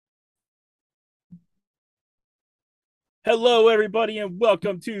Hello, everybody, and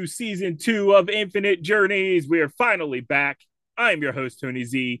welcome to season 2 of Infinite Journeys. We are finally back. I'm your host, Tony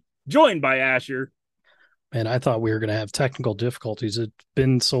Z, joined by Asher. Man, I thought we were going to have technical difficulties. It's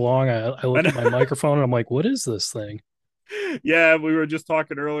been so long. I look And at my microphone and I'm like, what is this thing? yeah, we were just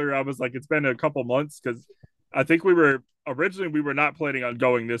talking earlier. I was like, it's been a couple months because I think we were not planning on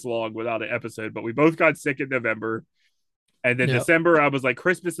going this long without an episode, but we both got sick in November. And then Yeah. December, I was like,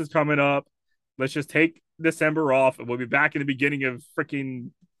 Christmas is coming up. Let's just take December off and we'll be back in the beginning of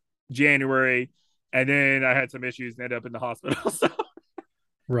freaking January. And then I had some issues and ended up in the hospital. So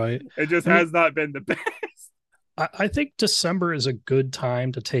Right. it just I mean, has not been the best. I think December is a good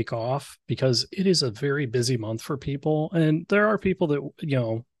time to take off because it is a very busy month for people. And there are people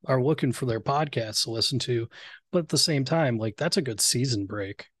that, are looking for their podcasts to listen to. But at the same time, like that's a good season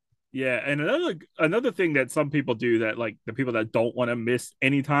break. Yeah, and another thing that some people do, that like the people that don't want to miss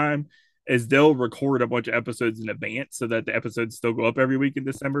any time, is they'll record a bunch of episodes in advance so that the episodes still go up every week in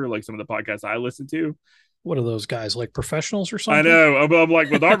December, like some of the podcasts I listen to. What are those guys, like professionals or I something? know I'm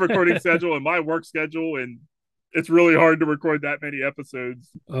like with our recording schedule and my work schedule, and it's really hard to record that many episodes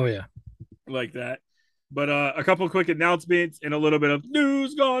Oh, yeah. like that. But a couple of quick announcements and a little bit of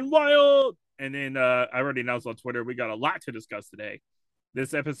news gone wild. And then I already announced on Twitter we got a lot to discuss today.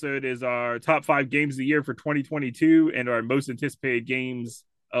 This episode is our top 5 games of the year for 2022 and our most anticipated games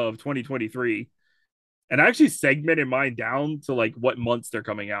of 2023. And I actually segmented mine down to like what months they're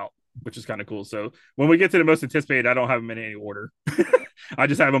coming out, which is kind of cool. So when we get to the most anticipated, I don't have them in any order. I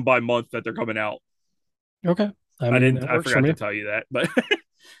just have them by month that they're coming out. Okay. I mean, that I works for forgot to me. tell you that, but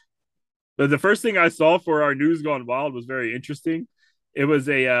the first thing I saw for our news gone wild was very interesting. It was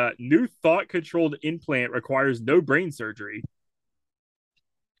a new thought controlled implant requires no brain surgery.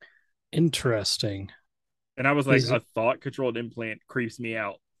 Interesting. And I was like, Is a thought controlled implant creeps me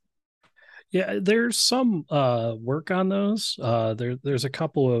out. Yeah, there's some work on those. There's a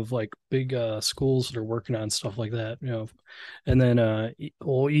couple of like big schools that are working on stuff like that, And then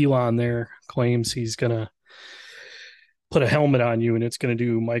Elon there claims he's gonna put a helmet on you and it's gonna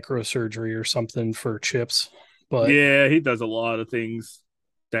do microsurgery or something for chips. But Yeah, he does a lot of things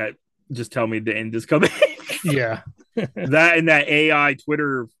that just tell me the end is coming. yeah. That and that AI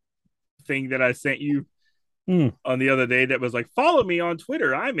Twitter thing that I sent you Hmm. on the other day that was like, follow me on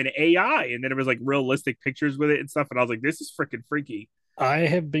Twitter. I'm an AI. And then it was like realistic pictures with it and stuff. And I was like, this is freaking freaky. I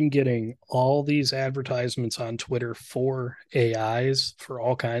have been getting all these advertisements on Twitter for AIs for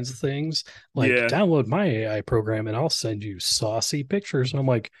all kinds of things. Like, Yeah. download my AI program and I'll send you saucy pictures. And I'm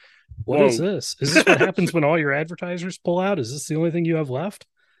like, what is Whoa. this? Is this what happens when all your advertisers pull out? Is this the only thing you have left?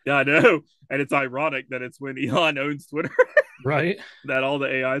 Yeah, I know. And it's ironic that it's when Elon owns Twitter Right. that all the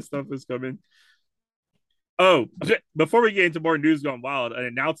AI stuff is coming. Oh, before we get into more news gone wild, an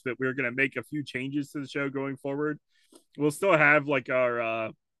announcement: we're going to make a few changes to the show going forward. We'll still have like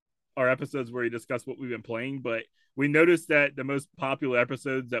our episodes where we discuss what we've been playing, but we noticed that the most popular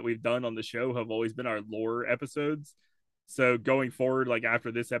episodes that we've done on the show have always been our lore episodes. So going forward, like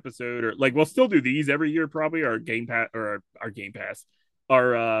after this episode, or like we'll still do these every year, probably our Game Pass or our Game Pass,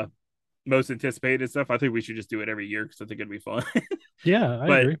 our most anticipated stuff. I think we should just do it every year because I think it'd be fun. Yeah, I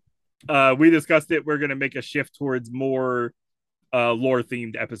But agree. we discussed it. We're going to make a shift towards more lore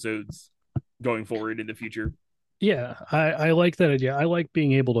themed episodes going forward in the future. Yeah, I like that idea. I like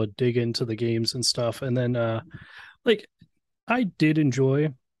being able to dig into the games and stuff. And then like I did enjoy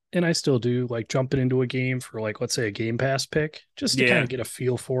and I still do like jumping into a game for like let's say a Game Pass pick just to kind Yeah, of get a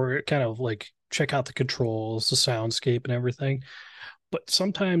feel for it, kind of like check out the controls, the soundscape and everything. But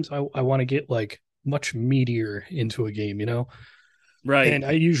sometimes I want to get like much meatier into a game. right. And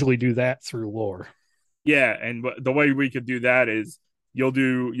I usually do that through lore. Yeah, and the way we could do that is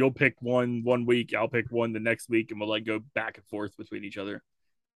you'll pick one week, I'll pick one the next week, and we'll like go back and forth between each other.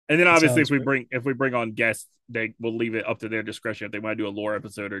 And then That obviously sounds great. if we bring on guests, they will leave it up to their discretion if they want to do a lore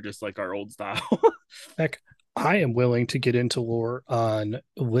episode or just like our old style. Heck, I am willing to get into lore on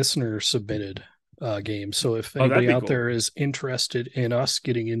listener submitted games. So if Oh, that'd anybody be out cool. there is interested in us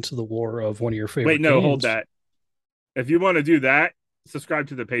getting into the lore of one of your Wait, favorite no, hold games, that. If you want to do that, subscribe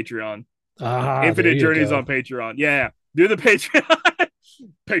to the Patreon. there Infinite you Journeys go. on Patreon. Yeah, do the Patreon.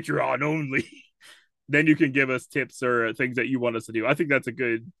 Patreon only. Then you can give us tips or things that you want us to do. I think Yeah,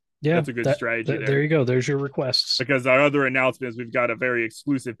 that's a good that, strategy that there there. you go. There's your requests. Because our other announcements, we've got a very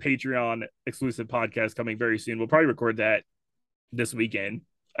exclusive Patreon exclusive podcast coming very soon. We'll probably record that this weekend,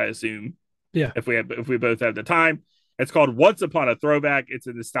 I assume, Yeah. if we both have the time. It's called Once Upon a Throwback. It's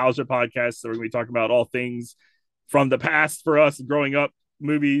a nostalgia podcast, so we're going to be talking about all things from the past for us growing up: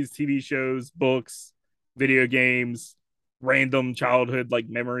 movies, TV shows, books, video games, random childhood like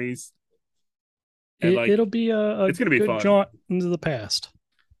memories. and It'll be a it's gonna be good fun. jaunt into the past.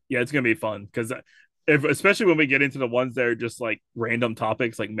 Yeah, it's gonna be fun because if especially when we get into the ones that are just like random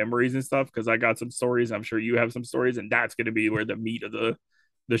topics like memories and stuff. Because I got some stories, I'm sure you have some stories, and that's gonna be where the meat of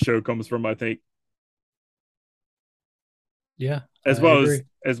the show comes from. I think Yeah, as I well agree.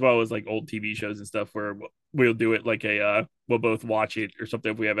 as well as like old TV shows and stuff where we'll do it like a we'll both watch it or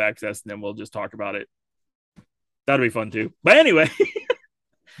something if we have access, and then we'll just talk about it. That'll be fun too. But anyway,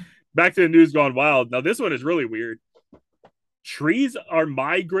 back to the news gone wild. Now this one is really weird. Trees are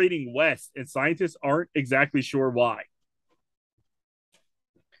migrating west, and scientists aren't exactly sure why.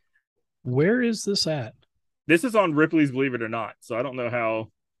 Where is this at? This is on Ripley's Believe It or Not, so I don't know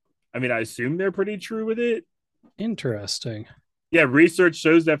how. I mean, I assume they're pretty true with it. Interesting. Yeah, research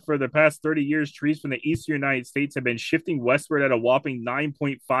shows that for the past 30 years, trees from the eastern United States have been shifting westward at a whopping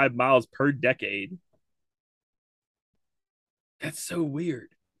 9.5 miles per decade. That's so weird.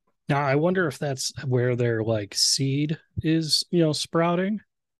 Now I wonder if that's where their like seed is, sprouting,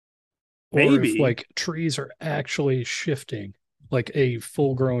 or if Maybe. like trees are actually shifting like a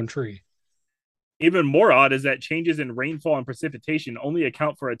full grown tree. Even more odd is that changes in rainfall and precipitation only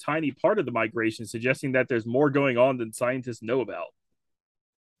account for a tiny part of the migration, suggesting that there's more going on than scientists know about.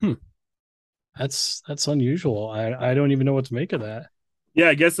 Hmm. That's unusual. I don't even know what to make of that. Yeah,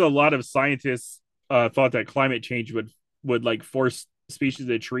 I guess a lot of scientists thought that climate change would like force species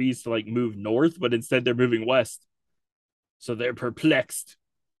of trees to like move north, but instead they're moving west. So they're perplexed.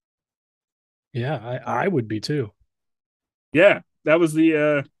 Yeah, I would be too. Yeah, that was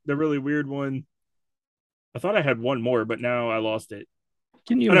the really weird one. I thought I had one more, but now I lost it.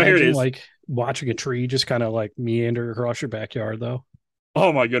 Can you Oh no, here it imagine is. like watching a tree just kind of like meander across your backyard though?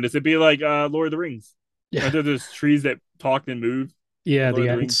 Oh my goodness, it'd be like Lord of the Rings. Aren't Yeah. there those trees that talked and moved in Yeah, Lord the of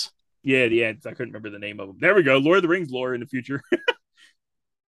the Rings? ants. Yeah, the ants. I couldn't remember the name of them. There we go. Lord of the Rings lore in the future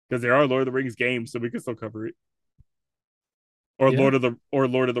because there are Lord of the Rings games, so we can still cover it. Yeah. Or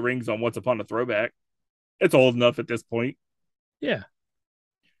Lord of the Rings on Once Upon a Throwback. It's old enough at this point. Yeah.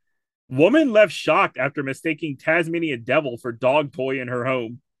 Woman left shocked after mistaking Tasmanian devil for dog toy in her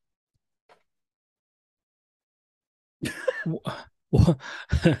home.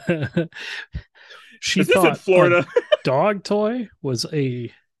 She Is this in thought a Florida? dog toy was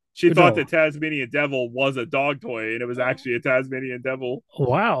a She thought the no. Tasmanian devil was a dog toy, and it was actually a Tasmanian devil.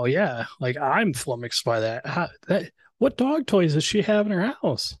 Wow, yeah. Like I'm flummoxed by that. What dog toys does she have in her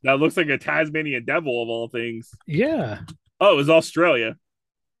house? That looks like a Tasmanian devil of all things. Yeah. Oh, it was Australia.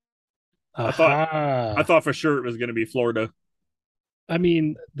 I thought I Aha. thought for sure it was going to be Florida. I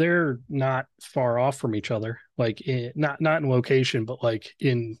mean, they're not far off from each other. Like not in location, but like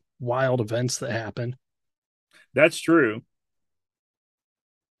in wild events that happen. That's true.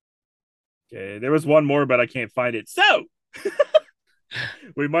 Okay, there was one more, but I can't find it. So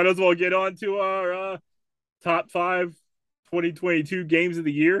we might as well get on to our top five 2022 games of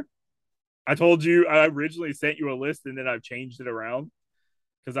the year. I told you I originally sent you a list and then I've changed it around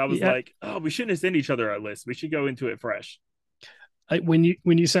because I was Yeah. like, oh, we shouldn't have sent each other our list. We should go into it fresh. When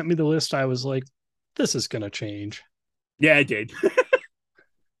you sent me the list, I was like, this is gonna change. Yeah, I did.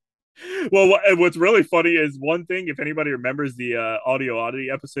 Well, what's really funny is one thing. If anybody remembers the audio oddity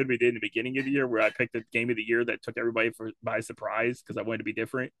episode we did in the beginning of the year, where I picked the game of the year that took everybody by surprise because I wanted to be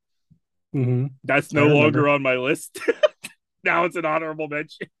different. Mm-hmm. That's I no longer remember. on my list. Now it's an honorable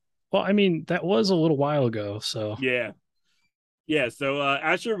mention. Well, I mean, that was a little while ago, so Yeah, yeah. So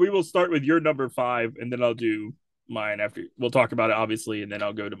Asher, we will start with your number five, and then I'll do mine after. We'll talk about it obviously, and then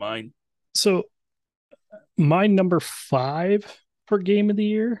I'll go to mine. so my number five for game of the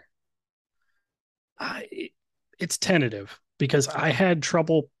year, it's tentative because I had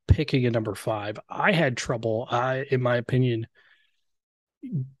trouble picking a number five. I had trouble, in my opinion,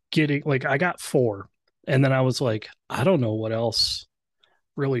 getting like I got four, and then I was like, I don't know what else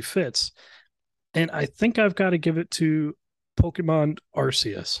really fits, and I think I've got to give it to Pokemon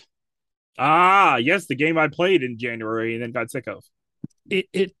Arceus. Ah, yes, the game I played in January and then got sick of.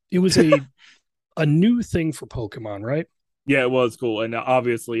 It was a new thing for Pokemon, right? Yeah, it was cool, and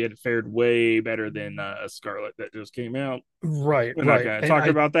obviously it fared way better than Scarlet that just came out. Right, We're not right. going to And talk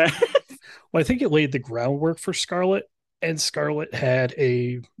about that. I think it laid the groundwork for Scarlet, and Scarlet had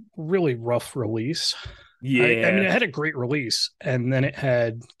a really rough release. I mean, Yeah, it had a great release, and then it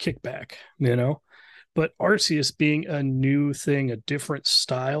had kickback, you know. But Arceus being a new thing, a different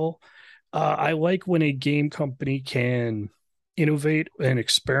style, I like when a game company can innovate and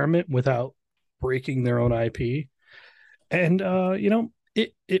experiment without breaking their own IP. And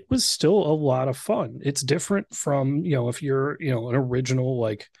it was still a lot of fun. It's different from, if you're, an original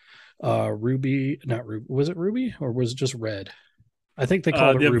like Ruby, not Ruby, was it Ruby or was it just Red? I think they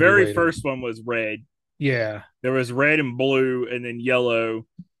called it The Ruby very later. first one was red. Yeah. There was red and blue, and then yellow,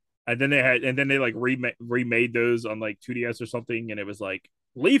 and then they like remade those on like 2DS or something, and it was like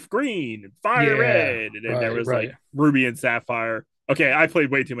leaf green and fire Yeah. red, and then there Right. was like Right. ruby and sapphire. Okay, I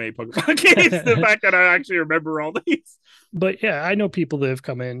played way too many Pokemon games. The fact that I actually remember all these. But yeah, I know people that have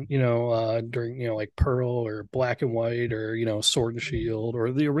come in, during, like Pearl or Black and White or, Sword and Shield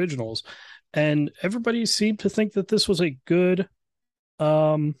or the originals. And everybody seemed to think that this was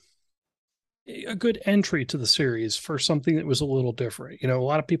um, a good entry to the series for something that was a little different. A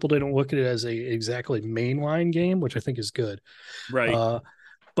lot of people didn't look at it as a exactly mainline game, which I think is good. Right. Uh,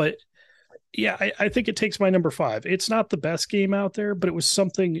 but yeah, I think it takes my number five. It's not the best game out there, but it was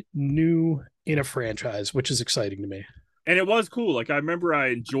something new in a franchise, which is exciting to me. And it was cool. Like I remember I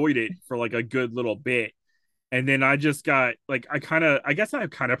enjoyed it for like a good little bit. And then I just got like I guess I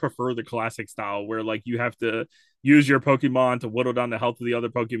kind of prefer the classic style where like you have to use your Pokemon to whittle down the health of the other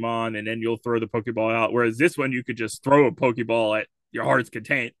Pokemon and then you'll throw the Pokeball out. Whereas this one you could just throw a Pokeball at your heart's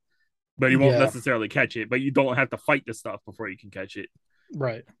content, but you won't Yeah, necessarily catch it. But you don't have to fight the stuff before you can catch it.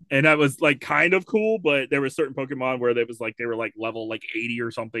 right. And that was like kind of cool, but there were certain Pokemon where they was like they were like level like 80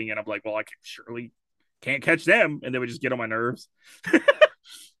 or something, and I'm like, well, I can surely can't catch them, and they would just get on my nerves.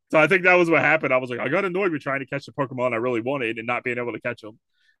 So I think that was what happened. I was like, I got annoyed with trying to catch the Pokemon I really wanted and not being able to catch them,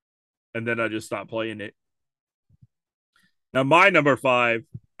 and then I just stopped playing it. Now my number five,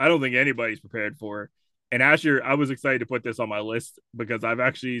 I don't think anybody's prepared for. And Asher, I was excited to put this on my list because I've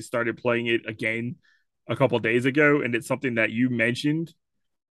actually started playing it again a couple days ago, and it's something that you mentioned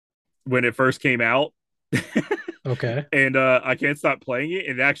when it first came out. Okay. And I can't stop playing it.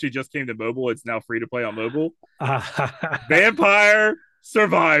 And it actually just came to mobile. It's now free to play on mobile. Vampire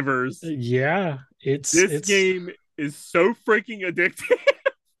Survivors. Yeah, This it's game is so freaking addictive.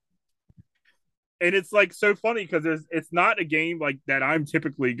 And it's like so funny because it's not a game like that I'm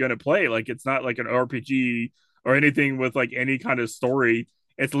typically gonna play. Like it's not like an RPG or anything with like any kind of story.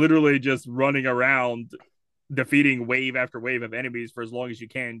 It's literally just running around defeating wave after wave of enemies for as long as you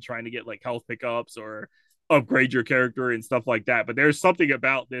can, trying to get like health pickups or upgrade your character and stuff like that. But there's something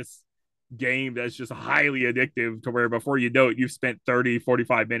about this game that's just highly addictive to where before you know it, you've spent 30,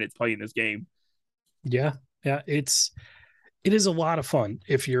 45 minutes playing this game. yeah, yeah, it is a lot of fun.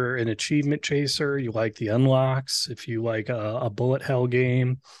 If you're an achievement chaser, you like the unlocks, if you like a bullet hell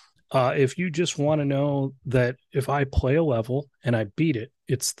game, if you just want to know that if I play a level and I beat it,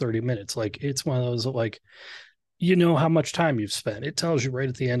 it's 30 minutes. Like it's one of those like how much time you've spent. It tells you right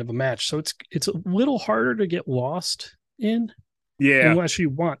at the end of a match. So it's a little harder to get lost in Yeah. unless you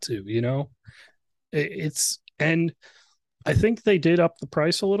want to. It's and I think they did up the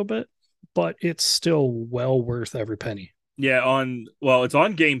price a little bit, but it's still well worth every penny. Yeah. It's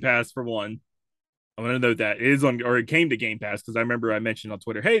on Game Pass for one. I'm gonna note that it is on, or it came to Game Pass because I remember I mentioned on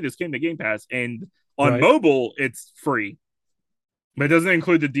Twitter, hey, this came to Game Pass, and on Right. mobile it's free, but it doesn't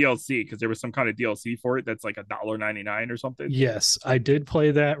include the DLC because there was some kind of DLC for it that's like $1.99 or something. Yes, I did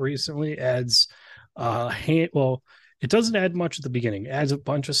play that recently. Adds well, it doesn't add much at the beginning. It adds a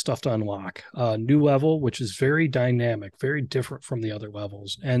bunch of stuff to unlock. New level, which is very dynamic, very different from the other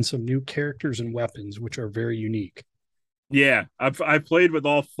levels, and some new characters and weapons, which are very unique. Yeah, I've played with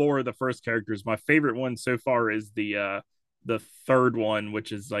all four of the first characters. My favorite one so far is the third one,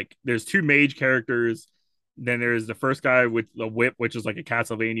 which is like there's two mage characters. Then there's the first guy with the whip, which is like a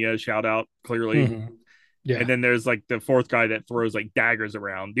Castlevania shout out, clearly. Mm-hmm. And Yeah. then there's like the fourth guy that throws like daggers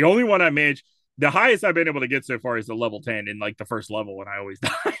around. The only one I managed, the highest I've been able to get so far is the level 10 in like the first level, and I always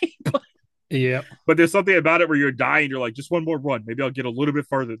die. Yeah. But there's something about it where you're dying, you're like, just one more run. Maybe I'll get a little bit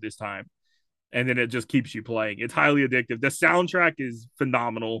further this time. And then it just keeps you playing. It's highly addictive. The soundtrack is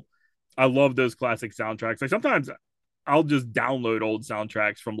phenomenal. I love those classic soundtracks. Like sometimes I'll just download old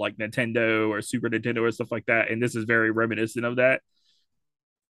soundtracks from like Nintendo or Super Nintendo or stuff like that. And this is very reminiscent of that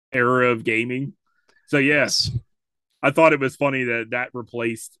era of gaming. So yeah, Yes. I thought it was funny that that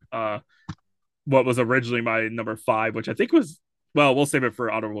replaced what was originally my number five, which I think was, well, we'll save it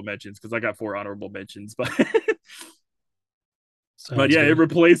for honorable mentions because I got four honorable mentions, but but Sounds yeah, it good.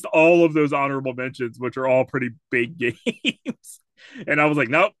 replaced all of those honorable mentions, which are all pretty big games. And I was like,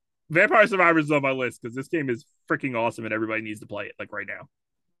 nope, Vampire Survivors is on my list because this game is freaking awesome and everybody needs to play it like right now.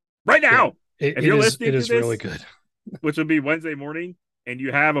 Right Yeah. now. It, If it you're is listening it to is really this, good. which will be Wednesday morning, and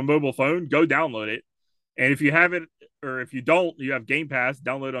you have a mobile phone, go download it. And if you have it, or if you don't, you have Game Pass,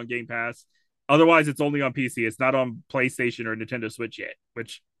 download it on Game Pass. Otherwise, it's only on PC. It's not on PlayStation or Nintendo Switch yet,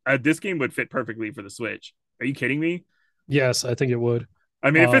 which this game would fit perfectly for the Switch. Are you kidding me? Yes, I think it would.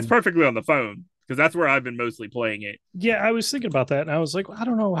 I mean, it fits Um, perfectly on the phone because that's where I've been mostly playing it. Yeah, I was thinking about that, and I was like, I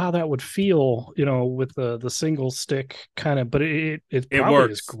don't know how that would feel, with the single stick kind of, but it It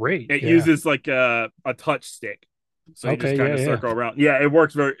probably is works. great. It Yeah. uses like a touch stick, so you just Okay. kind Yeah. of Yeah. circle around. Yeah, it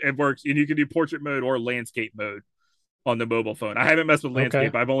works it works, and you can do portrait mode or landscape mode on the mobile phone. I haven't messed with Okay.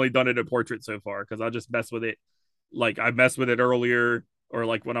 landscape. I've only done it in portrait so far because I'll just mess with it. Like I messed with it earlier, or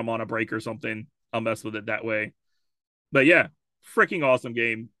like when I'm on a break or something, I'll mess with it that way. But yeah, freaking awesome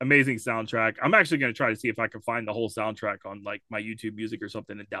game, amazing soundtrack. I'm actually going to try to see if I can find the whole soundtrack on like my YouTube Music or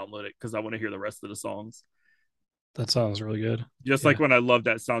something and download it because I want to hear the rest of the songs. That sounds really good. Just like Yeah. when I love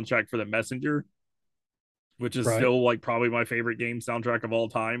that soundtrack for The Messenger, which is Right. still like probably my favorite game soundtrack of all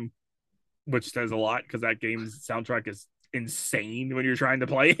time, which says a lot because that game's soundtrack is insane when you're trying to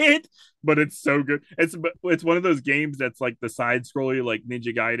play it, but it's so good. It's one of those games that's like the side scrolly like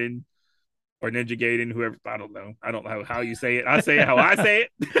Ninja Gaiden or Ninja Gaiden, whoever. I don't know how you say it. I say it how I say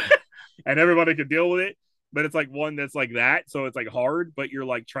it, and everybody can deal with it. But it's like one that's like that, so it's like hard, but you're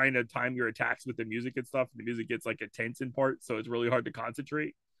like trying to time your attacks with the music and stuff. And the music gets like intense in parts, so it's really hard to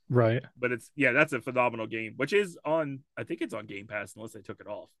concentrate. Right. But it's yeah, that's a phenomenal game, which is on. I think it's on Game Pass unless they took it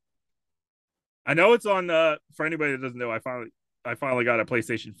off. I know it's on. For anybody that doesn't know, I finally got a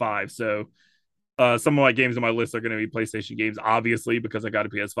PlayStation 5, so some of my games on my list are going to be PlayStation games, obviously because I got a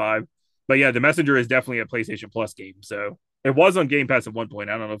PS5. But yeah, The Messenger is definitely a PlayStation Plus game. So it was on Game Pass at one point.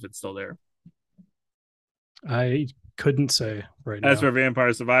 I don't know if it's still there. I couldn't say right As now. for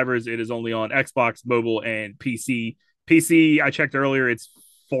Vampire Survivors, it is only on Xbox, mobile, and PC. PC, I checked earlier, it's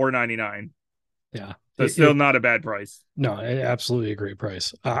 $4.99. Yeah. So still not a bad price. No, absolutely a great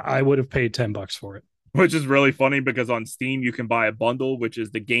price. I would have paid $10 for it. Which is really funny because on Steam you can buy a bundle, which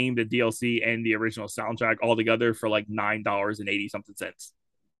is the game, the DLC, and the original soundtrack all together for like $9.80 something cents.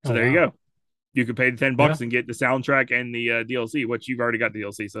 So Oh, there you wow. go. You could pay the 10 Yeah. bucks and get the soundtrack and the DLC, which you've already got the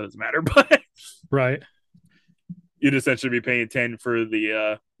DLC, so it doesn't matter. But Right. you'd essentially be paying 10 for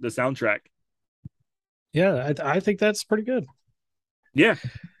the soundtrack. Yeah. I think that's pretty good. Yeah.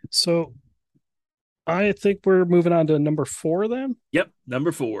 So I think we're moving on to number 4 then. Yep.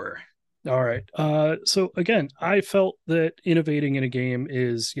 Number 4. All right. So again, I felt that innovating in a game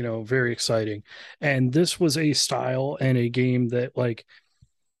is, very exciting. And this was a style and a game that like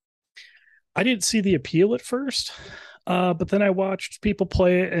I didn't see the appeal at first. But then I watched people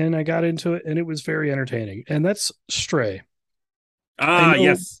play it and I got into it and it was very entertaining. And that's Stray. I Ah, know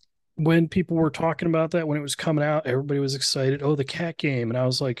yes. when people were talking about that when it was coming out, everybody was excited. Oh, the cat game. And I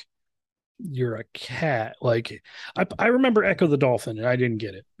was like, you're a cat. Like I remember Echo the Dolphin and I didn't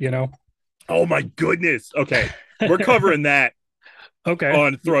get it. Oh my goodness. Okay. We're covering that Okay.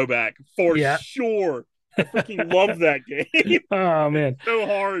 on throwback for Yeah. sure. I freaking love that game. Oh It's man. so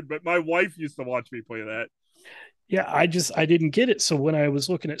hard, but my wife used to watch me play that. Yeah, I didn't get it. So when I was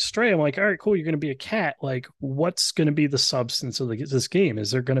looking at Stray, I'm like, all right, cool, you're gonna be a cat. Like, what's gonna be the substance of this game?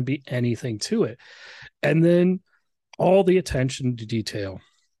 Is there gonna be anything to it? And then all the attention to detail,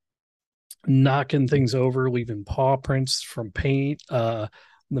 knocking things over, leaving paw prints from paint, the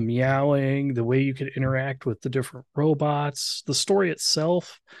meowing, the way you could interact with the different robots, the story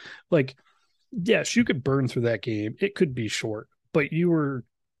itself. Like, yes, you could burn through that game. It could be short, but you were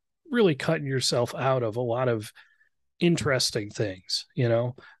really cutting yourself out of a lot of interesting things.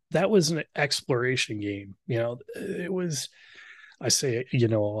 That was an exploration game. It was. I say a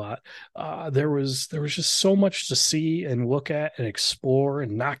lot. There was just so much to see and look at and explore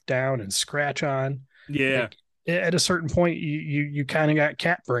and knock down and scratch on. Yeah. Like at a certain point, you kind of got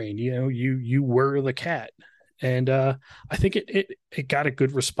cat brain. You were the cat, and I think it got a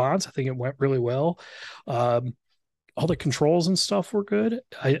good response. I think it went really well. Um, all the controls and stuff were good.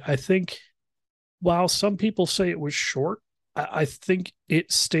 I think while some people say it was short, I think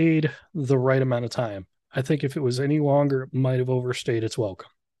it stayed the right amount of time. I think if it was any longer, it might have overstayed its welcome.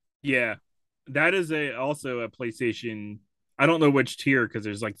 Yeah. That is also a PlayStation. I don't know which tier because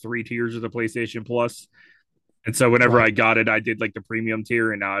there's like 3 tiers of the PlayStation Plus. And so whenever Right. I got it, I did like the premium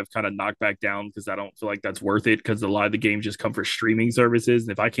tier, and now I've kind of knocked back down because I don't feel like that's worth it because a lot of the games just come for streaming services.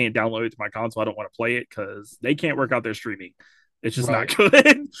 And if I can't download it to my console, I don't want to play it because they can't work out their streaming. It's just Right. not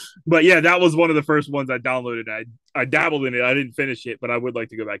good. But yeah, that was one of the first ones I downloaded. I dabbled in it. I didn't finish it, but I would like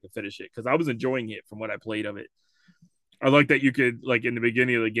to go back and finish it because I was enjoying it from what I played of it. I like that you could like in the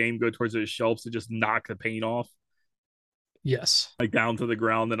beginning of the game go towards those shelves to just knock the paint off Yes. like down to the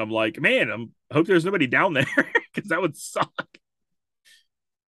ground. And I'm like, man, I hope there's nobody down there because that would suck.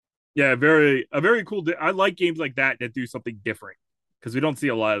 Yeah, very cool. I like games like that do something different because we don't see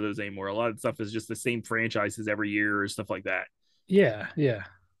a lot of those anymore. A lot of stuff is just the same franchises every year or stuff like that. Yeah. Yeah.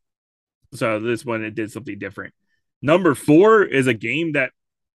 So this one it did something different. Number 4 is a game that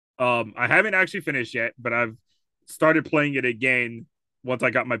I haven't actually finished yet, but I've started playing it again once I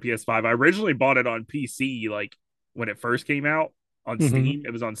got my PS5. I originally bought it on PC like when it first came out on Hmm. Steam.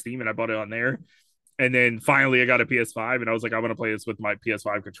 It was on Steam and I bought it on there. And then finally I got a PS5 and I was like, I want to play this with my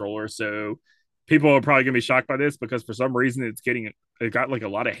PS5 controller. So people are probably gonna be shocked by this because for some reason it got like a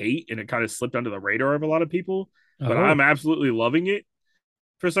lot of hate and it kind of slipped under the radar of a lot of people. But I'm Oh, absolutely loving it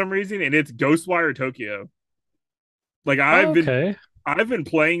for some reason, and it's Ghostwire Tokyo. Like okay. I've been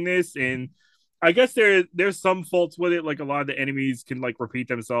playing this, and I guess there's some faults with it. Like a lot of the enemies can like repeat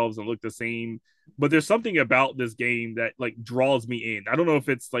themselves and look the same, but there's something about this game that like draws me in. I don't know if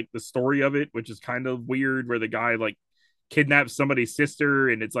it's like the story of it, which is kind of weird, where the guy like kidnaps somebody's sister,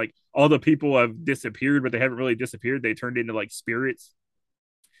 and it's like all the people have disappeared, but they haven't really disappeared. They turned into like spirits.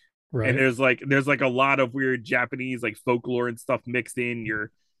 And Right. there's like a lot of weird Japanese like folklore and stuff mixed in.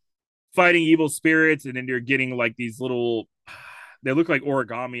 You're fighting evil spirits, and then you're getting like these little, they look like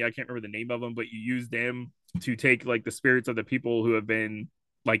origami. I can't remember the name of them, but you use them to take like the spirits of the people who have been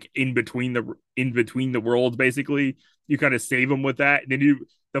like in between the worlds. Basically, you kind of save them with that. And then you,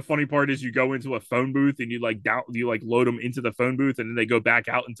 the funny part is you go into a phone booth and you like load them into the phone booth, and then they go back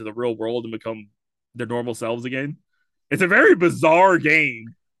out into the real world and become their normal selves again. It's a very bizarre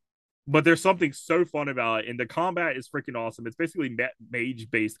game, but there's something so fun about it, and the combat is freaking awesome. It's basically mage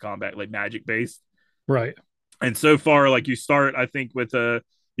based combat, like magic based. Right. And so far, like you start, I think with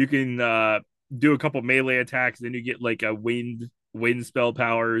you can do a couple melee attacks, then you get like a wind spell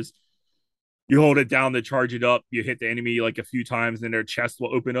powers. You hold it down to charge it up. You hit the enemy like a few times, and their chest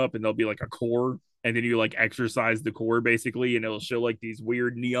will open up, and there'll be like a core, and then you like exercise the core basically, and it'll show like these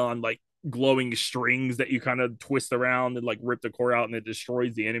weird neon like glowing strings that you kind of twist around and like rip the core out, and it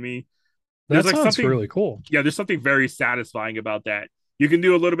destroys the enemy. There's That like sounds something, really cool. yeah, there's something very satisfying about that. You can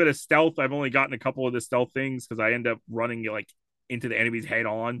do a little bit of stealth. I've only gotten a couple of the stealth things because I end up running like into the enemies head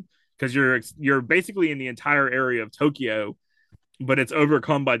on, because you're basically in the entire area of Tokyo, but it's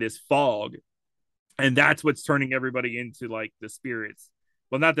overcome by this fog, and that's what's turning everybody into like the spirits.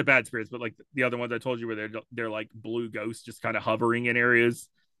 Well, not the bad spirits, but like the other ones I told you, where they're like blue ghosts just kind of hovering in areas,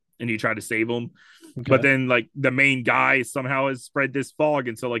 and you try to save them. But Okay. then like the main guy somehow has spread this fog,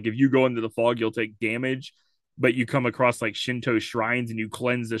 and so like if you go into the fog, you'll take damage. But you come across like Shinto shrines, and you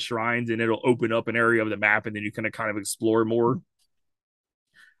cleanse the shrines, and it'll open up an area of the map, and then you can kind of explore more.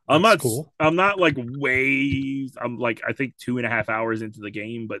 I'm That's not cool. I'm not like way I'm like I think 2.5 hours into the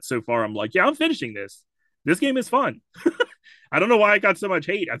game, but so far I'm like, yeah, I'm finishing this. This game is fun. I don't know why it got so much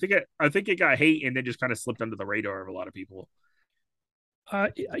hate. I think it got hate and then just kind of slipped under the radar of a lot of people.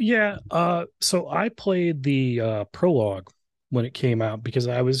 Yeah. So I played the prologue when it came out because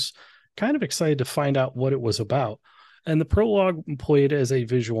I was kind of excited to find out what it was about. And the prologue played as a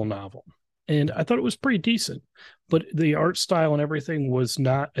visual novel. And I thought it was pretty decent, but the art style and everything was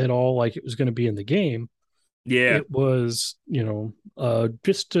not at all like it was going to be in the game. Yeah. It was,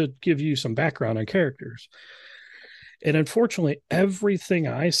 just to give you some background on characters. And unfortunately, everything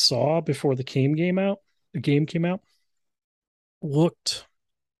I saw before the game came out, looked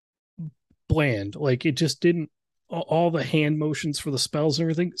bland. Like it just didn't. All the hand motions for the spells and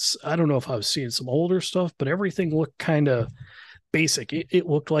everything. I don't know if I was seeing some older stuff, but everything looked kind of basic. It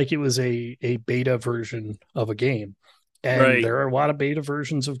looked like it was a beta version of a game. And Right. there are a lot of beta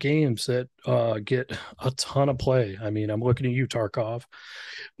versions of games that get a ton of play. I mean, I'm looking at you, Tarkov,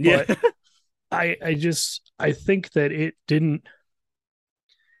 Yeah. but I think that it didn't.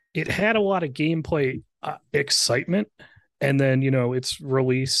 It had a lot of gameplay excitement, and then its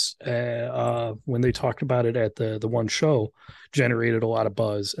release when they talked about it at the one show generated a lot of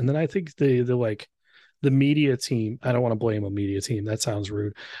buzz. And then I think the like the media team, I don't want to blame a media team, that sounds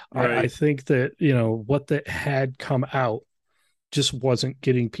rude. I Right. think that what that had come out just wasn't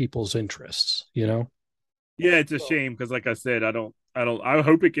getting people's interests. Yeah, it's a shame because like I said, I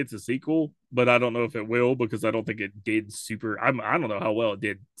hope it gets a sequel, but I don't know if it will because I don't think it did super I don't know how well it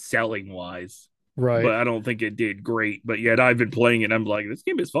did selling wise, but Right. I don't think it did great. But yet I've been playing it and I'm like, this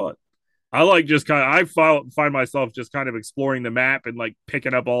game is fun. I like just kind of find myself just kind of exploring the map and like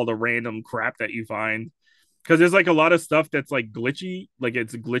picking up all the random crap that you find, because there's like a lot of stuff that's like glitchy, like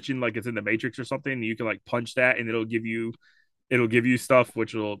it's glitching like it's in the Matrix or something, and you can like punch that and it'll give you stuff,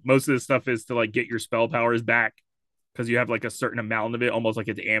 which will, most of the stuff is to like get your spell powers back, because you have like a certain amount of it, almost like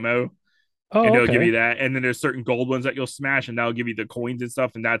it's ammo, and Oh, it'll give okay. you that. And then there's certain gold ones that you'll smash, and that'll give you the coins and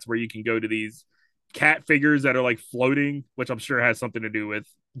stuff. And that's where you can go to these cat figures that are like floating, which I'm sure has something to do with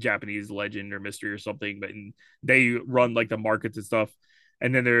Japanese legend or mystery or something. But they run like the markets and stuff,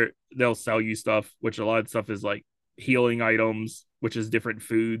 and then they'll sell you stuff, which a lot of stuff is like healing items, which is different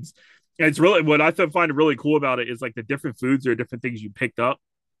foods. And it's really what I find really cool about it is like the different foods are different things you picked up.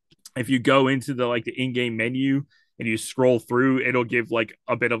 if you go into the like the in-game menu and you scroll through, it'll give like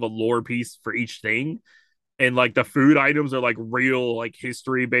a bit of a lore piece for each thing. And like the food items are like real like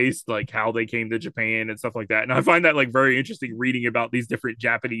history based, like how they came to Japan and stuff like that. And I find that like very interesting reading about these different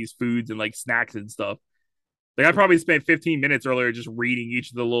Japanese foods and like snacks and stuff. Like I probably spent 15 minutes earlier just reading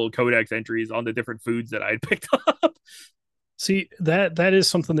each of the little codex entries on the different foods that I had picked up. See, that is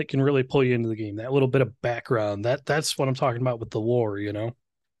something that can really pull you into the game. That little bit of background. That's what I'm talking about with the lore, you know?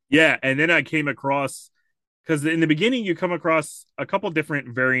 Yeah, and then I came across because in the beginning you come across a couple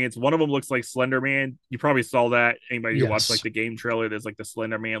different variants. One of them looks like Slender Man. You probably saw that. Anybody who watched like Yes. the game trailer, there's like the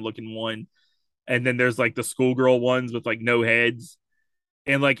Slender Man looking one, and then there's like the schoolgirl ones with like no heads.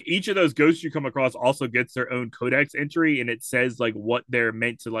 And like each of those ghosts you come across also gets their own codex entry, and it says like what they're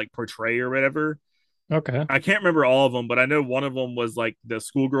meant to like portray or whatever. Okay. I can't remember all of them, but I know one of them was like the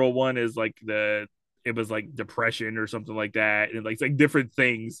schoolgirl one is like the it was like depression or something like that, and like it's like different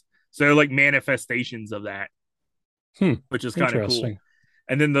things. So they're like manifestations of that, Hmm. which is kind of cool. Interesting.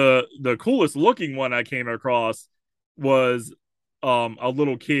 And then the coolest looking one I came across was a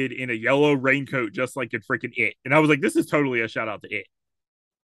little kid in a yellow raincoat, just like in freaking It. And I was like, this is totally a shout out to It.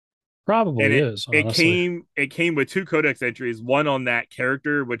 And Probably it is, it honestly. came it came with two codex entries, one on that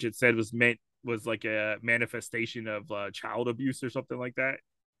character, which it said was like a manifestation of child abuse or something like that.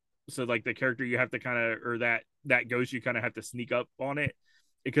 So like the character you have to kind of or that ghost you kind of have to sneak up on it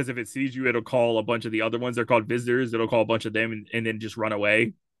because if it sees you, it'll call a bunch of the other ones. They're called visitors. It'll call a bunch of them and then just run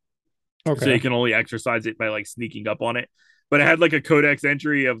away. So you Okay. can only exercise it by like sneaking up on it. But it had like a codex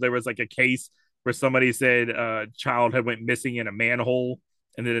entry of there was like a case where somebody said a child had went missing in a manhole,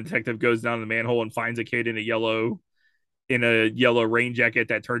 and the detective goes down the manhole and finds a kid in a yellow rain jacket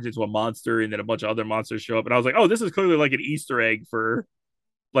that turns into a monster, and then a bunch of other monsters show up. And I was like, oh, this is clearly like an Easter egg for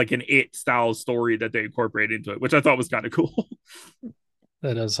like an It style story that they incorporate into it, which I thought was kind of cool.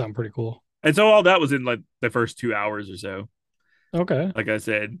 That does sound pretty cool. And so all that was in like the first 2 hours or so. Okay. Like I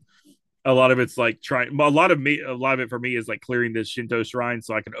said, a lot of it's like trying a lot of it for me is like clearing this Shinto shrine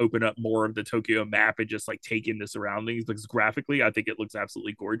so I can open up more of the Tokyo map and just like take in the surroundings because graphically I think it looks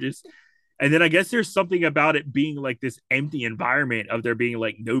absolutely gorgeous. And then I guess there's something about it being like this empty environment of there being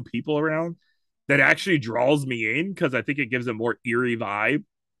like no people around that actually draws me in because I think it gives a more eerie vibe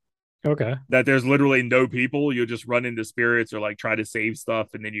Okay. that there's literally no people. You'll just run into spirits or like try to save stuff,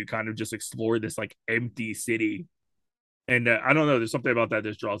 and then you kind of just explore this like empty city. And I don't know, there's something about that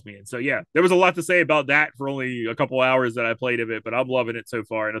that draws me in. So yeah, there was a lot to say about that for only a couple hours that I played of it, but I'm loving it so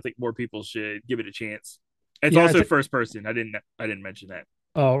far, and I think more people should give it a chance. It's Yeah, I also think first person. I didn't mention that.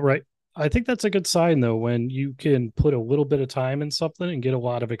 oh right. I think that's a good sign though when you can put a little bit of time in something and get a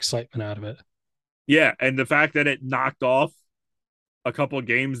lot of excitement out of it. Yeah, and the fact that it knocked off a couple of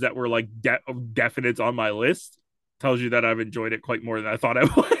games that were like definite on my list tells you that I've enjoyed it quite more than I thought I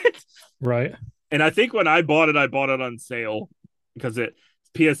would. Right. And I think when I bought it on sale because it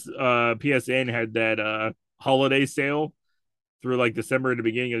PSN had that holiday sale through like December and the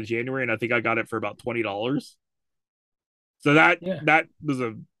beginning of January, and I think I got it for about $20. So Yeah. that was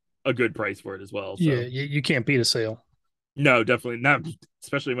a good price for it as well. Yeah, So you can't beat a sale. no, definitely not,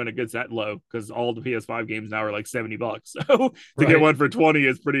 especially when it gets that low because all the PS5 games now are like $70. So to get Right. one for 20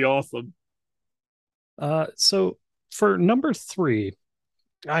 is pretty awesome. So for number three,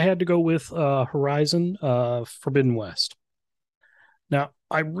 I had to go with Horizon Forbidden West. Now,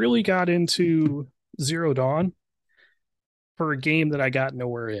 I really got into Zero Dawn for a game that I got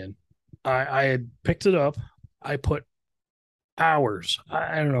nowhere in. I had picked it up. I put hours,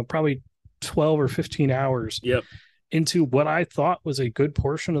 I don't know, probably 12 or 15 hours Yep. into what I thought was a good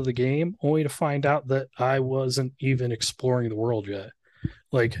portion of the game, only to find out that I wasn't even exploring the world yet.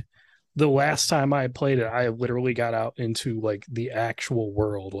 Like the last time I played it, I literally got out into like the actual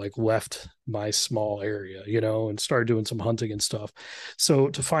world, like left my small area, you know, and started doing some hunting and stuff. So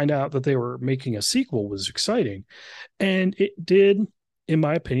to find out that they were making a sequel was exciting. And it did, in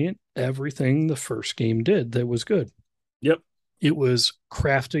my opinion, everything the first game did that was good. Yep. It was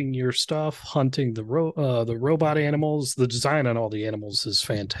crafting your stuff, hunting the robot animals. The design on all the animals is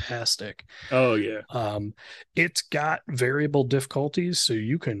fantastic. Oh yeah. It's got variable difficulties, so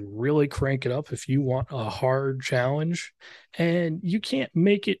you can really crank it up if you want a hard challenge. And you can't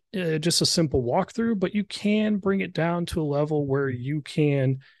make it just a simple walkthrough, but you can bring it down to a level where you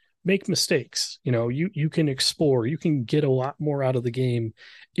can make mistakes. You know, you can explore, you can get a lot more out of the game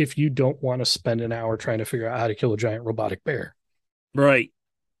if you don't want to spend an hour trying to figure out how to kill a giant robotic bear. Right.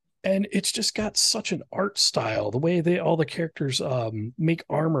 and it's just got such an art style, the way they all the characters make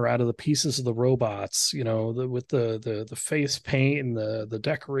armor out of the pieces of the robots, with the face paint and the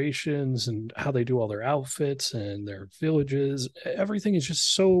decorations and how they do all their outfits and their villages. Everything is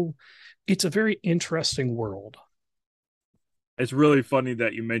just so, it's a very interesting world. It's really funny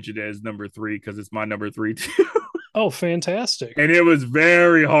that you mentioned it as number three because it's my number three too. Oh, fantastic. And it was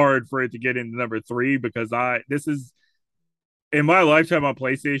very hard for it to get into number three because this is in my lifetime on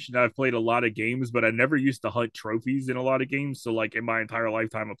PlayStation, I've played a lot of games, but I never used to hunt trophies in a lot of games. So, like in my entire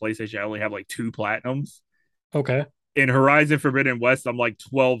lifetime on PlayStation, I only have like two platinums. Okay. In Horizon Forbidden West, I'm like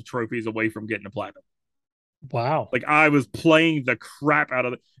 12 trophies away from getting a platinum. Wow. Like I was playing the crap out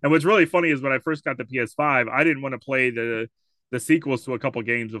of it. And what's really funny is when I first got the PS5, I didn't want to play the sequels to a couple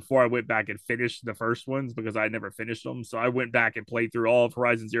games before I went back and finished the first ones because I never finished them. So I went back and played through all of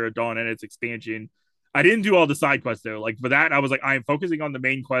Horizon Zero Dawn and its expansion. I didn't do all the side quests though. Like for that, I was like, I am focusing on the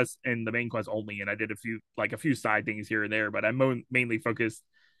main quest and the main quest only. And I did a few side things here and there, but I mainly focused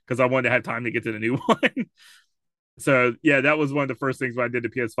because I wanted to have time to get to the new one. So yeah, that was one of the first things when I did the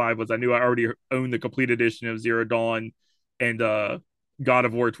PS5 was I knew I already owned the complete edition of Zero Dawn and God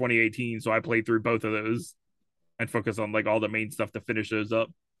of War 2018. So I played through both of those and focused on like all the main stuff to finish those up.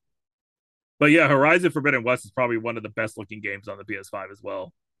 But yeah, Horizon Forbidden West is probably one of the best looking games on the PS5 as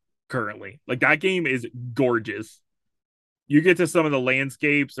well. Currently, like that game is gorgeous. You get to some of the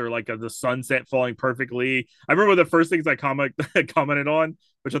landscapes or like the sunset falling perfectly. I remember the first things I commented on,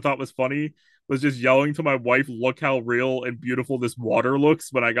 which I thought was funny, was just yelling to my wife, "Look how real and beautiful this water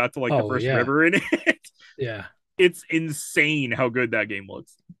looks!" When I got to like the Oh, first yeah. river in it. Yeah. It's insane how good that game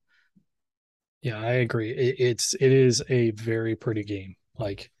looks. Yeah, I agree. It is a very pretty game.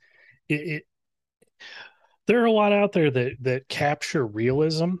 Like it there are a lot out there that capture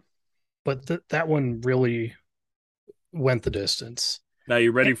realism, but that one really went the distance. Now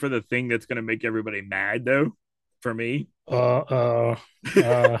you ready for the thing that's gonna make everybody mad though? For me, Uh, uh,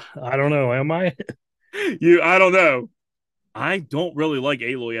 I don't know. Am I? I don't know. I don't really like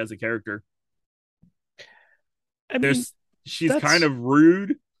Aloy as a character. I mean, There's she's kind that's of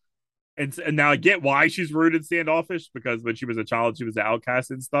rude, and now I get why she's rude and standoffish because when she was a child, she was an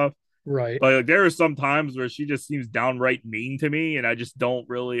outcast and stuff. right. But like, there are some times where she just seems downright mean to me, and I just don't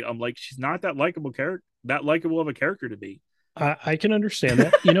really. I'm like, she's not that likable of a character to be. I can understand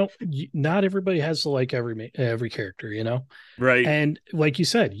that. Not everybody has to like every character, Right, and like you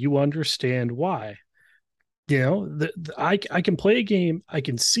said, you understand why. I can play a game, I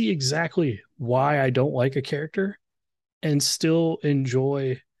can see exactly why I don't like a character and still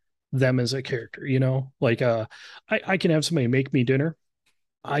enjoy them as a character, like I can have somebody make me dinner,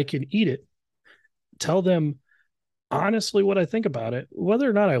 I can eat it, tell them honestly what I think about it, whether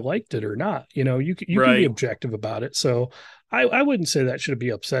or not I liked it or not. You can be right. objective about it. So I wouldn't say that should be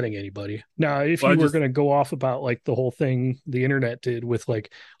upsetting anybody. Now, if Well, I you were just going to go off about like the whole thing the internet did with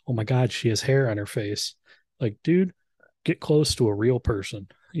like, oh my God, she has hair on her face. Like, dude, get close to a real person.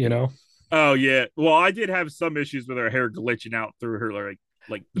 oh yeah. Well, I did have some issues with her hair glitching out through her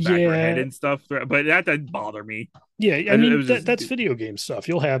like the back of her head Yeah. and stuff, but that didn't bother me. Yeah. I It mean, was just that's video game stuff.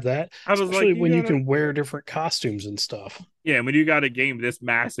 You'll have that, I was especially like, you when you gotta can wear different costumes and stuff. yeah. When you got a game this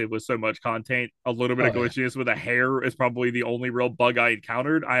massive with so much content, a little bit of Oh, yeah. glitchiness with a hair is probably the only real bug I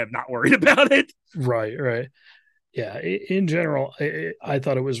encountered. I am not worried about it. Right. Right. Yeah. In general, I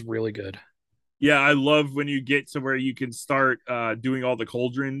thought it was really good. Yeah, I love when you get to where you can start doing all the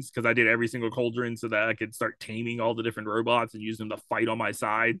cauldrons because I did every single cauldron so that I could start taming all the different robots and use them to fight on my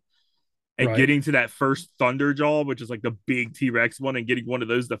side. And Right. getting to that first Thunderjaw, which is like the big T Rex one, and getting one of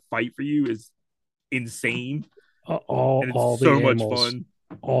those to fight for you is insane. all And it's all the so much animals, fun.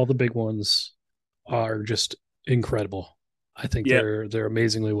 all the big ones are just incredible. I think Yeah. they're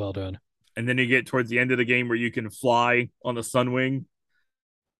amazingly well done. And then you get towards the end of the game where you can fly on the Sunwing.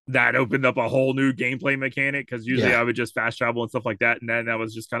 That opened up a whole new gameplay mechanic because usually Yeah. I would just fast travel and stuff like that. And then I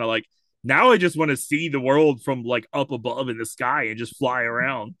was just kind of like, now I just want to see the world from like up above in the sky and just fly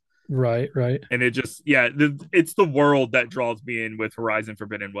around. Right. Right. And it just, yeah, it's the world that draws me in with Horizon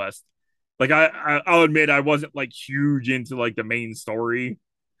Forbidden West. Like I'll admit I wasn't like huge into like the main story.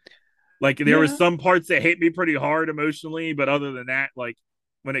 Like there was Yeah. some parts that hit me pretty hard emotionally, but other than that, like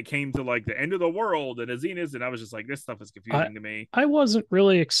when it came to like the end of the world and Azenas, and I was just like, this stuff is I confusing to me. I wasn't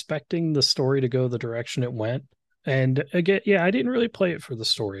really expecting the story to go the direction it went. And again, yeah, I didn't really play it for the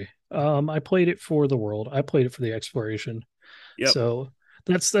story. I played it for the world. I played it for the exploration. Yep. So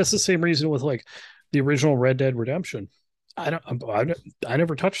that's the same reason with like the original Red Dead Redemption. I don't I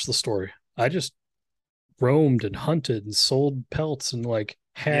never touched the story. I just roamed and hunted and sold pelts and like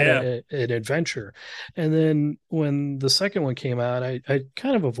had Yeah, an adventure. And then when the second one came out, I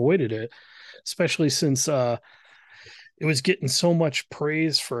kind of avoided it, especially since it was getting so much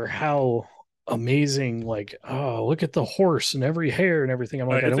praise for how amazing, like, oh, look at the horse and every hair and everything. I'm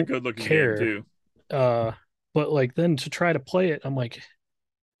like, I it's a don't good looking game care. too. Uh, but like then to try to play it, I'm like,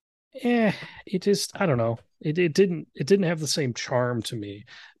 it just, I don't know. It didn't have the same charm to me,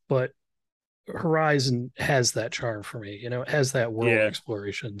 but Horizon has that charm for me. It has that world Yeah.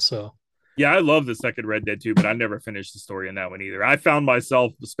 exploration. So Yeah, I love the second Red Dead 2, but I never finished the story in that one either. I found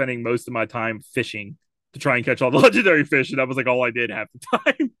myself spending most of my time fishing to try and catch all the legendary fish, and that was like all I did half the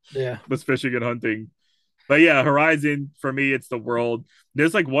time yeah. was fishing and hunting. But yeah, Horizon for me, it's the world.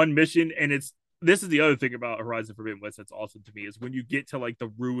 There's like one mission, and it's this is the other thing about Horizon Forbidden West that's awesome to me is when you get to like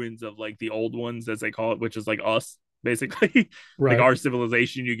the ruins of like the old ones, as they call it, which is like us basically, like Right. our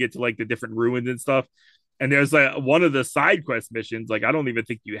civilization. You get to like the different ruins and stuff. And there's like one of the side quest missions. Like I don't even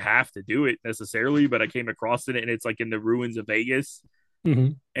think you have to do it necessarily, but I came across it, and it's like in the ruins of Vegas. Hmm.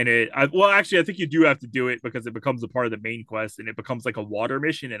 And well, actually, I think you do have to do it because it becomes a part of the main quest, and it becomes like a water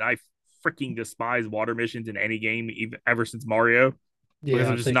mission. And I freaking despise water missions in any game, even ever since Mario, because Yeah,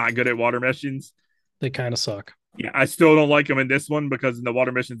 I'm just not good at water missions. they kind of suck. Yeah, I still don't like them in this one because in the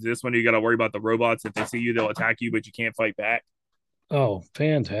water missions, this one you got to worry about the robots. If they see you, they'll attack you, but you can't fight back, Oh,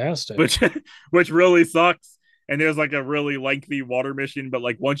 fantastic. which which really sucks. And there's like a really lengthy water mission, but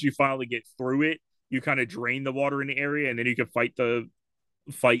like once you finally get through it, you kind of drain the water in the area, and then you can fight the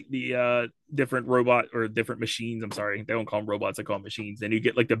different robot or different machines. I'm sorry, they don't call them robots; they call them machines. And you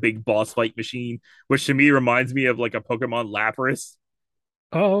get like the big boss fight machine, which to me reminds me of like a Pokemon Lapras.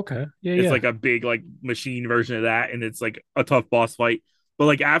 Oh, okay. Yeah, It's yeah. like a big like machine version of that, and it's like a tough boss fight. But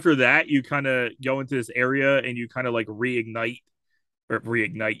like after that, you kind of go into this area and you kind of like reignite.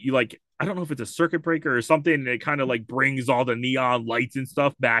 You like I don't know if it's a circuit breaker or something, and it kind of like brings all the neon lights and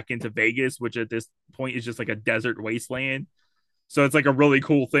stuff back into Vegas, which at this point is just like a desert wasteland. So it's like a really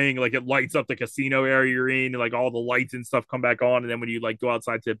cool thing. Like it lights up the casino area you're in, and like all the lights and stuff come back on. And then when you like go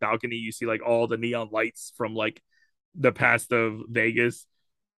outside to the balcony, you see like all the neon lights from like the past of Vegas.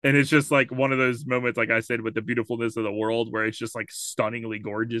 And it's just like one of those moments, like I said, with the beautifulness of the world, where it's just like stunningly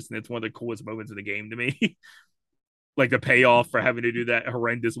gorgeous, and it's one of the coolest moments of the game to me. Like the payoff for having to do that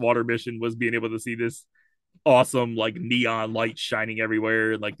horrendous water mission was being able to see this awesome like neon lights shining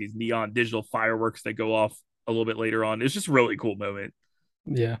everywhere, like these neon digital fireworks that go off a little bit later on. It's just a really cool moment.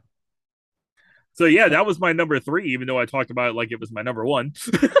 Yeah. So yeah, that was my number three, even though I talked about it like it was my number one.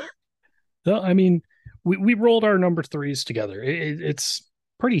 No, I mean, we rolled our number threes together. It's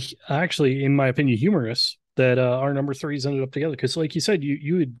pretty, actually, in my opinion, humorous that our number threes ended up together. Because, like you said,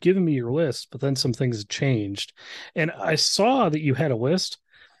 you had given me your list, but then some things had changed, and I saw that you had a list.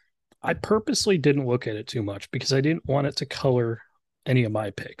 I purposely didn't look at it too much because I didn't want it to color any of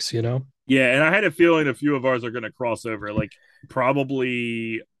my picks. Yeah, and I had a feeling a few of ours are going to cross over, like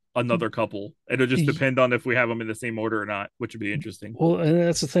probably another couple. It'll just depend on if we have them in the same order or not, which would be interesting. Well, and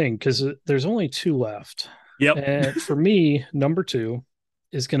that's the thing because there's only two left, Yep. and for me, number two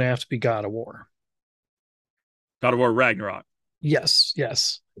is going to have to be God of War. God of War Ragnarok. Yes,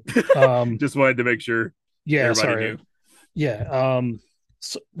 yes. Um, Just wanted to make sure yeah, everybody sorry. knew. Yeah.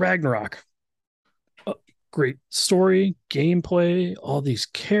 So Ragnarok, great story, gameplay, all these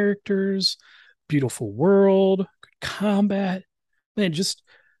characters, beautiful world, good combat. Man, just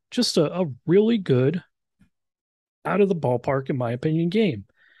a really good out of the ballpark, in my opinion, game.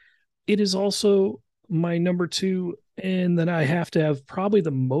 It is also my number two, and then I have to have probably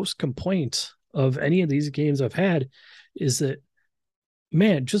the most complaints of any of these games I've had is that,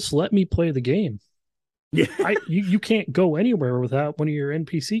 man, just let me play the game. Yeah. You can't go anywhere without one of your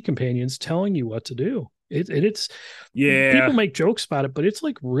NPC companions telling you what to do. It's people Yeah. make jokes about it, but it's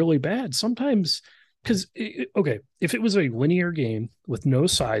like really bad sometimes. Because okay, if it was a linear game with no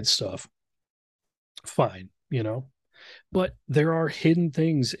side stuff, fine, but there are hidden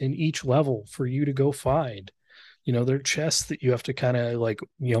things in each level for you to go find. There are chests that you have to kind of like,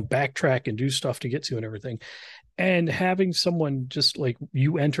 backtrack and do stuff to get to and everything. And having someone just like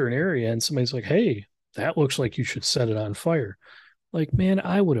you enter an area and somebody's like, hey, that looks like you should set it on fire. Like, man,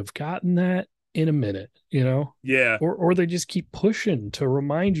 I would have gotten that in a minute. Yeah. Or they just keep pushing to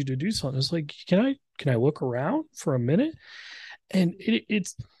remind you to do something. It's like, can I look around for a minute? And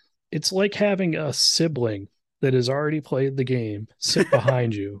it's like having a sibling that has already played the game sit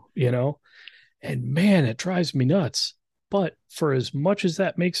behind you. And man, it drives me nuts. But for as much as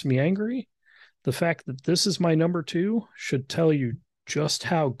that makes me angry, the fact that this is my number two should tell you just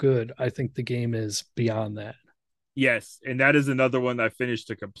how good I think the game is beyond that. Yes. And that is another one I finished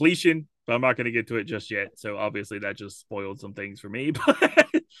to completion. but I'm not going to get to it just yet. So obviously that just spoiled some things for me.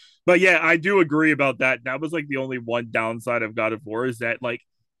 But yeah, I do agree about that. That was like the only one downside of God of War is that like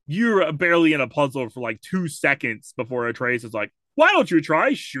you're barely in a puzzle for like 2 seconds before Atreus is like, why don't you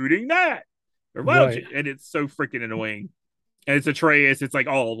try shooting that? Or why don't you? Right. And it's so freaking annoying. And it's Atreus. It's like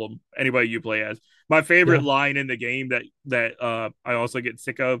all of them. Anybody you play as. My favorite Yeah. line in the game that I also get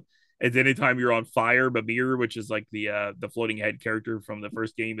sick of is anytime you're on fire, Mimir, which is like the floating head character from the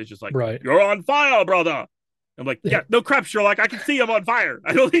first game, is just like, Right. "You're on fire, brother." I'm like, Yeah. "Yeah, no crap, Sherlock. I can see I'm on fire.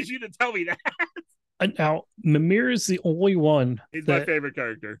 I don't need you to tell me that." And now Mimir is the only one He's my that favorite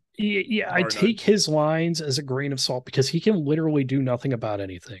character, yeah, I bar none. take his lines as a grain of salt because he can literally do nothing about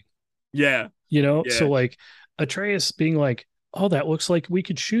anything. Yeah, You know, so yeah, like Atreus being like, "Oh, that looks like we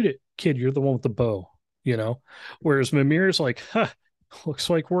could shoot it, kid. You're the one with the bow." You know, whereas Mimir's like, "Huh, looks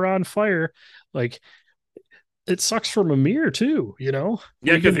like we're on fire." Like it sucks for Mimir too. You know,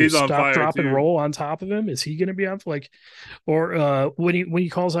 yeah, what are you because gonna do? he's on Stop, fire drop, and too. roll on top of him? Is he gonna be on like, or when he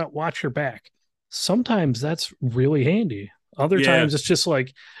calls out, "Watch your back"? Sometimes that's really handy. Other Yeah, times it's just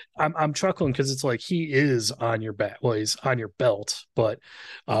like I'm chuckling because it's like he is on your back. Well, he's on your belt, but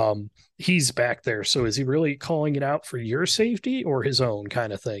um he's back there. So is he really calling it out for your safety or his own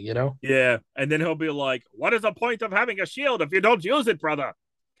kind of thing, you know? yeah, and then he'll be like, "What is the point of having a shield if you don't use it, brother?"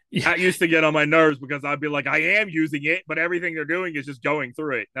 Yeah. That used to get on my nerves because I'd be like, I am using it, but everything they're doing is just going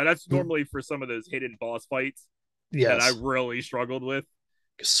through it. Now that's normally for some of those hidden boss fights that I Yes. really struggled with.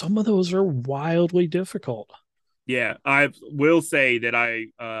 Some of those are wildly difficult. Yeah, I will say that I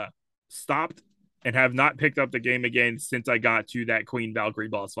stopped and have not picked up the game again since I got to that Queen Valkyrie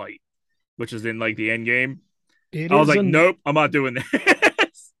boss fight, which is in like the end game. It I was is like, an nope, I'm not doing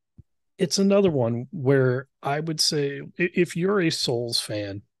this. it's another one where I would say if you're a Souls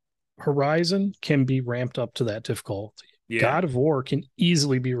fan, Horizon can be ramped up to that difficulty. Yeah. God of War can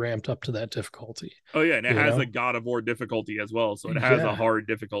easily be ramped up to that difficulty, Oh yeah, and it you has a know? God of War difficulty as well, so it has a Yeah. hard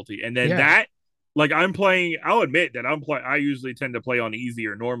difficulty. And then Yeah. that, like I'm playing, I'll admit that I'm play. I usually tend to play on easy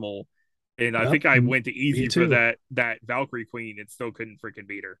or normal, and I Yep. think I went to Me easy for too. that Valkyrie Queen and still couldn't freaking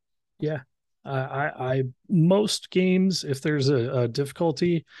beat her. Yeah. I most games, if there's a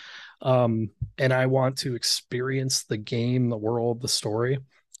difficulty, and I want to experience the game, the world, the story,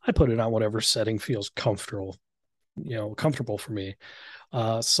 I put it on whatever setting feels comfortable for me.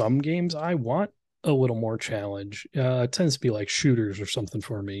 Some games I want a little more challenge. It tends to be like shooters or something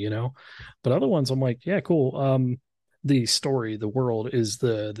for me, you know. But other ones, I'm like, yeah, cool. The story, the world is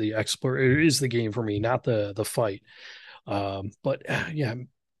the explore is the game for me, not the fight. But yeah,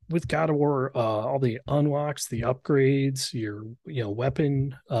 with God of War, all the unlocks, the upgrades, your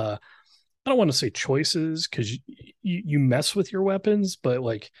weapon. I don't want to say choices because you mess with your weapons, but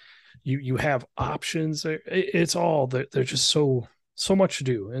like you have options. It's all they're just so much to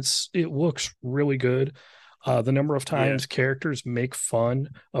do. It looks really good. The number of Yeah, times characters make fun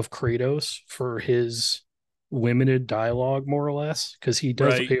of Kratos for his limited dialogue, more or less, because he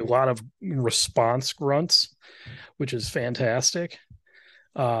does right. a lot of response grunts, which is fantastic.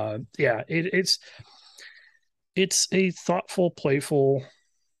 Yeah, it's a thoughtful, playful,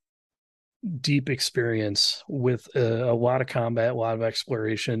 deep experience with a lot of combat, a lot of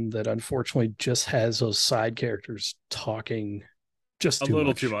exploration that unfortunately just has those side characters talking just A too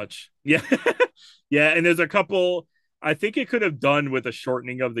little too much. much. Yeah, yeah. And there's a couple. I think it could have done with a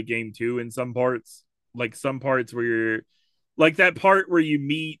shortening of the game too in some parts, like some parts where you're like that part where you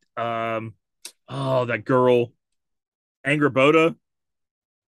meet oh that girl Angerboda.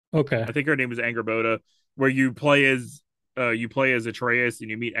 Okay. I think her name is Angerboda, where you play as Atreus and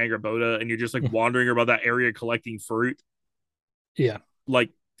you meet Angerboda and you're just like wandering about that area collecting fruit. Yeah.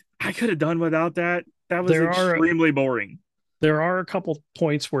 Like I could have done without that. That was There are extremely boring. there are a couple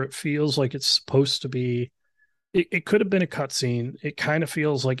points where it feels like it's supposed to be it could have been a cutscene. It kind of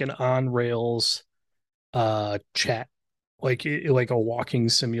feels like an on rails chat, like a walking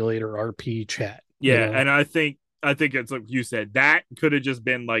simulator RP chat, you Yeah, know. and I think it's like you said that could have just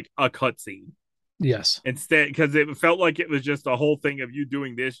been like a cutscene Yes. instead because it felt like it was just a whole thing of you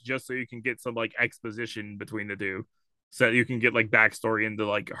doing this just so you can get some like exposition between the two, so that you can get like backstory into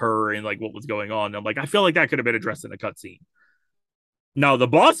like her and like what was going on. I'm like, I feel like that could have been addressed in a cutscene. Now the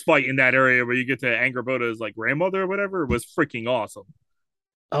boss fight in that area where you get to Angerboda's like grandmother or whatever was freaking awesome.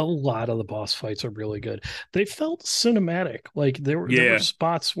 A lot of the boss fights are really good. They felt cinematic. Like there were Yeah,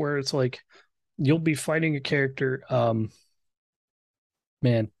 spots where it's like you'll be fighting a character.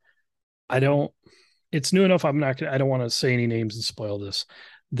 Man, I don't. It's new enough. I'm not gonna. I don't want to say any names and spoil this.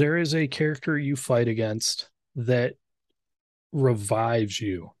 There is a character you fight against that revives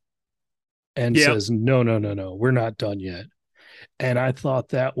you and yeah, says, "No, no, no, no, we're not done yet." and I thought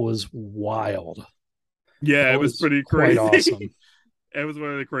that was wild. Yeah, That it was was pretty quite crazy. awesome. It was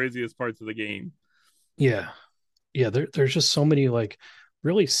one of the craziest parts of the game. Yeah. Yeah, there's just so many like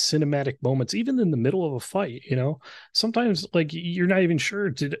really cinematic moments, even in the middle of a fight, you know. Sometimes like you're not even sure,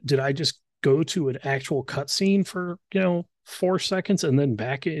 did I just go to an actual cutscene for, 4 seconds and then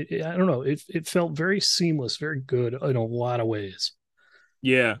back I don't know. It felt very seamless, very good in a lot of ways.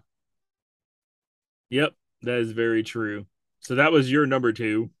 Yeah. Yep. That is very true. So that was your number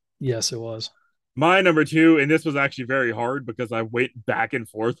two. Yes, it was. My number two, and this was actually very hard because I went back and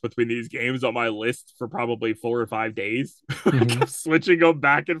forth between these games on my list for probably 4 or 5 days. I Hmm. kept switching them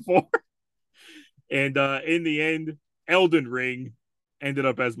back and forth. And in the end, Elden Ring ended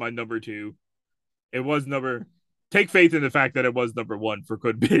up as my number two. It was number take faith in the fact that it was number one for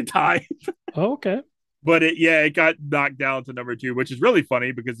good bit of time. Oh, okay. But it got knocked down to number two, which is really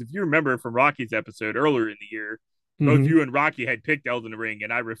funny because if you remember from Rocky's episode earlier in the year, both Hmm. you and Rocky had picked Elden Ring,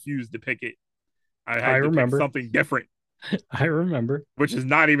 and I refused to pick it. I I had to pick remember. something different, I remember. which is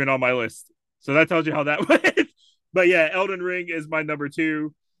not even on my list. So that tells you how that went. But yeah, Elden Ring is my number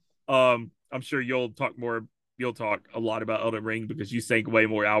two. I'm sure you'll talk more. You'll talk a lot about Elden Ring because you sank way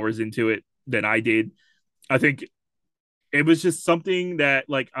more hours into it than I did. I think it was just something that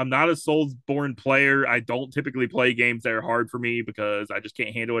like I'm not a Souls born player. I don't typically play games that are hard for me because I just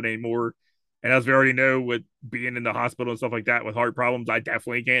can't handle it anymore. And as we already know, with being in the hospital and stuff like that with heart problems, I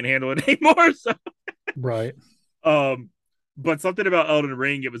definitely can't handle it anymore. So Right. um but something about Elden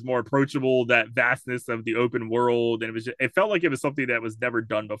Ring, it was more approachable, that vastness of the open world, and it felt like it was something that was never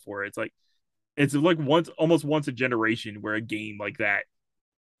done before. It's like almost once a generation where a game like that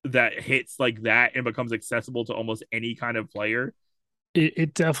hits like that and becomes accessible to almost any kind of player.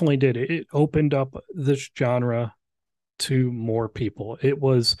 It definitely did. It opened up this genre to more people. It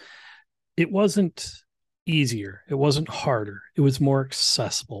wasn't easier. It wasn't harder. It was more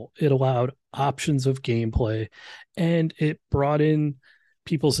accessible. It allowed options of gameplay and it brought in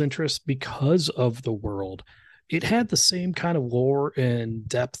people's interest because of the world. It had the same kind of lore and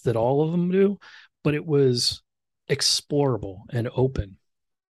depth that all of them do, but it was explorable and open.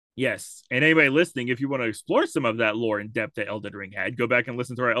 Yes. And anybody listening, if you want to explore some of that lore and depth that Elden Ring had, go back and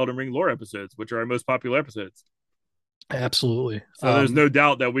listen to our Elden Ring lore episodes, which are our most popular episodes. Absolutely. So there's no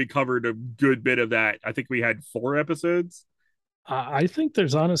doubt that we covered a good bit of that. I think we had 4 episodes. I think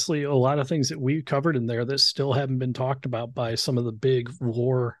there's honestly a lot of things that we covered in there that still haven't been talked about by some of the big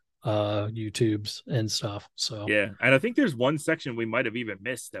lore YouTubes and stuff. So, Yeah. And I think there's one section we might have even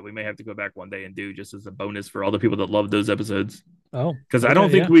missed that we may have to go back one day and do just as a bonus for all the people that love those episodes. oh, Because I don't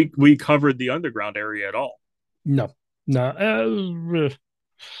okay, think yeah. we covered the underground area at all. No, no.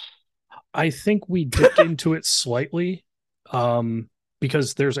 I think we dipped into it slightly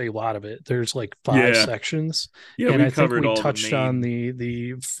because there's a lot of it. There's like five Yeah. sections, Yeah, and we I think covered we all the touched on main.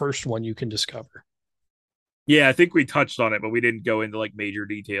 the first one you can discover. Yeah, I think we touched on it, but we didn't go into like major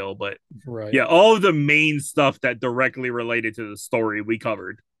detail. But Right. yeah, all of the main stuff that directly related to the story we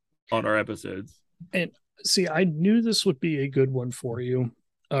covered on our episodes. And see, I knew this would be a good one for you,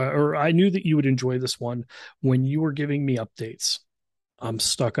 or I knew that you would enjoy this one when you were giving me updates. I'm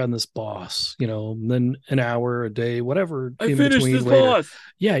stuck on this boss, then an hour, a day, whatever I in finished between this later. boss.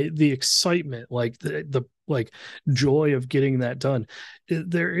 Yeah, the excitement, like the like joy of getting that done.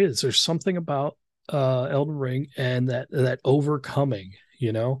 There's something about Elden Ring and that overcoming,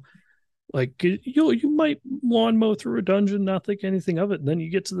 like you might lawn mow through a dungeon, not think anything of it, and then you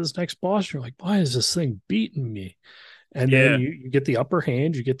get to this next boss, you're like, why is this thing beating me? And then Yeah, you get the upper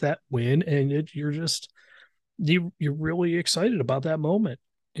hand, you get that win, and you're just you're really excited about that moment,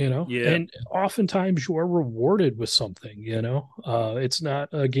 yeah, and oftentimes you are rewarded with something, it's not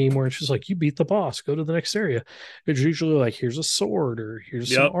a game where it's just like you beat the boss, go to the next area. It's usually like here's a sword or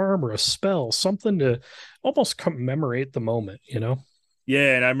here's some yep, armor, a spell, something to almost commemorate the moment.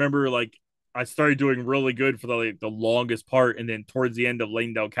 yeah. And I remember like I started doing really good for the longest part, and then towards the end of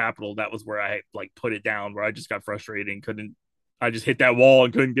Langdale Capital, that was where I like put it down, where I just got frustrated and couldn't. I just hit that wall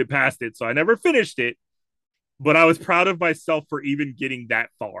and couldn't get past it, so I never finished it. But I was proud of myself for even getting that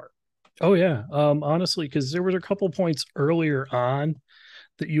far. Oh yeah, honestly, because there was a couple points earlier on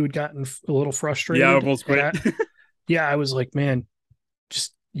that you had gotten a little Yeah, I frustrated, almost and quit. I was like, man,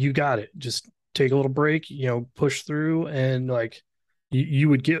 just you got it. Just take a little break, push through, and like you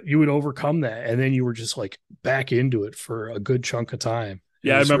would overcome that, and then you were just like back into it for a good chunk of time. It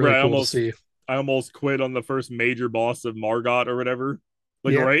Yeah, I was remember really cool to see. I almost quit on the first major boss of Margot or whatever.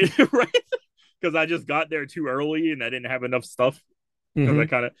 Like Yeah. right, right, because I just got there too early and I didn't have enough stuff. Because I Hmm.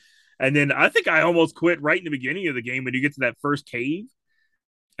 kind of, and then I think I almost quit right in the beginning of the game when you get to that first cave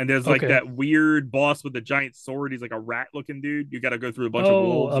And there's like Okay. that weird boss with the giant sword. He's like a rat looking dude. You got to go through a bunch of Oh,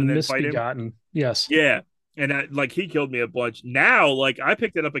 wolves a and then fight him. misbegotten. Yes. Yeah. And like he killed me a bunch. Now, like I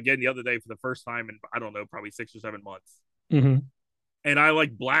picked it up again the other day for the first time in I don't know, probably 6 or 7 months. Hmm. And I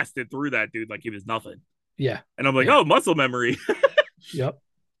like blasted through that dude like he was nothing. Yeah. And I'm like, Yeah. oh, muscle memory. Yep.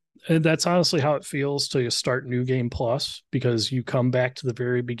 And that's honestly how it feels to start New Game Plus because you come back to the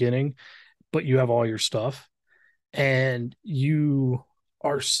very beginning, but you have all your stuff and you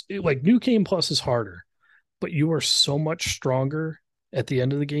are like New Game Plus is harder, but you are so much stronger at the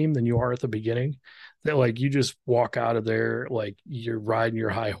end of the game than you are at the beginning that like you just walk out of there like you're riding your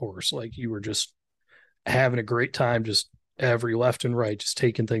high horse, like you were just having a great time, just every left and right, just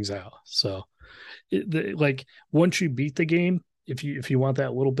taking things out. So like once you beat the game, if you want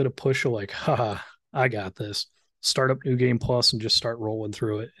that little bit of push of like, haha, I got this. Start up New Game Plus and just start rolling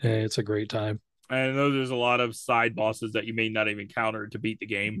through it. And it's a great time. I know there's a lot of side bosses that you may not even counter to beat the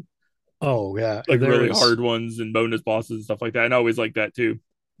game, Oh yeah, like really hard ones and bonus bosses and stuff like that. And I always like that too.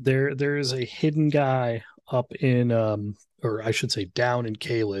 there is a hidden guy up in or I should say down in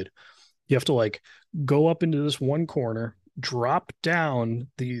Caelid. You have to like go up into this one corner, drop down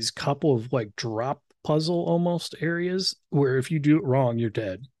these couple of like drop puzzle almost areas where if you do it wrong, you're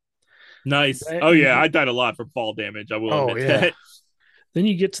dead. Nice. Then Oh you yeah, get I died a lot from fall damage. I will oh admit yeah. that. Then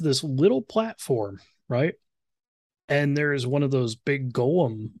you get to this little platform, right? And there's one of those big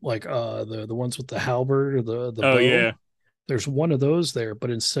golem, like the ones with the halberd or the Oh bow. yeah. There's one of those there, but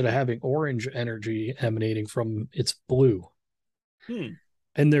instead of having orange energy emanating from it's blue. Hmm.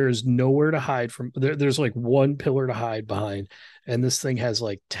 And there is nowhere to hide from there's like one pillar to hide behind. And this thing has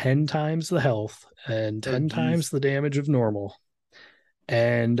like 10 times the health and Oh 10 times geez. the damage of normal.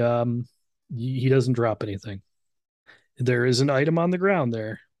 And he doesn't drop anything. There is an item on the ground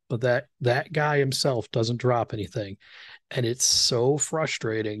there, but that guy himself doesn't drop anything, and it's so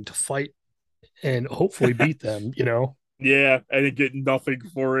frustrating to fight and hopefully beat them. Yeah, I didn't get nothing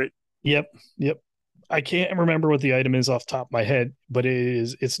for it. Yep, yep. I can't remember what the item is off the top of my head, but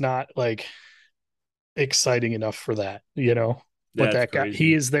it's not like exciting enough for that. But That's that guy, he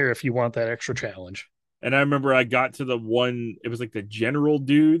crazy. is there if you want that extra challenge. And I remember I got to the one. It was like the general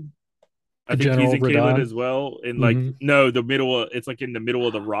dude. I think he's General in Caleb Radon. as well. And like, Mm-hmm. no, the middle. It's like in the middle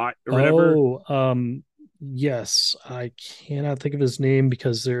of the rot or whatever. Oh, yes. I cannot think of his name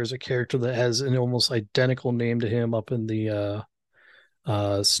because there's a character that has an almost identical name to him up in the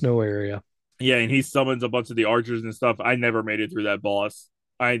snow area. Yeah, and he summons a bunch of the archers and stuff. I never made it through that boss.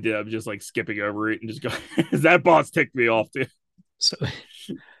 I ended up just like skipping over it and just go. That boss ticked me off too. So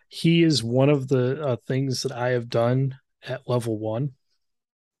he is one of the things that I have done at level 1.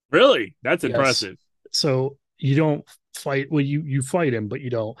 Really, that's Yes. impressive. So you don't fight, well, you fight him, but you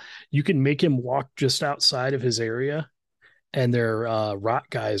don't. You can make him walk just outside of his area, and they're rot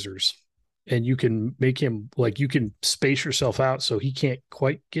geysers. And you can make him like you can space yourself out so he can't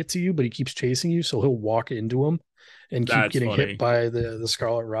quite get to you, but he keeps chasing you, so he'll walk into him and keep That's getting hit funny. by the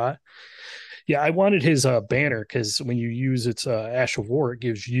scarlet rot. Yeah, I wanted his banner because when you use its Ash of War, it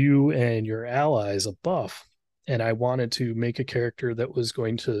gives you and your allies a buff. And I wanted to make a character that was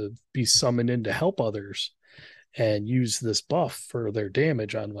going to be summoned in to help others and use this buff for their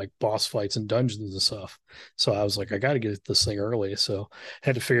damage on like boss fights and dungeons and stuff. So I was like, I got to get this thing early. So I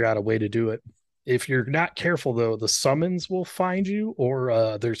had to figure out a way to do it. If you're not careful, though, the summons will find you,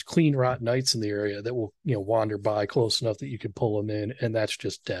 or there's clean rot knights in the area that will, wander by close enough that you can pull them in, and that's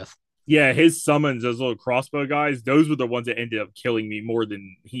just death. Yeah, his summons, those little crossbow guys, those were the ones that ended up killing me more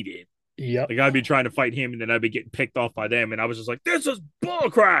than he did. Yep. Like I'd be trying to fight him, and then I'd be getting picked off by them, and I was just like, "This is bull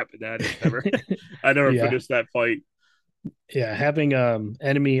crap!" And I just never, I never Yeah. finished that fight. Yeah. Having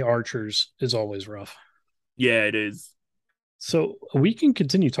enemy archers is always rough. Yeah, it is. So we can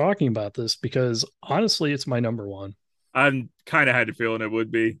continue talking about this because honestly, it's my number one. I'm kind of had a feeling it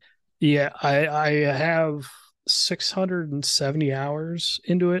would be. Yeah, I have 670 hours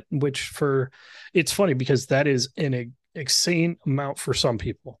into it, which for it's funny because that is an insane amount for some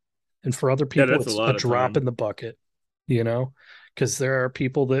people. And for other Yeah, people, that's a it's a lot of drop time. in the bucket, because there are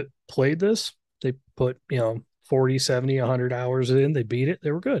people that played this, they put, 40, 70, 100 hours in, they beat it,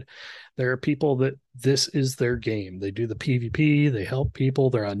 they were good. There are people that this is their game. They do the PvP, they help people,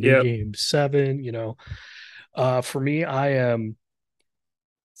 they're on New Yep. Game 7. For me, I am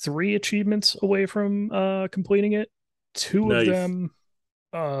 3 achievements away from completing it. Two of Nice. them,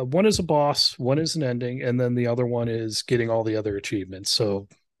 one is a boss, one is an ending, and then the other one is getting all the other achievements. So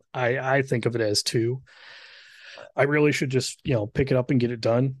I think of it as two. I really should just pick it up and get it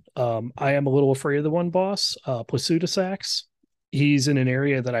done. I am a little afraid of the one boss, Plasuta. He's in an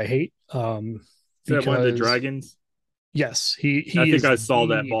area that I hate Is that one of the because dragons? Yes, I he think is I saw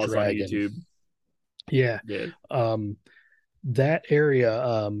that the boss on dragon. YouTube. Yeah. Yeah. Um, that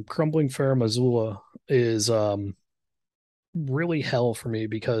area, Crumbling Farum Azula, is really hell for me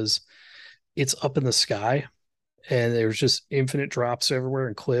because it's up in the sky and there's just infinite drops everywhere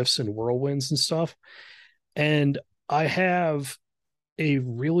and cliffs and whirlwinds and stuff. And I have a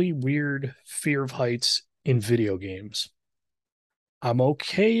really weird fear of heights in video games. I'm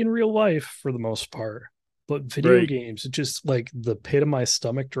okay in real life for the most part, but video Right. games, it just like the pit of my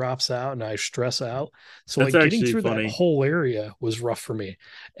stomach drops out and I stress out. So That's like getting actually through that funny. whole area was rough for me.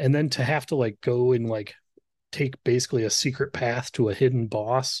 And then to have to like go and like take basically a secret path to a hidden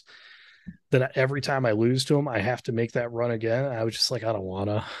boss that every time I lose to him, I have to make that run again. I was just like, I don't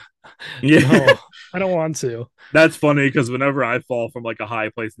wanna. Yeah. No, I don't want to. That's funny because whenever I fall from like a high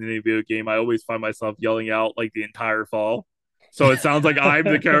place in any video game, I always find myself yelling out like the entire fall. So it sounds like I'm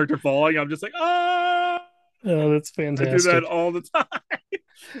the character falling. I'm just like, ah, Oh, that's I do that fantastic. all the time.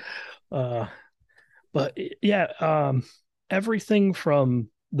 Uh, but yeah, everything from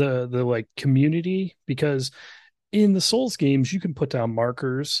the like community, because in the Souls games you can put down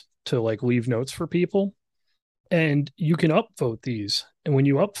markers to like leave notes for people, and you can upvote these. And when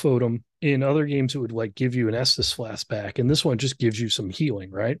you upvote them in other games, it would like give you an Estus flashback, and this one just gives you some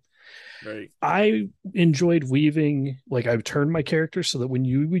healing, right? Right. I enjoyed weaving, like I would turn my character so that when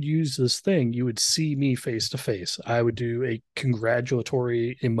you would use this thing, you would see me face to face. I would do a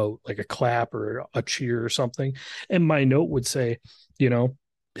congratulatory emote, like a clap or a cheer or something. And my note would say, you know,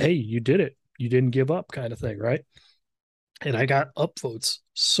 hey, you did it. You didn't give up, kind of thing, right? And I got upvotes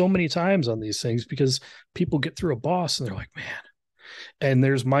so many times on these things because people get through a boss and they're like, man. And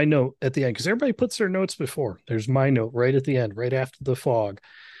there's my note at the end because everybody puts their notes before. There's my note right at the end, right after the fog,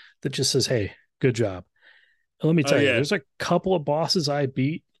 that just says, hey, good job. And let me Oh tell you, yeah. there's a couple of bosses I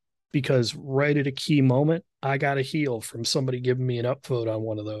beat because right at a key moment, I got a heal from somebody giving me an upvote on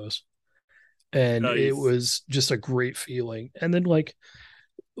one of those. And it Nice. was just a great feeling. And then like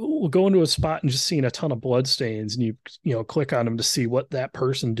we'll go into a spot and just seeing a ton of blood stains and you click on them to see what that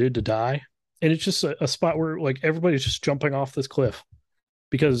person did to die. And it's just a spot where like everybody's just jumping off this cliff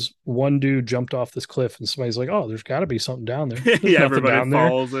because one dude jumped off this cliff and somebody's like, oh, there's got to be something down there. There's Yeah, nothing everybody down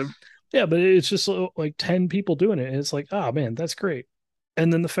there. follows him. Yeah, but it's just like 10 people doing it. And it's like, oh man, that's great.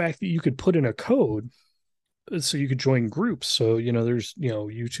 And then the fact that you could put in a code so you could join groups. So, there's,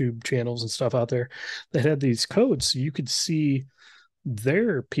 YouTube channels and stuff out there that had these codes. So you could see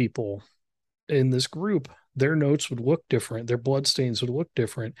their people in this group, their notes would look different, their bloodstains would look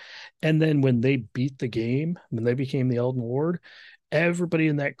different. And then when they beat the game, when they became the Elden Lord, everybody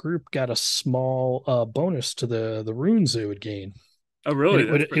in that group got a small bonus to the runes they would gain, Oh and really? it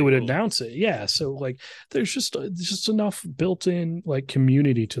That's would it pretty would cool. announce it. Yeah, so like there's just enough built in like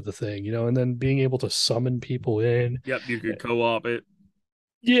community to the thing, and then being able to summon people in. Yep, you could co-op it.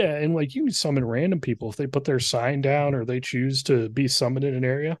 Yeah, and like you can summon random people if they put their sign down or they choose to be summoned in an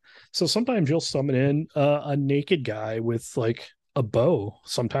area. So sometimes you'll summon in a naked guy with like a bow.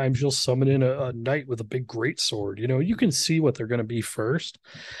 Sometimes you'll summon in a knight with a big great sword. You can see what they're going to be first,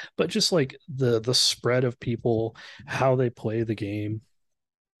 but just like the spread of people, how they play the game.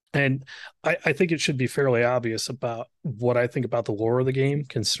 And I think it should be fairly obvious about what I think about the lore of the game,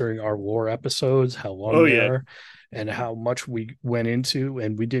 considering our lore episodes, how long Oh they yeah. are, and how much we went into,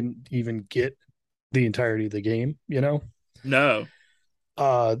 and we didn't even get the entirety of the game. No.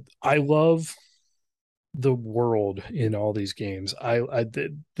 I love the world in all these games.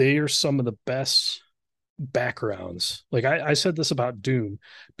 They are some of the best backgrounds. Like I said this about Doom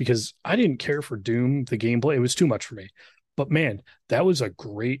because I didn't care for Doom, the gameplay. It was too much for me. But man, that was a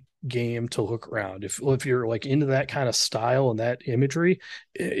great game to look around. If you're like into that kind of style and that imagery,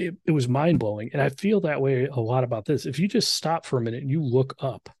 it was mind blowing. And I feel that way a lot about this. If you just stop for a minute and you look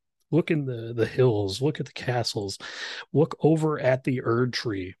up, look in the hills, look at the castles, look over at the Erd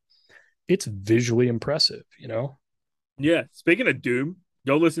tree, it's visually impressive. Yeah. Speaking of Doom,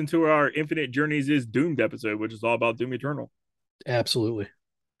 go listen to our Infinite Journeys is Doomed episode, which is all about Doom Eternal. Absolutely.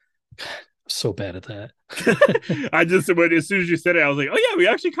 So bad at that. I just when as soon as you said it, I was like, oh yeah, we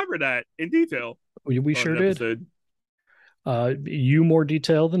actually covered that in detail We on sure an did. episode. You more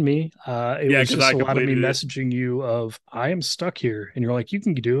detail than me. It Yeah, was because just I a lot of me completed it. messaging you of I am stuck here, and you're like, you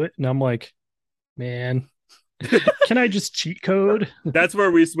can do it, and I'm like, man, can I just cheat code? That's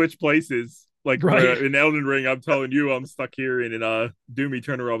where we switch places. Like Right, where in Elden Ring, I'm telling you I'm stuck here, and in Doom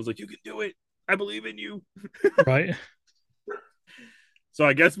Eternal, I was like, you can do it. I believe in you. right, So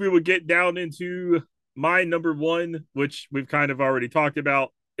I guess we would get down into my number one, which we've kind of already talked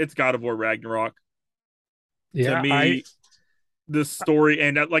about. It's God of War Ragnarok. To yeah. I me, the story,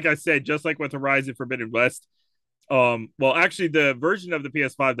 and like I said, just like with Horizon Forbidden West, Well, actually, the version of the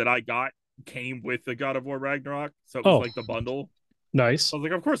PS5 that I got came with the God of War Ragnarok, so it was Oh, like the bundle. nice. I was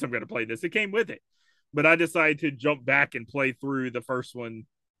like, of course I'm going to play this. It came with it, but I decided to jump back and play through the first one.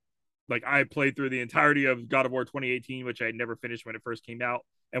 Like I played through the entirety of God of War 2018, which I had never finished when it first came out,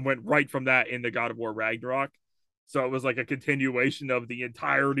 and went right from that into God of War Ragnarok. So it was like a continuation of the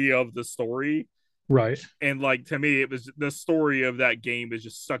entirety of the story. Right. And like to me, it was the story of that game is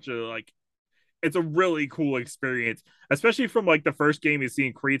just such a like it's a really cool experience, especially from like the first game is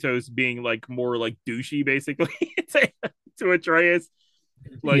seeing Kratos being like more like douchey basically to Atreus.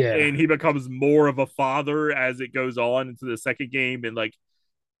 Like Yeah, and he becomes more of a father as it goes on into the second game and like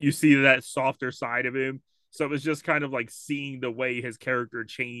you see that softer side of him. So it was just kind of like seeing the way his character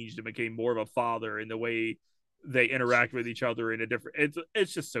changed and became more of a father and the way they interact with each other in a different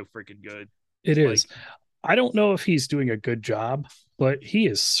it's just so freaking good. it Like is. I don't know if he's doing a good job, but he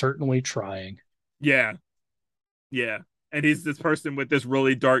is certainly trying. yeah, yeah. And he's this person with this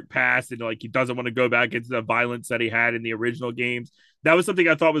really dark past and like he doesn't want to go back into the violence that he had in the original games. That was something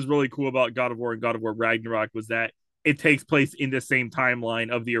I thought was really cool about God of War and God of War Ragnarok was that it takes place in the same timeline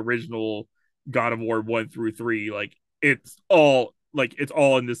of the original God of War 1 through 3. Like it's all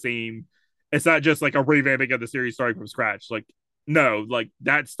in the same it's not just like a revamping of the series starting from scratch. Like no, like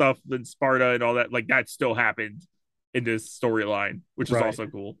that stuff in Sparta and all that like that still happened in this storyline, which is Right. also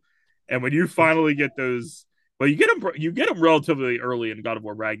cool. And when you finally get those but you get them relatively early in God of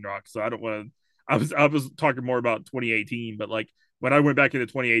War Ragnarok. So I don't want to. I was talking more about 2018, but like when I went back into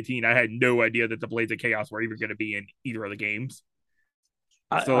 2018, I had no idea that the Blades of Chaos were even going to be in either of the games.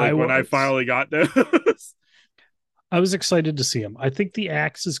 I, So I like when I was finally got those, I was excited to see him. I think the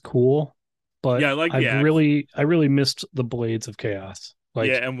axe is cool, but yeah, I like the axe. I really missed the blades of chaos.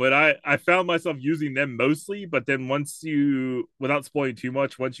 Yeah, Like and when I found myself using them mostly, but then once you without spoiling too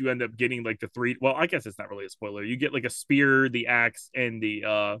much, once you end up getting like the three well, I guess it's not really a spoiler. You get like a spear, the axe, and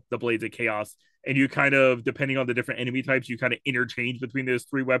the blades of chaos. And you kind of depending on the different enemy types, you kind of interchange between those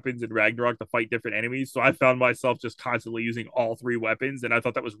three weapons in Ragnarok to fight different enemies. So I found myself just constantly using all three weapons, and I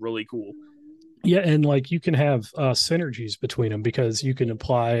thought that was really cool. yeah, and like you can have synergies between them because you can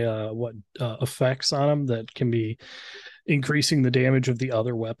apply what effects on them that can be increasing the damage of the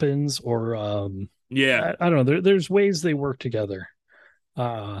other weapons or Yeah. I don't know. There's ways they work together.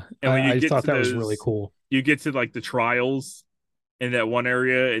 And when you I get thought to that was really those cool. you get to like the trials in that one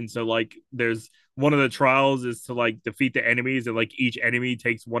area. And so like there's one of the trials is to like defeat the enemies, and like each enemy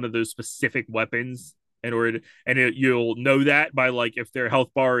takes one of those specific weapons in order to, and you'll know that by like if their health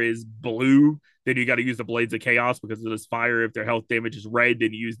bar is blue, then you got to use the blades of chaos because of this fire. If their health damage is red,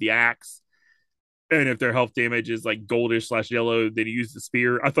 then you use the axe. And if their health damage is like goldish slash yellow, then you use the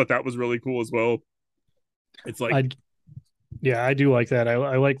spear. I thought that was really cool as well. It's like I Yeah, I do like that. I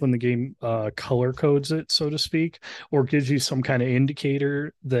like when the game color codes it, so to speak, or gives you some kind of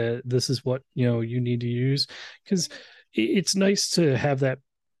indicator that this is what you need to use. Because it's nice to have that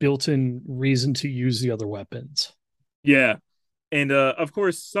built-in reason to use the other weapons. yeah. And of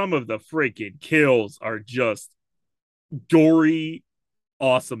course some of the freaking kills are just gory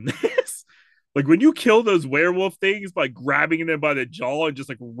awesomeness. Like when you kill those werewolf things by grabbing them by the jaw and just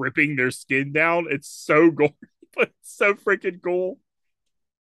like ripping their skin down, it's so gory, but it's so freaking cool.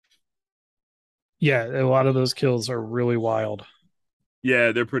 Yeah, a lot of those kills are really wild.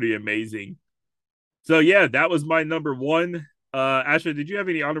 Yeah, they're pretty amazing. So yeah, that was my number one. Ashley, did you have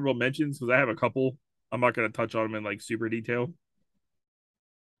any honorable mentions? Because I have a couple. I'm not gonna touch on them in like super detail.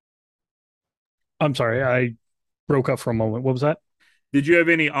 I'm sorry, I broke up for a moment. What was that? Did you have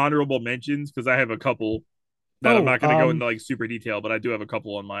any honorable mentions? Because I have a couple that I'm Oh, not gonna go into like super detail, but I do have a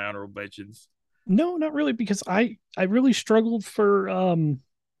couple on my honorable mentions. no, not really, because I really struggled for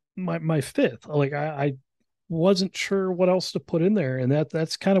my fifth. Like I wasn't sure what else to put in there, and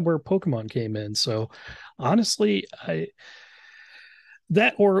that's kind of where Pokemon came in. So honestly, I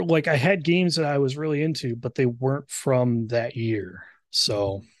that or like I had games that I was really into, but they weren't from that year.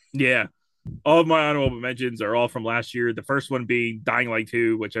 So Yeah, all of my honorable mentions are all from last year. The first one being Dying Light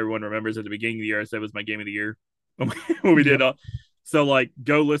 2, which everyone remembers at the beginning of the year. I said was my game of the year when we did. yep. So, like,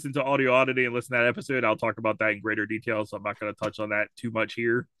 go listen to Audio Oddity and listen to that episode. I'll talk about that in greater detail. So, I'm not going to touch on that too much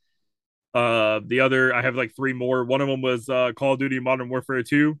here. The other, I have like three more. One of them was Call of Duty Modern Warfare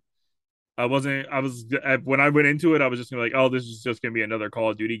 2. When I went into it, I was just gonna like, oh, this is just gonna be another Call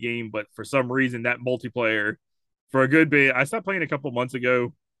of Duty game. But for some reason, that multiplayer for a good bit, I stopped playing a couple months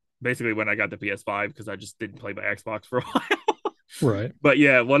ago, basically when I got the PS5 because I just didn't play my Xbox for a while. Right. But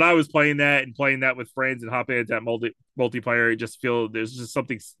yeah, when I was playing that and playing that with friends and hopping into that multiplayer, it just feel there's just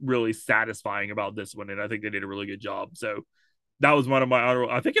something really satisfying about this one, and I think they did a really good job. So That was one of my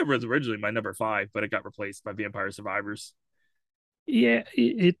honorable. I think it was originally my number five, but it got replaced by Vampire Survivors. Yeah,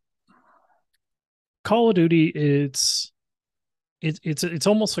 it Call of Duty, it's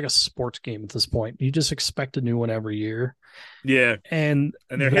almost like a sports game at this point. You just expect a new one every year, Yeah, and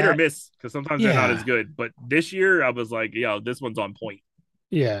and they're hit or that, miss because sometimes they're not as yeah, good. But this year, I was like, yeah, this one's on point.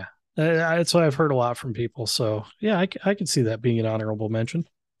 yeah, that's what I've heard a lot from people. So yeah, I can see that being an honorable mention.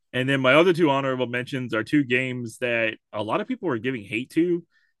 And then my other two honorable mentions are two games that a lot of people are giving hate to.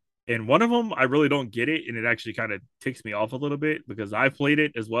 And one of them, I really don't get it. And it actually kind of ticks me off a little bit because I played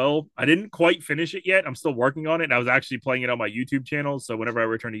it as well. I didn't quite finish it yet. I'm still working on it. And I was actually playing it on my YouTube channel. So whenever I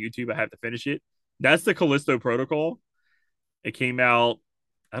return to YouTube, I have to finish it. That's the Callisto Protocol. It came out,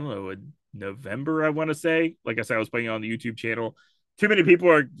 I don't know, in November, I want to say. Like I said, I was playing it on the YouTube channel. Too many people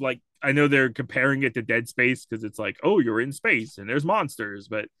are like, I know they're comparing it to Dead Space because it's like, oh, you're in space and there's monsters.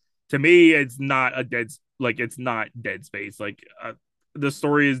 But to me, it's not it's not Dead Space. The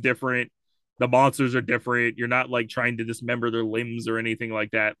story is different. The monsters are different. You're not like trying to dismember their limbs or anything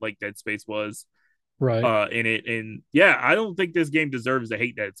like that, like Dead Space was Right. in it. And yeah, I don't think this game deserves the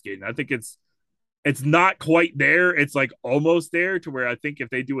hate that it's getting. I think it's not quite there. It's like almost there to where I think if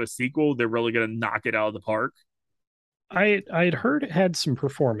they do a sequel, they're really gonna knock it out of the park. I had heard it had some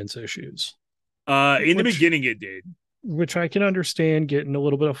performance issues, In the which beginning, it did. I can understand getting a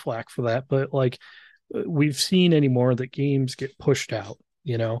little bit of flack for that, but like we've seen anymore that games get pushed out,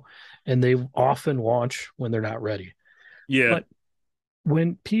 and they often launch when they're not ready. Yeah, But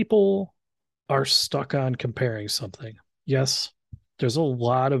when people are stuck on comparing something, yes, there's a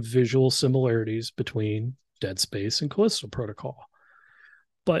lot of visual similarities between Dead Space and Callisto Protocol,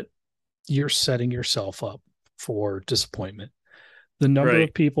 but you're setting yourself up for disappointment. The number right.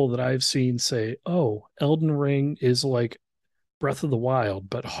 of people that I've seen say, "Oh, Elden Ring is like Breath of the Wild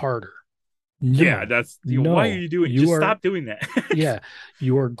but harder." Yeah, No, that's why are no, you doing? you Just are, stop doing that. yeah,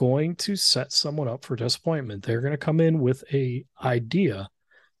 you are going to set someone up for disappointment. They're going to come in with a idea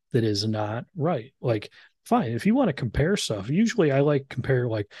that is not right. Like, fine, if you want to compare stuff, usually I like compare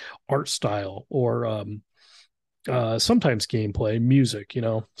like art style or sometimes gameplay, music,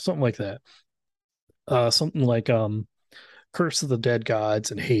 something like that. Something like Curse of the Dead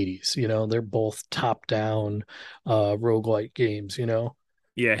Gods and Hades, they're both top down roguelike games,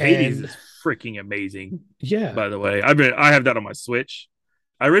 Yeah, Hades and is freaking amazing. yeah, By the way, I have that on my Switch.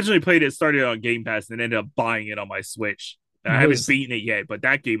 I originally played it, started on Game Pass, and ended up buying it on my Switch. I haven't was beaten it yet, but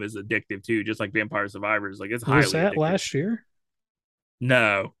that game is addictive too, just like Vampire Survivors. Like it's was highly that addictive. last year?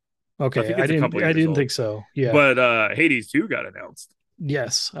 No, I Okay, think it's a couple I years didn't old. think so. Yeah. But Hades 2 got announced.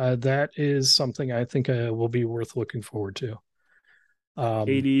 Yes, that is something I think will be worth looking forward to. Um,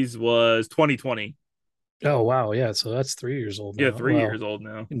 Hades was 2020. oh wow, yeah, so that's 3 years old Yeah, now. 3 years Well, old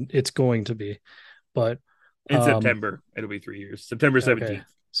now. it's going to be, but In um, September, it'll be 3 years. September okay, 17th.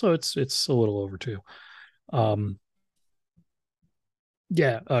 so it's a little over two. Um,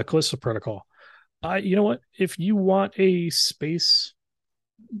 yeah, Callisto Protocol. You know what? If you want a space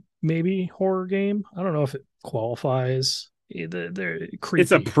maybe horror game, I don't know if it qualifies. They're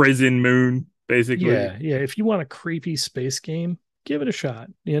It's a creepy. prison moon, basically. Yeah, yeah. If you want a creepy space game, give it a shot.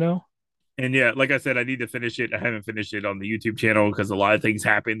 And yeah, like I said, I need to finish it. I haven't finished it on the YouTube channel because a lot of things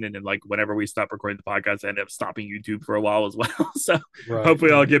happen. And then, like, whenever we stop recording the podcast, I end up stopping YouTube for a while as well. So Right,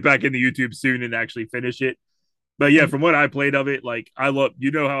 hopefully, I'll right. get back into YouTube soon and actually finish it. But yeah, And from what I played of it, like, I love,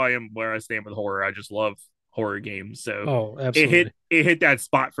 how I am where I stand with horror. I just love horror games. So oh, it hit, absolutely. it hit that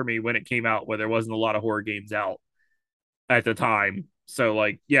spot for me when it came out where there wasn't a lot of horror games out at the time. So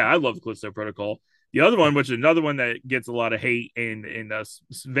like, yeah, I love Callisto Protocol. The other one, which is another one that gets a lot of hate in a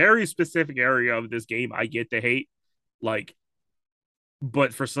very specific area of this game, I get the hate, like,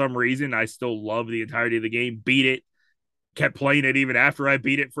 but for some reason, I still love the entirety of the game. Beat it, kept playing it even after I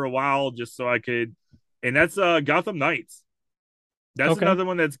beat it for a while, just so I could. And that's Gotham Knights. That's Okay. another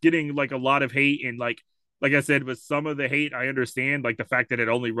one that's getting like a lot of hate, and like I said, with some of the hate, I understand. Like the fact that it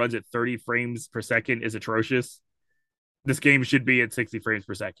only runs at 30 frames per second is atrocious. This game should be at 60 frames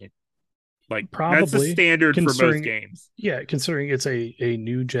per second. Like that's the Probably standard for most considering, games. yeah, considering it's a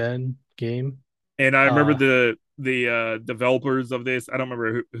new gen game. And I remember Uh, the developers of this. I don't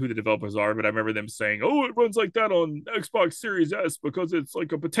remember who the developers are, but I remember them saying, "Oh, it runs like that on Xbox Series S because it's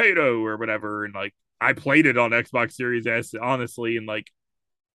like a potato or whatever." And like I played it on Xbox Series S, honestly, and like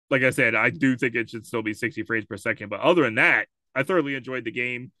I said, I do think it should still be 60 frames per second. But other than that, I thoroughly enjoyed the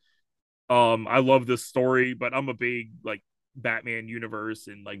game. I love the story, but I'm a big like Batman universe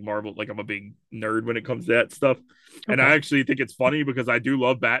and like Marvel. Like I'm a big nerd when it comes to that stuff. And Okay. I actually think it's funny because I do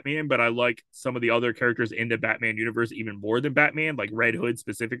love Batman, but I like some of the other characters in the Batman universe even more than Batman. Like Red Hood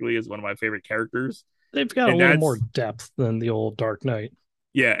specifically is one of my favorite characters. They've got a And little more that's depth than the old Dark Knight.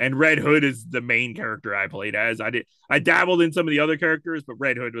 yeah, and Red Hood is the main character I played as. I dabbled in some of the other characters, but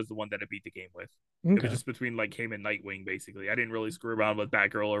Red Hood was the one that I beat the game with. It was Okay. just between like him and Nightwing, basically. I didn't really screw around with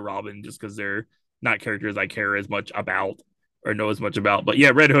Batgirl or Robin just because they're not characters I care as much about or know as much about. But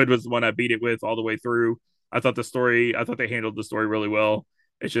yeah, Red Hood was the one I beat it with all the way through. I thought they handled the story really well.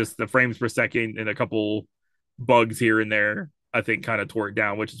 It's just the frames per second and a couple bugs here and there, I think kind of tore it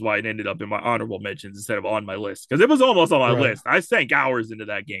down, which is why it ended up in my honorable mentions instead of on my list because it was almost on my Right. list. I sank hours into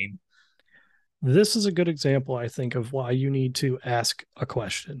that game. This is a good example, I think, of why you need to ask a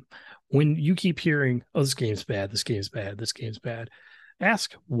question. When you keep hearing, oh, this game's bad, this game's bad, this game's bad,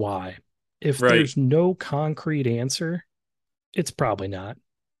 ask why. If Right. there's no concrete answer, it's probably not.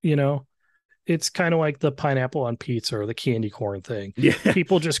 You know, it's kind of like the pineapple on pizza or the candy corn thing. Yeah.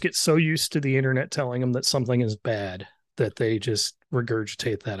 People just get so used to the internet telling them that something is bad that they just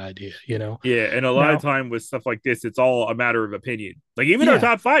regurgitate that idea, you know? Yeah. And a lot of Now, time with stuff like this, it's all a matter of opinion. Like even our yeah,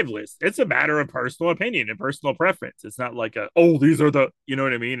 top five list, it's a matter of personal opinion and personal preference. It's not like oh, these are the, you know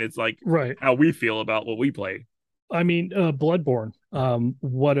what I mean? It's like right. how we feel about what we play. I mean, Bloodborne,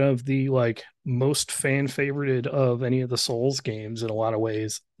 one of the like most fan favorited of any of the Souls games in a lot of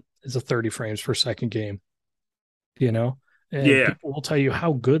ways is a 30 frames per second game, you know? And Yeah. people will tell you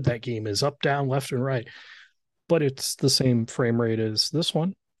how good that game is, up, down, left, and right. But it's the same frame rate as this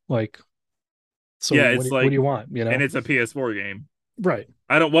one. Like, so Yeah. what It's do, what do like, you want, you and know? it's a PS4 game. Right.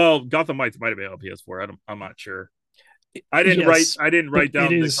 I don't, well, Gotham Knights might have been on PS4. I'm not sure. I didn't write Yes, I didn't but write it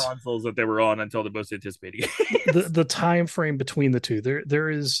down the is consoles that they were on until the most anticipated games. the time frame between the two.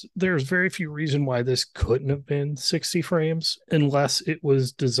 There's very few reason why this couldn't have been 60 frames unless it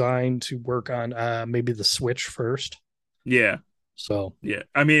was designed to work on maybe the Switch first. Yeah. So Yeah.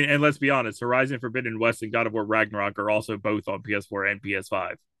 I mean, and let's be honest, Horizon Forbidden West and God of War Ragnarok are also both on PS4 and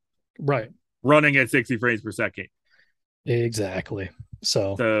PS5, right, running at 60 frames per second. exactly.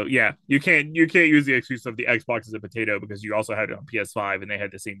 So So yeah, you can't use the excuse of the Xbox as a potato because you also had it on PS5 and they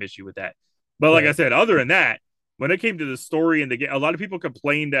had the same issue with that. But like I right, said, other than that, when it came to the story and the game, a lot of people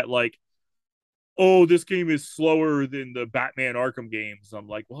complained that like, oh, this game is slower than the Batman Arkham games. I'm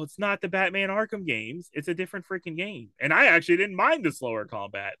like, well, it's not the Batman Arkham games. It's a different freaking game. And I actually didn't mind the slower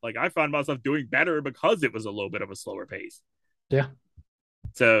combat. Like I found myself doing better because it was a little bit of a slower pace. yeah,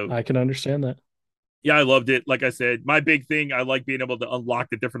 So I can understand that. yeah, I loved it. Like I said, my big thing, I like being able to unlock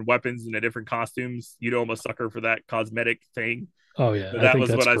the different weapons and the different costumes. You know, I'm a sucker for that cosmetic thing. Oh yeah, So I that think was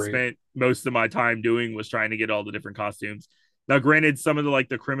that's what I great. spent most of my time doing was trying to get all the different costumes. Now, granted, some of the like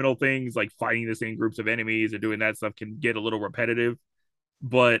the criminal things, like fighting the same groups of enemies or doing that stuff, can get a little repetitive.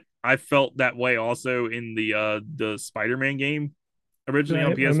 But I felt that way also in the Spider-Man game originally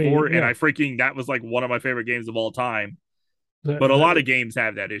on I mean, PS4, and yeah, I freaking that was like one of my favorite games of all time. that, But a lot that of games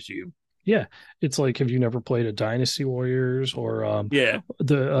have that issue. yeah, it's like, have you never played a Dynasty Warriors or Yeah,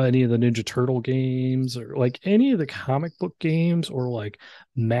 the any of the Ninja Turtle games or like any of the comic book games or like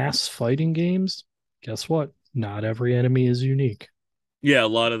mass fighting games? Guess what? Not every enemy is unique. yeah. A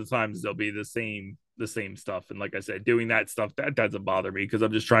lot of the times they'll be the same stuff, and like I said, doing that stuff that doesn't bother me because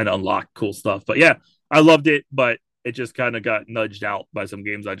I'm just trying to unlock cool stuff. But yeah, I loved it, but it just kind of got nudged out by some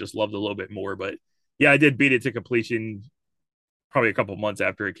games I just loved a little bit more. But yeah, I did beat it to completion probably a couple months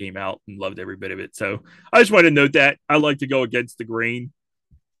after it came out and loved every bit of it. So I just wanted to note that I like to go against the grain,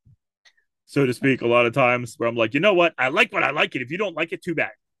 so to speak, a lot of times where I'm like, you know what? I like what I like it. If you don't like it, too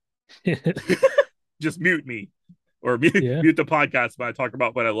bad. Just mute me or mute, Yeah. mute the podcast when I talk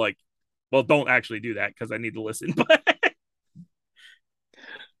about what I like. Well, don't actually do that because I need to listen. But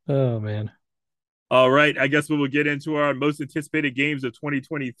Oh man. all right, I guess we will get into our most anticipated games of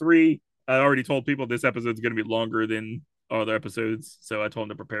 2023. I already told people this episode is going to be longer than other episodes, so I told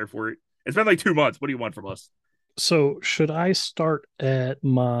them to prepare for it. It's been like 2 months. What do you want from us? So should I start at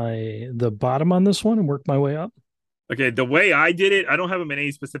the bottom on this one and work my way up? Okay, the way I did it, I don't have them in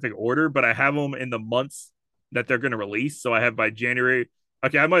any specific order, but I have them in the months that they're going to release. So I have by January.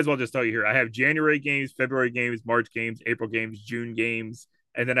 Okay, I might as well just tell you here. I have January games, February games, March games, April games, June games,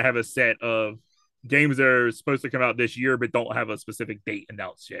 and then I have a set of games that are supposed to come out this year but don't have a specific date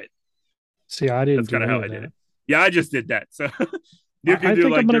announced yet. See, I didn't That's kind do of how any I of did that. it. Yeah, I just did that. So you can I do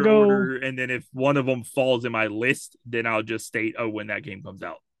think I'm like gonna your go. order, and then if one of them falls in my list, then I'll just state, oh, when that game comes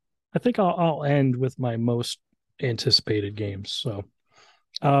out. I think I'll end with my most anticipated games. So,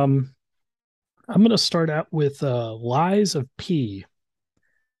 um, I'm gonna start out with Lies of P,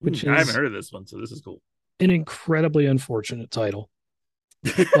 which I haven't is heard of this one, so this is cool. an incredibly unfortunate title.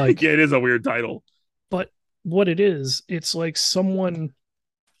 Yeah, Like, it is a weird title. but what it is, it's like someone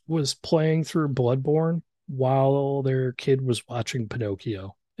was playing through Bloodborne while their kid was watching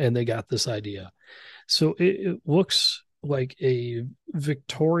Pinocchio, and they got this idea. So it looks like a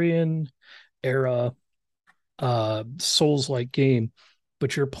Victorian era Souls like game,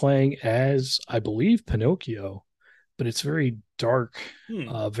 but you're playing as, I believe, Pinocchio, but it's very dark,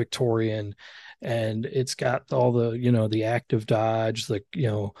 Hmm. Victorian, and it's got all the the active dodge, the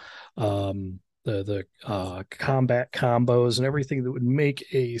the combat combos and everything that would make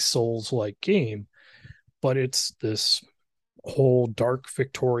a Souls like game, but it's this whole dark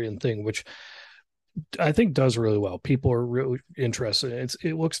Victorian thing, which I think does really well. People are really interested.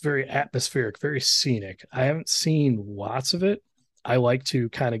 It looks very atmospheric, very scenic. I haven't seen lots of it. I like to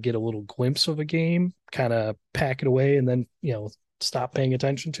kind of get a little glimpse of a game, kind of pack it away, and then stop paying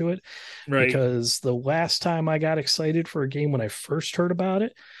attention to it. Right. Because the last time I got excited for a game when I first heard about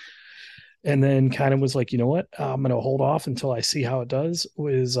it, and then kind of was like, you know what, I'm gonna hold off until I see how it does.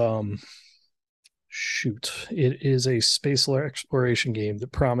 Was shoot, it is a space exploration game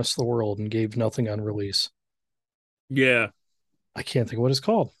that promised the world and gave nothing on release. Yeah. I can't think of what it's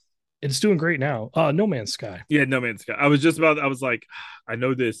called. It's doing great now. No Man's Sky. Yeah, No Man's Sky. I was just about. I was like, I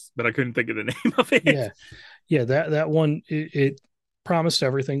know this, but I couldn't think of the name of it. Yeah, yeah. That one it promised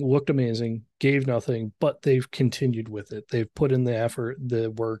everything, looked amazing, gave nothing, but they've continued with it. They've put in the effort,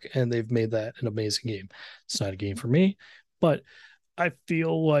 the work, and they've made that an amazing game. It's not a game for me, but I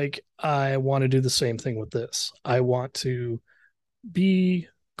feel like I want to do the same thing with this. I want to be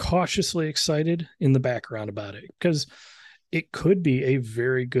cautiously excited in the background about it because it could be a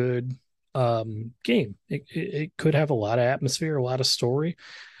very good game. It could have a lot of atmosphere, a lot of story,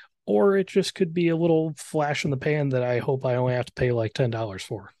 or it just could be a little flash in the pan that I hope I only have to pay like $10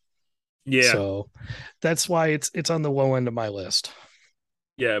 for. Yeah. So that's why it's on the low end of my list.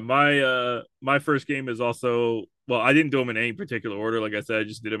 Yeah. My first game is also, well, I didn't do them in any particular order. Like I said, I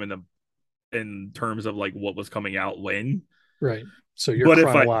just did them in terms of like what was coming out when. Right. So you're But if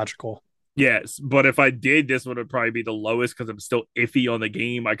I chronological. Yes, but if I did, this would probably be the lowest because I'm still iffy on the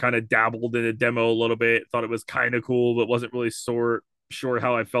game. I kind of dabbled in the demo a little bit, thought it was kind of cool, but wasn't really sure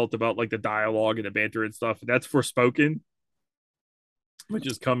how I felt about like the dialogue and the banter and stuff. That's Forspoken, which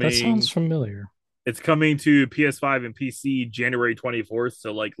is That sounds coming. familiar. It's coming to PS5 and PC January 24th,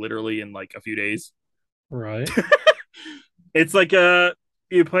 so like literally in like a few days. Right. It's like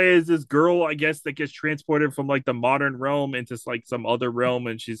you play as this girl, I guess, that gets transported from like the modern realm into like some other realm,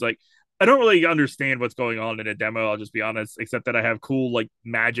 and she's like, I don't really understand what's going on in a demo. I'll just be honest, except that I have cool like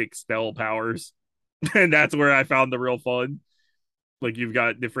magic spell powers, and that's where I found the real fun. Like you've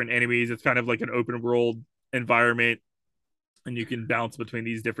got different enemies. It's kind of like an open world environment, and you can bounce between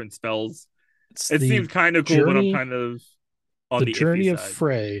these different spells. It's It seems kind of cool, but I'm journey kind of on the the iffy journey of side.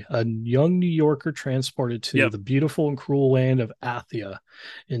 Frey, a young New Yorker transported to Yep. the beautiful and cruel land of Athia.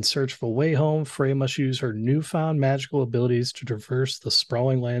 In search of a way home, Frey must use her newfound magical abilities to traverse the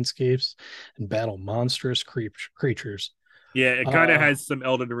sprawling landscapes and battle monstrous creatures. Yeah, it kind of Uh, has some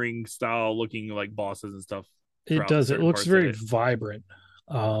Elden Ring style looking like bosses and stuff it throughout does. It certain looks parts of very it. vibrant.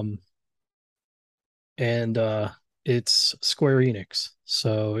 Um, and it's Square Enix.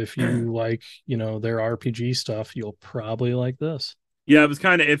 So if you like, their RPG stuff, you'll probably like this. Yeah, I was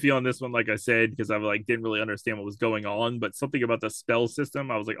kind of iffy on this one, like I said, because I like didn't really understand what was going on. But something about the spell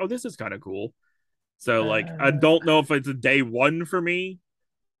system, I was like, oh, this is kind of cool. So like, I Uh, don't know if it's a day one for me,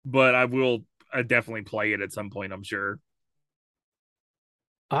 but I will definitely play it at some point. I'm sure.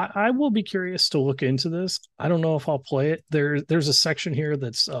 I will be curious to look into this. I don't know if I'll play it. There's a section here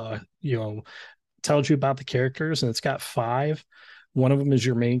that's tells you about the characters, and it's got five. One of them is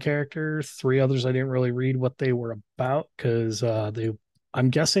your main character. Three others I didn't really read what they were about because they I'm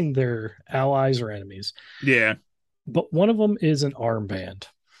guessing they're allies or enemies. Yeah. But one of them is an armband.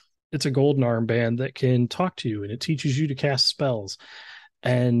 It's a golden armband that can talk to you and it teaches you to cast spells.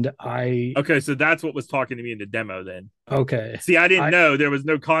 And Okay, so that's what was talking to me in the demo then. okay, See, I didn't I know there was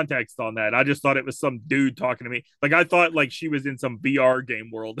no context on that. I just thought it was some dude talking to me. Like I thought like she was in some VR game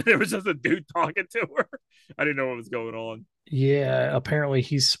world. It was just a dude talking to her. I didn't know what was going on. Yeah, apparently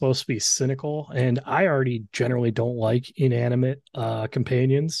he's supposed to be cynical, and I already generally don't like inanimate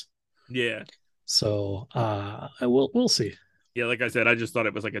companions. Yeah. So we'll see. Yeah, like I said, I just thought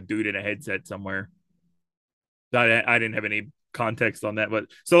it was like a dude in a headset somewhere. I didn't have any context on that, but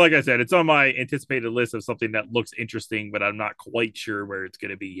so like I said, it's on my anticipated list of something that looks interesting, but I'm not quite sure where it's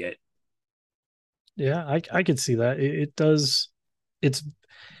going to be yet. Yeah, I can see that. It does. It's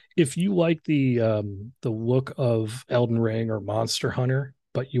if you like the look of Elden Ring or Monster Hunter,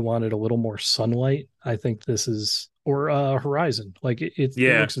 but you wanted a little more sunlight, I think this is, or Horizon. Like it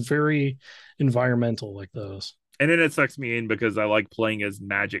Yeah. looks very environmental like those. And then it sucks me in because I like playing as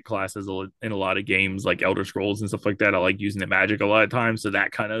magic classes in a lot of games like Elder Scrolls and stuff like that. I like using the magic a lot of times. So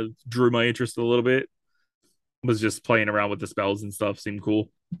that kind of drew my interest a little bit. Was just playing around with the spells and stuff seemed cool.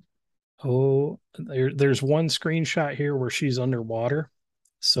 Oh, there's one screenshot here where she's underwater.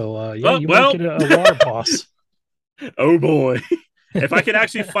 So yeah, Oh, you might well, get a water boss. oh boy. If I could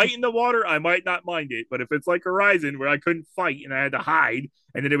actually fight in the water, I might not mind it. But if it's like Horizon where I couldn't fight and I had to hide,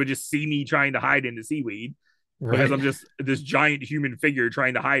 and then it would just see me trying to hide in the seaweed because Right. I'm just this giant human figure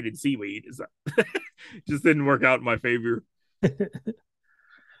trying to hide in seaweed, just didn't work out in my favor.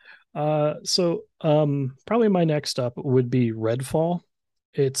 Probably my next up would be Redfall.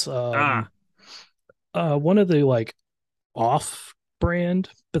 It's Ah, one of the like off brand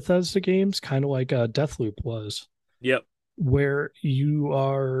Bethesda games, kind of like Deathloop was, yep, where you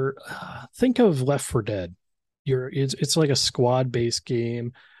are think of Left 4 Dead. It's like a squad based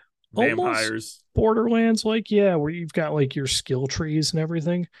game, almost vampires. Borderlands like, yeah, where you've got like your skill trees and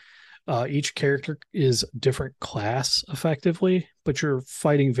everything. Each character is different class effectively, but you're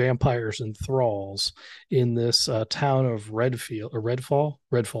fighting vampires and thralls in this town of Redfield or Redfall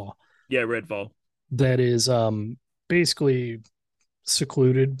Yeah, Redfall. that is basically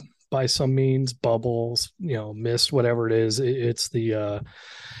secluded by some means, bubbles, mist, whatever it is. It's the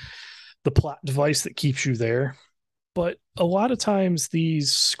plot device that keeps you there. But a lot of times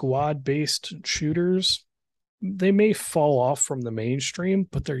these squad based shooters, they may fall off from the mainstream,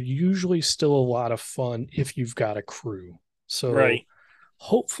 but they're usually still a lot of fun if you've got a crew. So Right.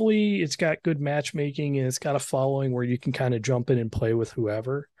 hopefully it's got good matchmaking and it's got a following where you can kind of jump in and play with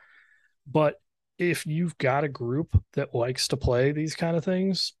whoever. But if you've got a group that likes to play these kind of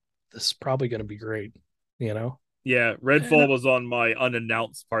things, this is probably going to be great, you know? Yeah, And Redfall was on my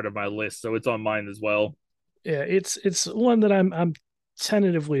unannounced part of my list, so it's on mine as well. yeah, it's one that I'm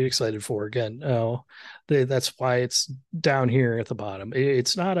tentatively excited for. Again, that's why it's down here at the bottom.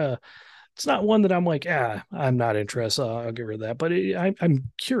 It's not one that I'm like, I'm not interested. I'll get rid of that. But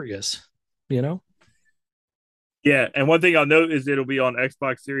I'm curious, you know. Yeah, and one thing I'll note is it'll be on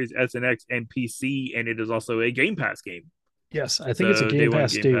Xbox Series S and X and PC, and it is also a Game Pass game. Yes, I think it's a So day Game one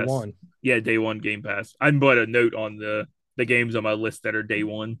Pass Game day Pass. one. Yeah, day one Game Pass. I'm but a note on the games on my list that are day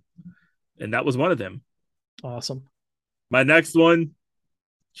one, and that was one of them. Awesome. My next one,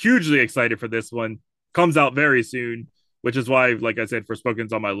 hugely excited for this one. Comes out very soon, which is why, like I said,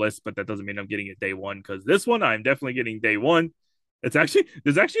 Forspoken's on my list, but that doesn't mean I'm getting it day one because this one I'm definitely getting day one. It's actually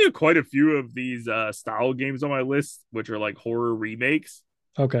there's actually quite a few of these style games on my list, which are like horror remakes.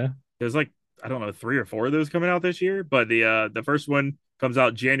 Okay. There's like I don't know 3 or 4 of those coming out this year, but the first one comes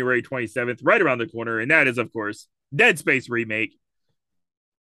out January 27th, right around the corner, and that is of course Dead Space remake.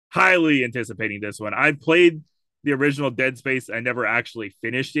 Highly anticipating this one. I played the original Dead Space. I never actually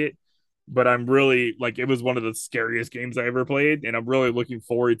finished it, but I'm really like it was one of the scariest games I ever played, and I'm really looking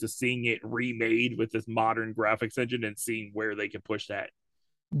forward to seeing it remade with this modern graphics engine and seeing where they can push that.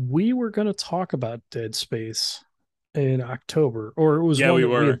 We were going to talk about Dead Space in October, or it was Yeah, one we that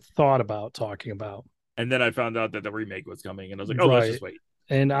we were. had thought about talking about. And then I found out that the remake was coming, and I was like, oh, let's Right. just wait.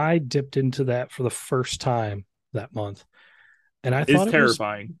 And I dipped into that for the first time that month. And I It's thought it was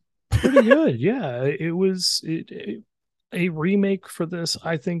terrifying. pretty good. Yeah, a remake for this.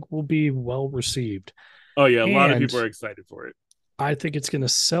 I think will be well received, Oh yeah, a lot of and people are excited for it. I think it's going to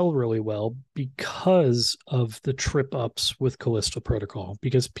sell really well because of the trip ups with Callisto Protocol.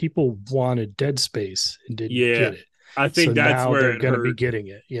 Because people wanted Dead Space and didn't Yeah, get it, I so think that's now where they're it going to be hurt. getting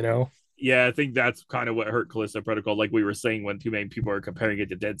it. You know, Yeah, I think that's kind of what hurt Callisto Protocol. Like we were saying, when too many people are comparing it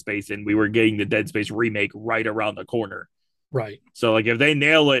to Dead Space, and we were getting the Dead Space remake right around the corner. right? So like if they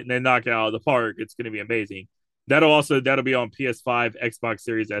nail it and then knock it out of the park, it's going to be amazing. That'll be on PS5, Xbox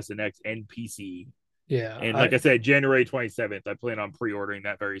Series S and X, and PC. Yeah, And like I said, January 27th, I plan on pre-ordering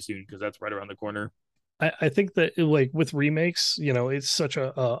that very soon because that's right around the corner. I think that like with remakes, it's such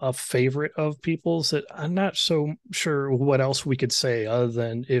a favorite of people's that I'm not so sure what else we could say other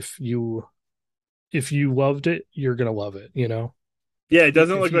than if you loved it, you're gonna love it. Yeah, it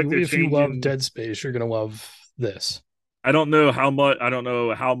doesn't If look like you they're if you love changing. Dead Space, you're gonna love this. I don't know how much. I don't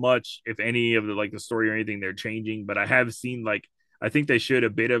know how much, if any, of the like the story or anything they're changing. But I have seen like I think they showed a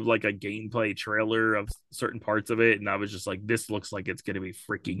bit of like a gameplay trailer of certain parts of it, and I was just like, this looks like it's gonna be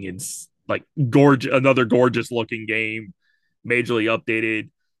freaking like gorgeous, another gorgeous looking game, majorly updated.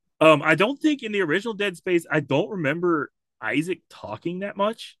 I don't think in the original Dead Space, I don't remember Isaac talking that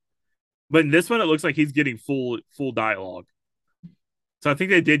much, but in this one, it looks like he's getting full dialogue. So I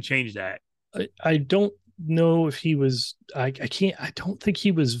think they did change that. I don't know if he was. I can't. I don't think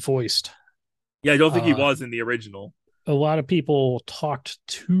he was voiced. Yeah, I don't think he Uh, was in the original. a lot of people talked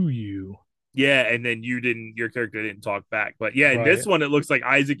to you, Yeah, and then your character didn't talk back. But yeah, in this right? one, it looks like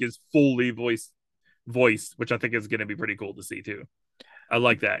Isaac is fully voiced, which I think is going to be pretty cool to see too. I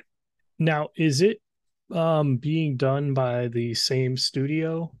like that. Now, is it being done by the same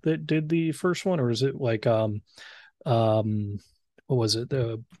studio that did the first one, or is it like um what was it?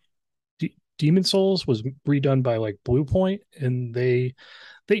 The Demon Souls was redone by like Blue Point, and they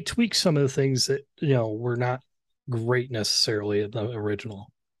tweaked some of the things that were not great necessarily in the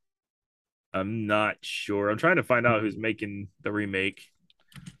original. I'm not sure. I'm trying to find out who's making the remake,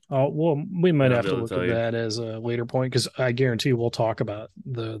 Oh well, we might and I'll have be to able to look tell at you. that as a later point because I guarantee we'll talk about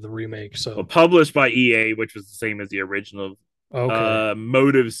the remake. Well, So published by EA, which was the same as the original. okay.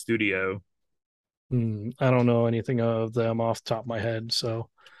 Motive Studio. I don't know anything of them off the top of my head, so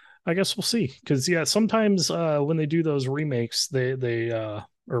I guess we'll see. Because yeah, sometimes when they do those remakes, they or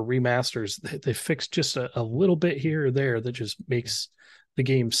remasters, they fix just a little bit here or there that just makes the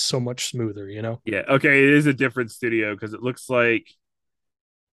game so much smoother. Yeah, okay, it is a different studio because it looks like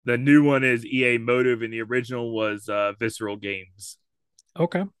the new one is EA Motive, and the original was Visceral Games.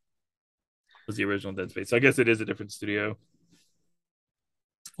 Okay. Was the original Dead Space? So I guess it is a different studio.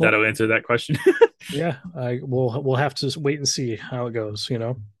 Well, That'll answer that question. yeah, I we'll have to wait and see how it goes.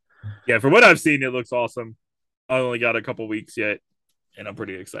 Yeah, from what I've seen, it looks awesome. I only got a couple weeks yet, and I'm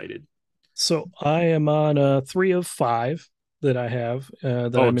pretty excited. So I am on 3 of 5 that I have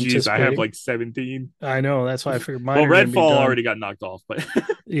that Oh, I'm geez, I have anticipating. like 17. I know that's why I figured mine Well, are going to be Redfall done. already got knocked off, but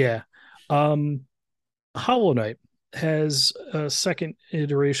Yeah. Um, Hollow Knight has a second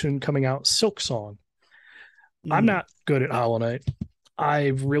iteration coming out, Silk Song. I'm mm, not good at Hollow Knight. I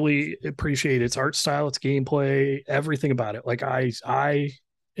really appreciate its art style, its gameplay, everything about it. Like I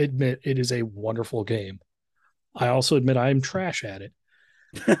admit it is a wonderful game. I also admit I am trash at it,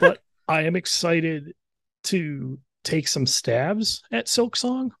 but I am excited to take some stabs at Silk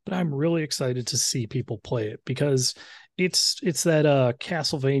Song, but I'm really excited to see people play it because it's that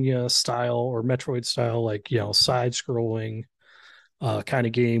Castlevania style or Metroid style, like side scrolling kind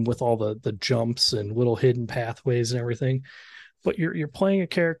of game with all the jumps and little hidden pathways and everything. But you're playing a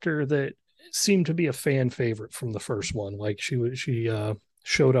character that seemed to be a fan favorite from the first one. Like she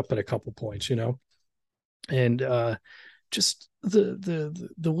showed up at a couple points, and just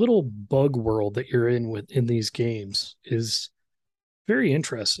the little bug world that you're in with in these games is very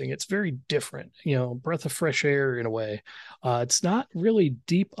interesting. It's very different, breath of fresh air in a way. It's not really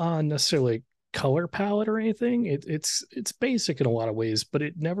deep on necessarily color palette or anything. It's basic in a lot of ways, but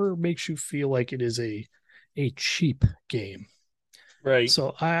it never makes you feel like it is a cheap game. right.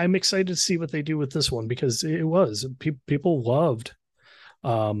 So I'm excited to see what they do with this one because it was people loved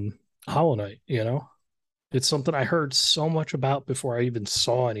um Hollow Knight. It's something I heard so much about before I even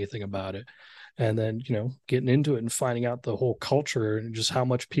saw anything about it. And then, getting into it and finding out the whole culture and just how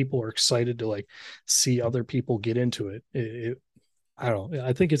much people are excited to like see other people get into it. I don't know.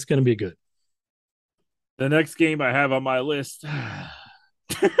 I think it's going to be good. The next game I have on my list.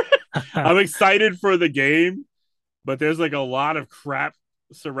 I'm excited for the game, but there's like a lot of crap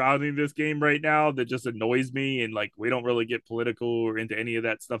surrounding this game right now that just annoys me. And like, we don't really get political or into any of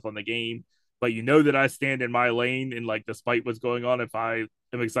that stuff on the game. But you know that I stand in my lane, and like, despite what's going on, if I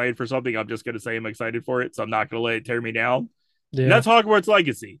am excited for something, I'm just going to say I'm excited for it. So I'm not going to let it tear me down. And Yeah. that's Hogwarts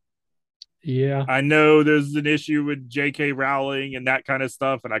Legacy. Yeah. I know there's an issue with J.K. Rowling and that kind of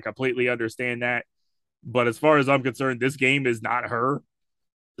stuff, and I completely understand that. But as far as I'm concerned, this game is not her.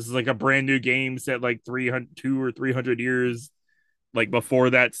 This is like a brand new game set like 300, 200 or 300 years like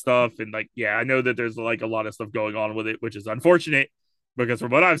before that stuff. And like, yeah, I know that there's like a lot of stuff going on with it, which is unfortunate because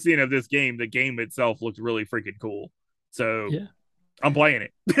from what I've seen of this game, the game itself looks really freaking cool. So Yeah. I'm playing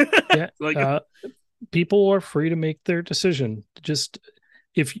it. Yeah. Like, People are free to make their decision. Just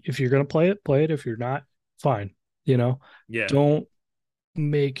if you're going to play it, play it. If you're not, fine. You know, yeah, don't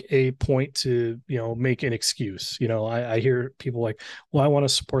make a point to make an excuse. I hear people like, well, I want to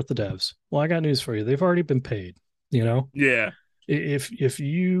support the devs. Well, I got news for you, they've already been paid. you know yeah, if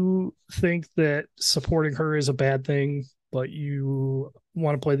you think that supporting her is a bad thing, but you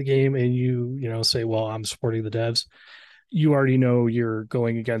want to play the game and you say, well, I'm supporting the devs, you already know you're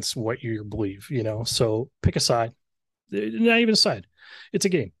going against what you believe. So pick a side. Not even a side, it's a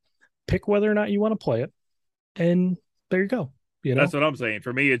game. Pick whether or not you want to play it, and there you go. you that's know what I'm saying.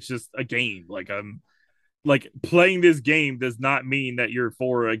 For me, it's just a game. Like, I'm like, playing this game does not mean that you're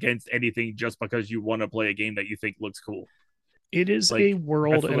for or against anything just because you want to play a game that you think looks cool. it is a Like,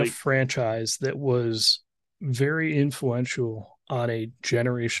 I world feel and a like, franchise that was very influential on a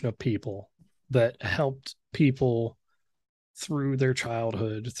generation of people that helped people through their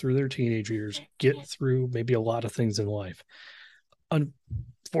childhood, through their teenage years, get through maybe a lot of things in life.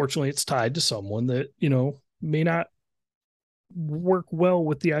 Unfortunately, it's tied to someone that, may not work well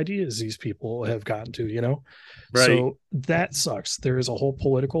with the ideas these people have gotten to, Right. So that sucks. There is a whole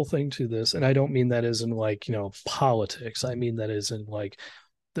political thing to this. And I don't mean that as in like, politics. I mean that as in like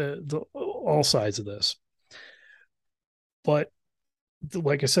the all sides of this. But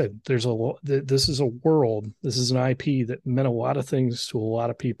like I said, this is a world, this is an IP that meant a lot of things to a lot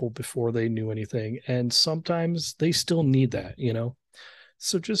of people before they knew anything. And sometimes they still need that,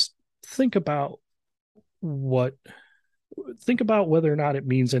 So just think about what think about whether or not it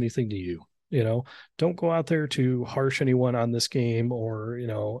means anything to you. Don't go out there to harsh anyone on this game or,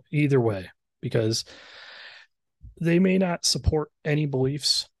 either way, because they may not support any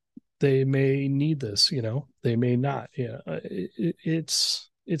beliefs. They may need this, they may not. It's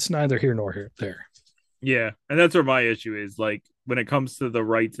neither here nor there. Yeah. And that's where my issue is. Like, when it comes to the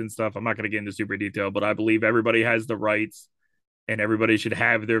rights and stuff, I'm not going to get into super detail, but I believe everybody has the rights and everybody should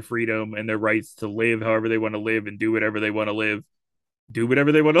have their freedom and their rights to live however they want to live and do whatever they want to live, do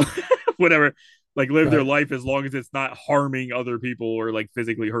whatever they want to, whatever, like live their Right. life as long as it's not harming other people or like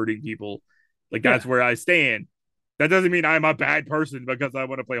physically hurting people. Like, Yeah. that's where I stand. That doesn't mean I'm a bad person because I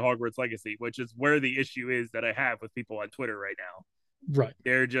want to play Hogwarts Legacy, which is where the issue is that I have with people on Twitter right now. Right.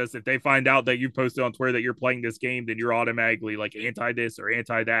 They're just, if they find out that you posted on Twitter that you're playing this game, then you're automatically like anti this or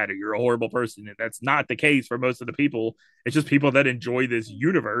anti that, or you're a horrible person. And that's not the case for most of the people. It's just people that enjoy this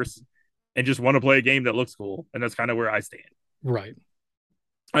universe and just want to play a game that looks cool. And that's kind of where I stand. Right.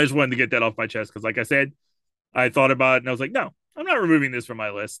 I just wanted to get that off my chest because, like I said, I thought about it and I was like, no, I'm not removing this from my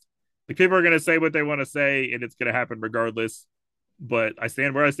list. The people are going to say what they want to say, and it's going to happen regardless. But I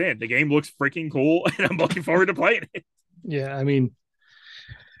stand where I stand. The game looks freaking cool, and I'm looking forward to playing it. Yeah. I mean,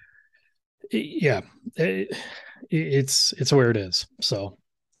 yeah, it's where it is. So,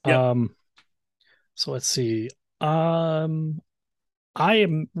 Yep. um, so let's see. Um, I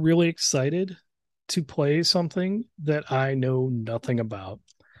am really excited to play something that I know nothing about,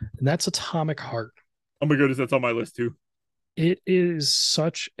 and that's Atomic Heart. Oh my goodness, that's on my list too. It is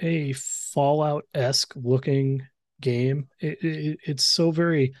such a Fallout esque looking game. It's so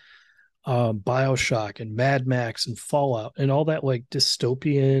very Bioshock and Mad Max and Fallout and all that like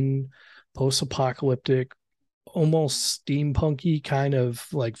dystopian, post apocalyptic, almost steampunky kind of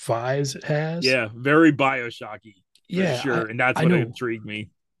like vibes it has. Yeah, very Bioshocky for Yeah, sure. And that's I what know intrigued me.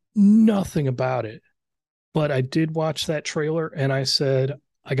 nothing about it, but I did watch that trailer and I said,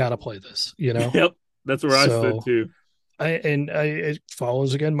 I gotta play this, Yep. That's where I stood So too. it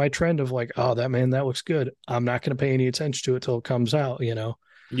follows again my trend of like, oh, that man, that looks good. I'm not going to pay any attention to it till it comes out.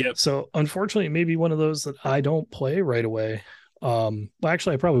 Yep. So unfortunately, it may be one of those that I don't play right away. Well,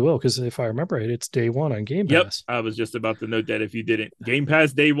 actually, I probably will because if I remember right, it's day one on Game Yep. Pass. I was just about to note that if you didn't. Game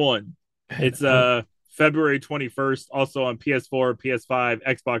Pass day one. And It's February 21st, also on PS4, PS5,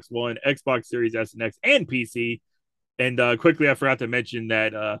 Xbox One, Xbox Series S and X, and PC. And quickly, I forgot to mention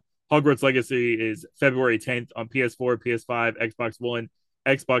that Hogwarts Legacy is February 10th on PS4, PS5, Xbox One,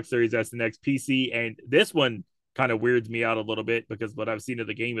 Xbox Series S and X, PC. And this one kind of weirds me out a little bit because what I've seen of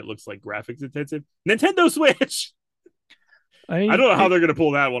the game, it looks like graphics intensive. Nintendo Switch. I I don't know how it, they're going to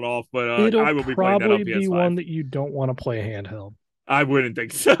pull that one off, but it'll I will be playing that on probably be PS5. one that you don't want to play handheld. I wouldn't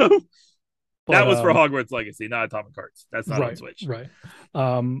think so. But That was for Hogwarts Legacy, not Atomic Hearts. That's not on right, Switch. right.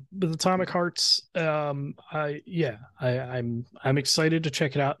 But Atomic Hearts, I'm excited to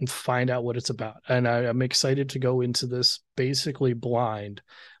check it out and find out what it's about, and I'm excited to go into this basically blind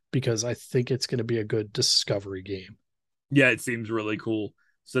because I think it's going to be a good discovery game. Yeah, it seems really cool.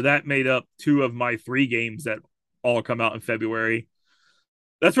 So that made up two of my three games that all come out in February.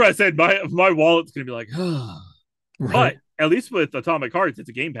 That's where I said my wallet's gonna be like, Right, but at least with Atomic Hearts, it's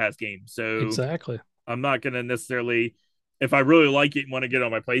a Game Pass game, so exactly. I'm not gonna necessarily. If I really like it and want to get it on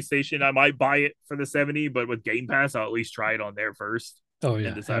my PlayStation, I might buy it for the 70. But with Game Pass, I'll at least try it on there first Oh and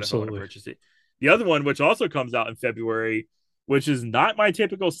yeah, decide if I want to absolutely. purchase it. The other one, which also comes out in February, which is not my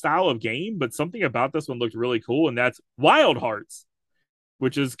typical style of game, but something about this one looked really cool, and that's Wild Hearts,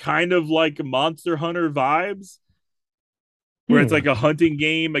 which is kind of like Monster Hunter vibes, where it's Hmm. like a hunting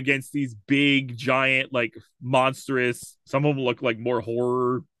game against these big, giant, like monstrous. Some of them look like more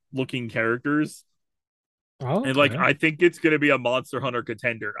horror looking characters. And like, Okay. I think it's gonna be a Monster Hunter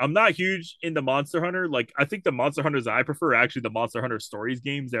contender. I'm not huge into Monster Hunter. Like, I think the Monster Hunters I prefer are actually the Monster Hunter Stories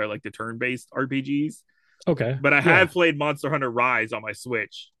games. They're like the turn-based RPGs. Okay. But I Yeah. have played Monster Hunter Rise on my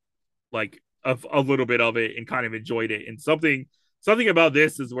Switch, like a little bit of it, and kind of enjoyed it. And something about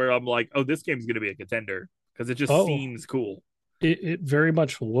this is where I'm like, oh, this game's gonna be a contender because it just Oh, seems cool. It very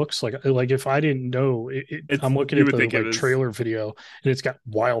much looks like if I didn't know It's I'm looking you at would the think it like was trailer video and it's got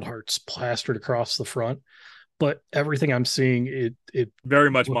Wild Hearts plastered across the front, but everything I'm seeing it very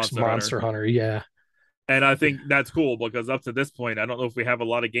much looks Monster Hunter. Monster Hunter. Yeah. And I think that's cool because up to this point, I don't know if we have a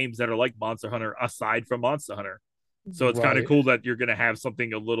lot of games that are like Monster Hunter aside from Monster Hunter. So it's kind of Right. cool that you're going to have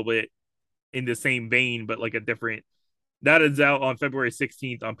something a little bit in the same vein, but like a different. That is out on February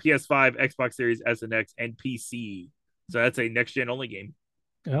 16th on PS5, Xbox Series S and X, and PC. So that's a next gen only game,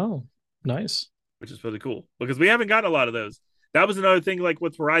 Oh, nice. which is really cool because we haven't got a lot of those. That was another thing, like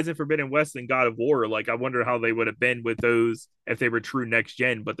with Horizon Forbidden West and God of War. Like, I wonder how they would have been with those if they were true next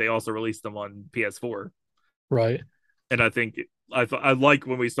gen, but they also released them on PS4. Right. And I think I like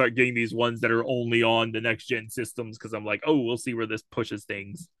when we start getting these ones that are only on the next gen systems because I'm like, oh, we'll see where this pushes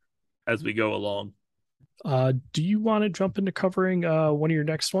things as we go along. Do you want to jump into covering one of your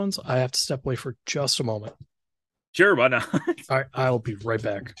next ones? I have to step away for just a moment. Sure, why not? All right, I'll be right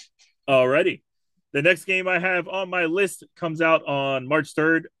back. Alrighty. The next game I have on my list comes out on March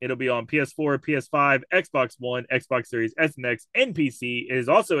 3rd. It'll be on PS4, PS5, Xbox One, Xbox Series S and X, and PC. It is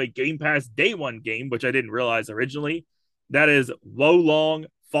also a Game Pass Day One game, which I didn't realize originally. That is Wo Long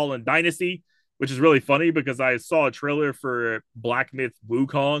Fallen Dynasty, which is really funny because I saw a trailer for Black Myth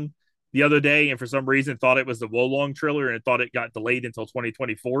Wukong the other day, and for some reason thought it was the Wo Long trailer and thought it got delayed until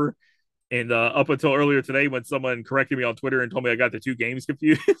 2024. And up until earlier today, when someone corrected me on Twitter and told me I got the two games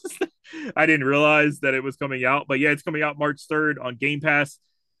confused, I didn't realize that it was coming out. But yeah, it's coming out March 3rd on Game Pass.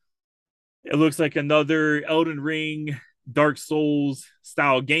 It looks like another Elden Ring, Dark Souls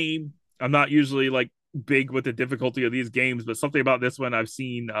style game. I'm not usually like big with the difficulty of these games, but something about this one I've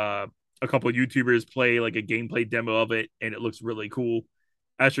seen a couple of YouTubers play like a gameplay demo of it, and it looks really cool.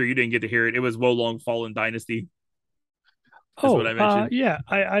 Actually, you didn't get to hear it. It was Wo Long Fallen Dynasty, is what Oh, I mentioned. yeah,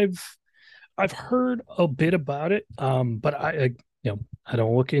 I've heard a bit about it, but I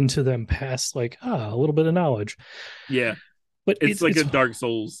don't look into them past like a little bit of knowledge. Yeah, But it's like a Dark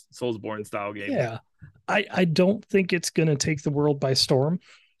Souls Soulsborne style game. yeah, I don't think it's gonna take the world by storm,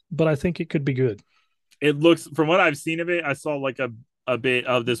 but I think it could be good. It looks, from what I've seen of it, I saw like a bit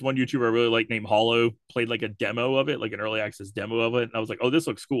of this one YouTuber I really like named Hollow played like a demo of it, like an early access demo of it, and I was like, oh, this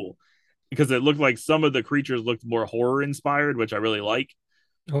looks cool because it looked like some of the creatures looked more horror inspired, which I really like.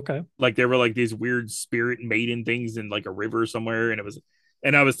 Okay. Like they were like these weird spirit maiden things in like a river somewhere, and it was.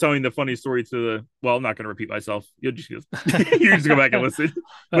 And I was telling the funny story to the. Well, I'm not going to repeat myself. You'll just you just go back and listen.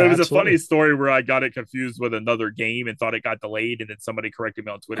 But it was a funny Absolutely. story where I got it confused with another game and thought it got delayed, and then somebody corrected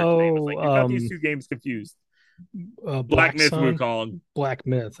me on Twitter today and was Oh, like, "You got these two games confused." Black Black Myth Sun, Wukong. Black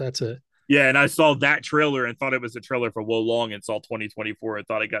Myth. That's it. Yeah, and I saw that trailer and thought it was a trailer for Wo Long and saw 2024 and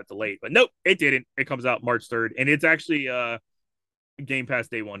thought it got delayed. But nope, it didn't. It comes out March 3rd. And it's actually a Game Pass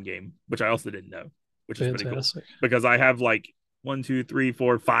Day One game, which I also didn't know, which is pretty cool. Fantastic. Because I have like one, two, three,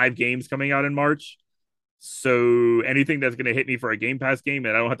 four, five games coming out in March. So anything that's going to hit me for a Game Pass game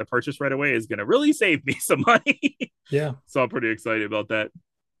and I don't have to purchase right away is going to really save me some money. Yeah, So I'm pretty excited about that.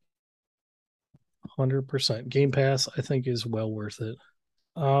 100%. Game Pass, I think, is well worth it.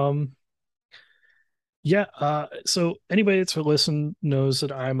 Um, yeah. So anybody that's listened knows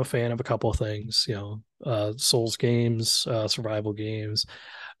that I'm a fan of a couple of things. Souls games, survival games,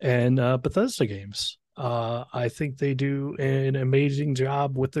 and Bethesda games. I think they do an amazing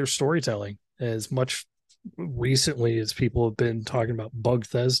job with their storytelling. As much recently as people have been talking about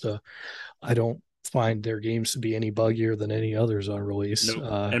Bugthesda, I don't find their games to be any buggier than any others on release. Nope.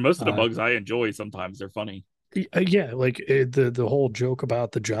 And most of the bugs I enjoy sometimes they're funny. Yeah, like the whole joke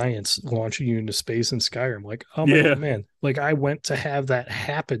about the giants launching you into space in Skyrim. Like, oh my Yeah. man, like I went to have that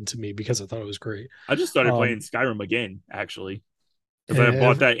happen to me because I thought it was great. I just started playing Um, Skyrim again, actually, because I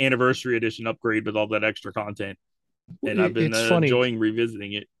bought ev- that anniversary edition upgrade with all that extra content, and I've been it's funny enjoying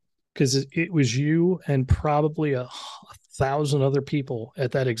revisiting it. because it was you and probably a thousand other people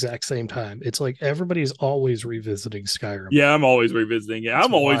at that exact same time. It's like everybody's always revisiting Skyrim. Yeah, I'm always revisiting it. It's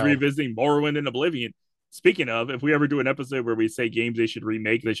I'm always wild. revisiting Morrowind and Oblivion. Speaking of, if we ever do an episode where we say games they should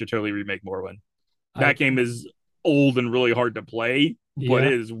remake, they should totally remake Morrowind. I That game is old and really hard to play, but Yeah,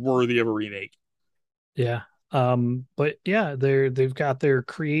 it is worthy of a remake. yeah. But yeah, they've got their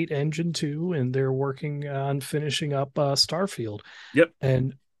Create engine too, and they're working on finishing up Starfield. Yep.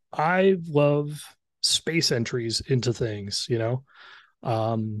 And I love space entries into things.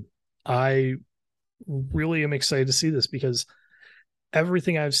 Um, I really am excited to see this because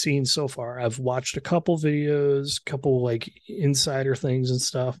everything I've seen so far, I've watched a couple videos, couple like insider things and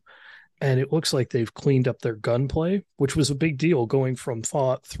stuff, and it looks like they've cleaned up their gunplay, which was a big deal going from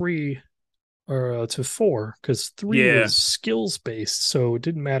Fallout 3 or to 4 because 3 Yeah. was skills based, so it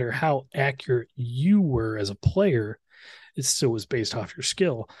didn't matter how accurate you were as a player, it still was based off your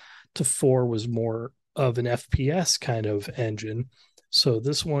skill. To 4 was more of an FPS kind of engine. So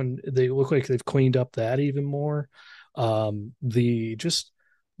this one, they look like they've cleaned up that even more. The just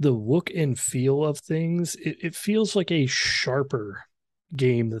the look and feel of things, it feels like a sharper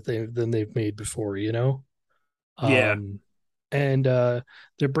game that they've made before, you know. Yeah. And they're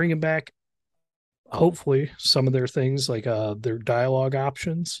bringing back hopefully some of their things like their dialogue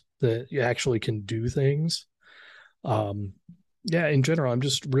options that you actually can do things. Um, yeah, in general, I'm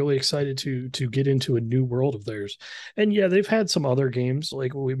just really excited to get into a new world of theirs. And yeah, they've had some other games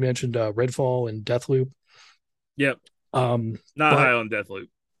like we mentioned, Redfall and Deathloop. Yep. Not high But on Deathloop,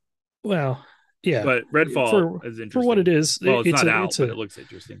 well, yeah, but Redfall for is for what it interesting. is, Well, it's it's not a out, but it looks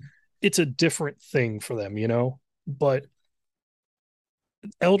interesting. it's a different thing for them, you know. But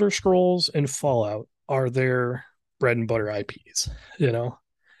Elder Scrolls and Fallout are their bread and butter IPs, you know.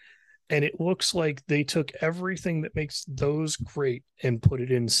 And it looks like they took everything that makes those great and put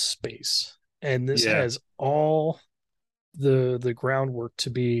it in space. And this Yeah. has all the groundwork to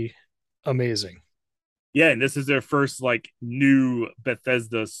be amazing. Yeah, and this is their first like new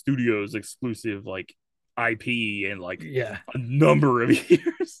Bethesda Studios exclusive like IP in like Yeah. a number of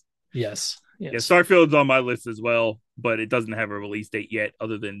years. Yes. Yeah, Yes. Starfield's on my list as well, but it doesn't have a release date yet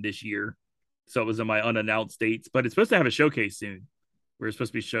other than this year. So it was in my unannounced dates, but it's supposed to have a showcase soon. We're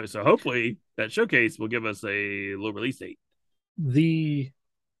supposed to be show, so hopefully that showcase will give us a little release date. The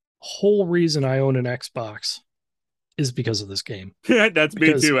whole reason I own an Xbox is because of this game. That's me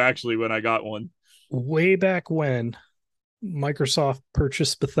Because too, actually, when I got one. way back when Microsoft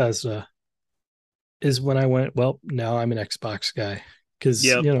purchased Bethesda is when I went, well, now I'm an Xbox guy. Because,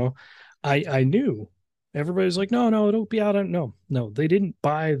 Yep. you know, I knew everybody's like, no, it'll be out. No, they didn't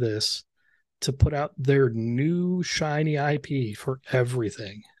buy this to put out their new shiny IP for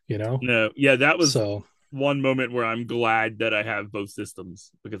everything, you know? No, yeah, that was So, one moment where I'm glad that I have both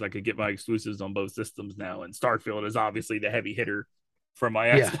systems because I could get my exclusives on both systems now. And Starfield is obviously the heavy hitter for my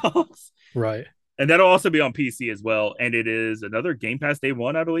yeah, Xbox. right. And that'll also be on PC as well. And it is another Game Pass Day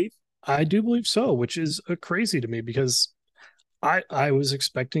one, I believe. I do believe so, which is crazy to me because I was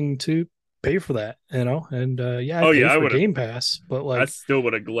expecting to pay for that, you know, and yeah, I Oh yeah, pay I for would have. Game Pass, but I like, still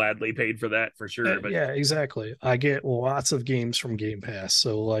would have gladly paid for that for sure. But yeah, exactly. I get lots of games from Game Pass,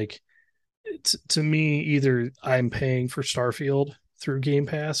 so like, to me, either I'm paying for Starfield through Game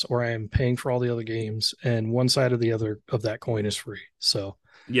Pass or I'm paying for all the other games, and one side or the other of that coin is free. So,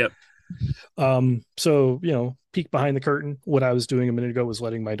 yep. so you know, peek behind the curtain. What I was doing a minute ago was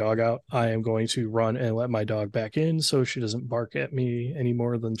letting my dog out. I am going to run and let my dog back in so she doesn't bark at me any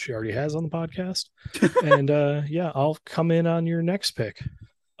more than she already has on the podcast. And yeah, I'll come in on your next pick.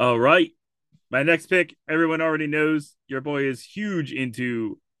 All right. My next pick, everyone already knows your boy is huge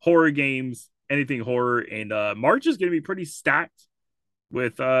into horror games, anything horror, and March is going to be pretty stacked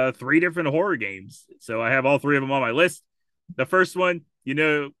with three different horror games. So I have all three of them on my list. The first one, you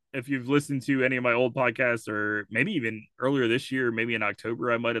know, if you've listened to any of my old podcasts or maybe even earlier this year, maybe in October,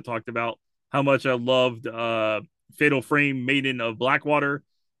 I might have talked about how much I loved Fatal Frame Maiden of Blackwater.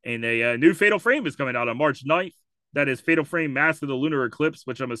 And a new Fatal Frame is coming out on March 9th. That is Fatal Frame Mask of the Lunar Eclipse,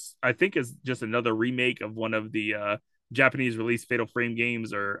 which I think is just another remake of one of the Japanese released Fatal Frame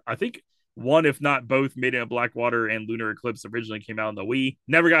games, or I think one, if not both, Maiden of Blackwater and Lunar Eclipse originally came out on the Wii.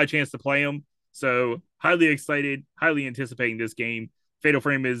 Never got a chance to play them. So highly excited, highly anticipating this game. Fatal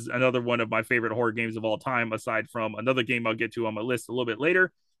Frame is another one of my favorite horror games of all time, aside from another game I'll get to on my list a little bit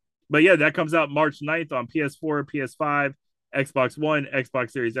later. But yeah, that comes out March 9th on PS4, PS5, Xbox One,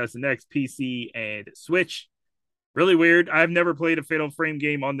 Xbox Series S and X, PC, and Switch. Really weird. I've never played a Fatal Frame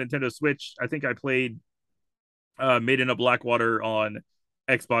game on Nintendo Switch. I think I played Maiden of Blackwater on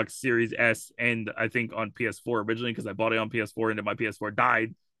Xbox Series S and I think on PS4 originally because I bought it on PS4 and then my PS4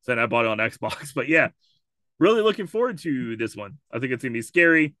 died. So then I bought it on Xbox. But yeah, really looking forward to this one. I think it's going to be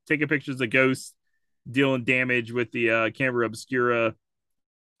scary, taking pictures of ghosts, dealing damage with the camera obscura.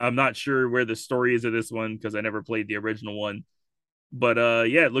 I'm not sure where the story is of this one because I never played the original one. But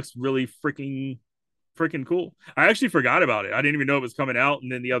yeah, it looks really freaking cool. I actually forgot about it. I didn't even know it was coming out.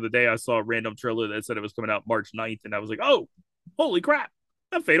 And then the other day I saw a random trailer that said it was coming out March 9th. And I was like, oh, holy crap.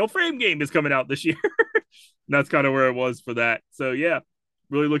 A Fatal Frame game is coming out this year. That's kind of where it was for that. So yeah,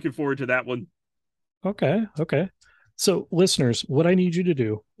 really looking forward to that one. Okay. So, listeners, what I need you to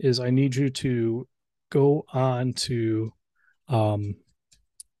do is I need you to go on to, um,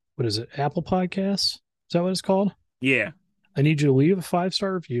 what is it? Apple Podcasts? Is that what it's called? Yeah. I need you to leave a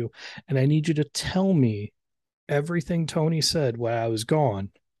 5-star review, and I need you to tell me everything Tony said while I was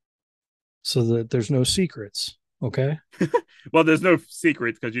gone, so that there's no secrets. Okay. Well, there's no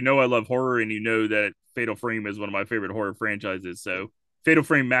secrets because you know I love horror, and you know that Fatal Frame is one of my favorite horror franchises. So Fatal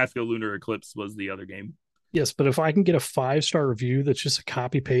Frame Mask of Lunar Eclipse was the other game. Yes, but if I can get a 5-star review that's just a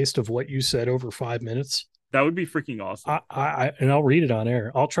copy paste of what you said over 5 minutes, That would be freaking awesome. and I'll read it on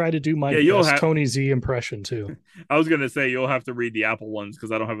air. I'll try to do my Yeah, you'll best have. Tony Z impression too. I was gonna say you'll have to read the Apple ones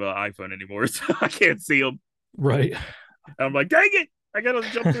because I don't have an iPhone anymore, so I can't see them. Right. And I'm like, dang it, I gotta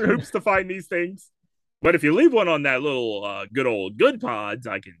jump through hoops to find these things. But if you leave one on that little good old good pods,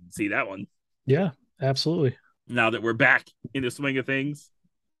 I can see that one. Yeah, absolutely. Now that we're back in the swing of things.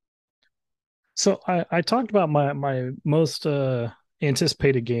 So I talked about my most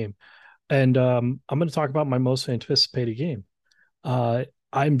anticipated game, and I'm going to talk about my most anticipated game.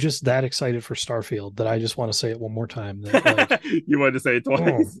 I'm just that excited for Starfield that I just want to say it one more time. That like, You wanted to say it oh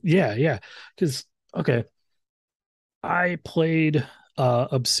twice? yeah, yeah, because okay, I played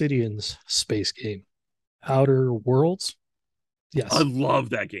Obsidian's space game, Outer Worlds. I Yes, love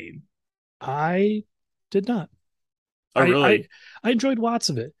that game. I did not. I I really, I enjoyed lots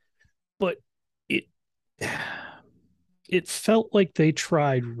of it, but it it felt like they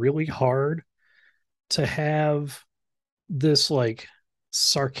tried really hard to have this like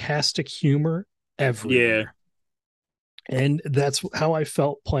sarcastic humor yeah. everywhere. And that's how I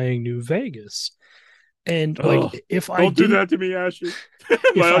felt playing New Vegas. And like Oh, don't do that to me, Asher.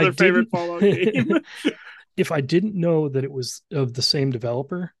 My if I other favorite didn't Fallout game. if I didn't know that it was of the same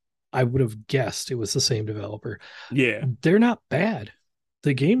developer, I would have guessed it was the same developer. Yeah. They're not bad.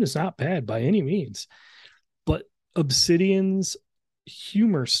 The game is not bad by any means, but Obsidian's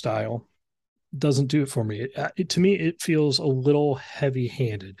humor style doesn't do it for me. To me, it feels a little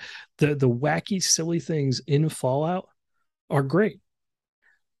heavy-handed. The wacky, silly things in Fallout are great.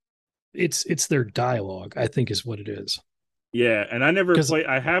 It's their dialogue, I think, is what it is. Yeah, and I never Because played.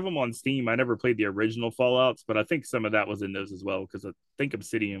 I have them on Steam. I never played the original Fallout's, but I think some of that was in those as well because I think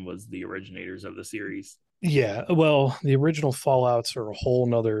Obsidian was the originators of the series. yeah, well, the original Fallout's are a whole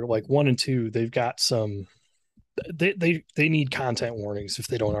nother like 1 and 2. They've got some. They need content warnings if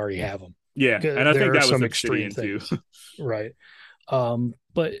they don't already have them. Yeah, and I think There are that was some extreme Obsidian too. things, right?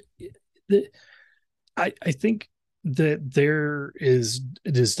 But the, I think that there is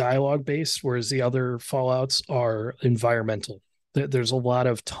it is dialogue based, whereas the other Fallouts are environmental. There's a lot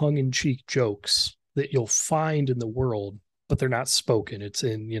of tongue in cheek jokes that you'll find in the world, but they're not spoken. It's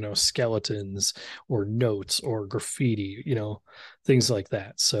in skeletons or notes or graffiti, things like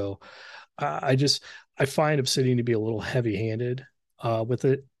that. So I just I find Obsidian to be a little heavy handed with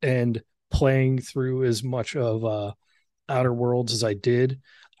it, and playing through as much of Outer Worlds as I did,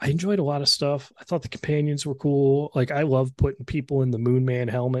 I enjoyed a lot of stuff. I thought the companions were cool. Like I love putting people in the Moon Man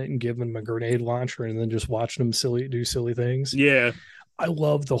helmet and giving them a grenade launcher and then just watching them do silly things. Yeah, I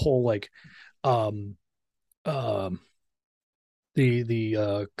love the whole like um um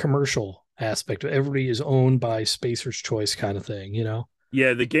the commercial aspect. Everybody is owned by Spacer's Choice kind of thing.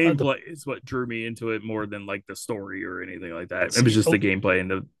 yeah. The The gameplay is what drew me into it more than like the story or anything like that. It was see, just the gameplay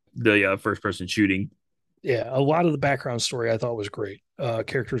and the first person shooting. yeah, a lot of the background story I thought was great.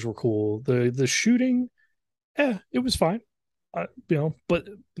 Characters were cool. The shooting, it was fine. But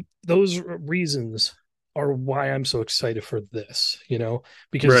those reasons are why I'm so excited for this,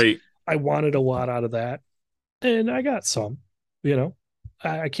 because Right. I wanted a lot out of that and I got some, you know.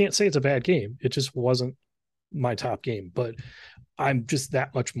 I can't say it's a bad game. It just wasn't my top game, but I'm just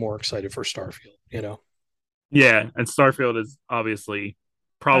that much more excited for Starfield. Yeah, and Starfield is obviously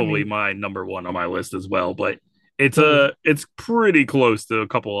I probably mean, my number one on my list as well, but it's the it's pretty close to a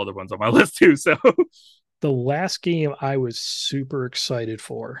couple other ones on my list too. So the last game I was super excited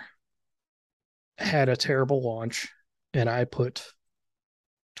for had a terrible launch and I put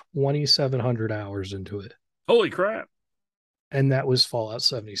 2,700 hours into it. holy crap. And that was Fallout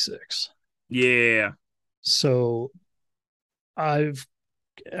 76. Yeah. So I've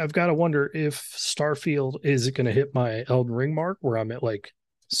I've got to wonder if Starfield is it going to hit my Elden Ring mark where I'm at like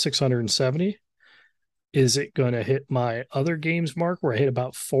 670. Is it going to hit my other games mark where I hit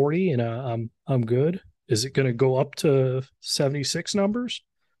about 40 and I'm good? Is it going to go up to 76 numbers?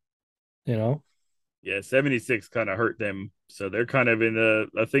 You know, Yeah, 76 kind of hurt them. So they're kind of in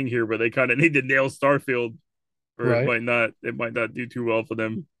a thing here where they kind of need to nail Starfield or right? it might not do too well for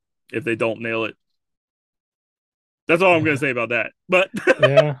them if they don't nail it. That's all I'm going to Yeah, say about that. But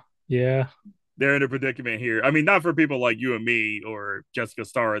yeah, yeah. they're in a predicament here. I mean, not for people like you and me or Jessica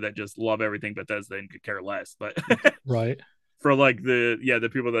Starr that just love everything Bethesda and could care less, but Right. for like the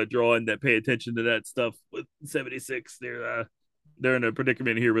people that draw and that pay attention to that stuff with 76, they're in a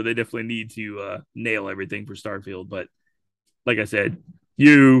predicament here where they definitely need to nail everything for Starfield. But like I said,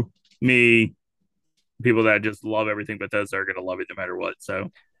 you, me, People that just love everything Bethesda are gonna love it no matter what.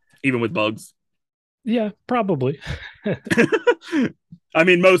 So even with bugs. Yeah, probably. I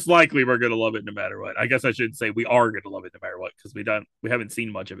mean, most likely we're gonna love it no matter what. I guess I should say we are gonna love it no matter what because we haven't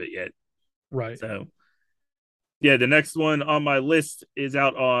seen much of it yet. Right. So yeah, the next one on my list is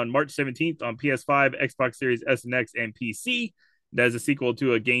out on March 17th on PS5, Xbox Series S and X, and PC. That is a sequel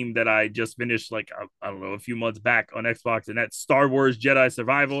to a game that I just finished, like, I don't know, a few months back on Xbox, and that's Star Wars Jedi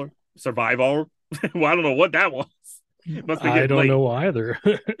Survivor. Survival. Well, I don't know what that was. It must be I getting don't late. know either.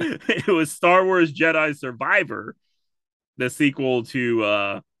 It was Star Wars Jedi Survivor, the sequel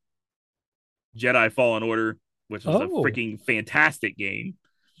to Jedi Fallen Order, which was a Oh, freaking fantastic game.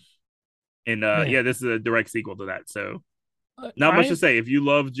 And man. yeah, this is a direct sequel to that. So not much to I say. If you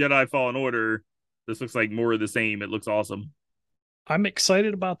love Jedi Fallen Order, this looks like more of the same. It looks awesome. I'm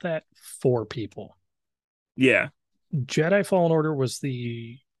excited about that for people. Yeah. Jedi Fallen Order was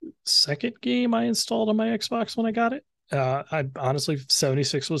the second game I installed on my Xbox when I got it. I honestly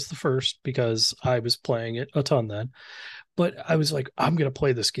 76 was the first because I was playing it a ton then. But I was like, I'm gonna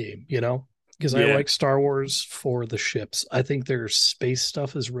play this game, because I Yeah. like Star Wars for the ships. I think their space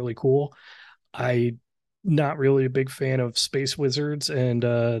stuff is really cool. I not really a big fan of space wizards and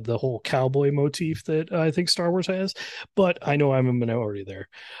the whole cowboy motif that I think Star Wars has, but I know I'm a minority there.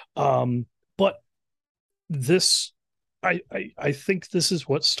 But this, I think this is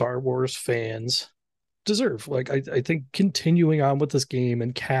what Star Wars fans deserve. Like, I think continuing on with this game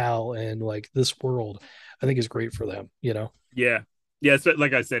and Cal and like this world, I think is great for them. Yeah. Yeah. So,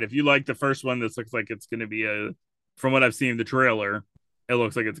 like I said, if you like the first one, this looks like it's going to be from what I've seen in the trailer, it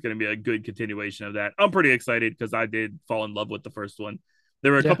looks like it's going to be a good continuation of that. I'm pretty excited because I did fall in love with the first one.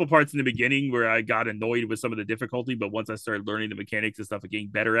 There were a Yeah. couple parts in the beginning where I got annoyed with some of the difficulty, but once I started learning the mechanics and stuff and getting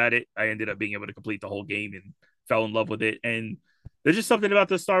better at it, I ended up being able to complete the whole game and fell in love with it. And there's just something about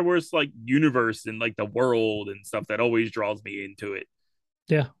the Star Wars like universe and like the world and stuff that always draws me into it.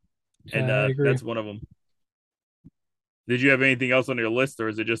 Yeah. And Yeah, I agree. that's one of them. Did you have anything else on your list, or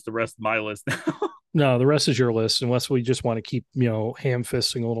is it just the rest of my list now? No, the rest is your list, unless we just want to keep, ham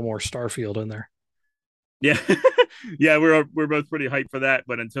fisting a little more Starfield in there. Yeah, yeah, we're both pretty hyped for that.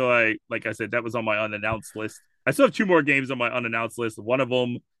 But until like I said, that was on my unannounced list. I still have two more games on my unannounced list. One of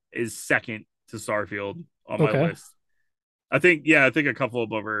them is second to Starfield on my Okay. list. I think a couple of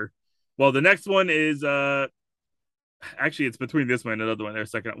them are. Well, the next one is actually it's between this one and another one. They're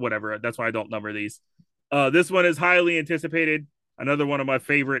second, whatever. That's why I don't number these. This one is highly anticipated. Another one of my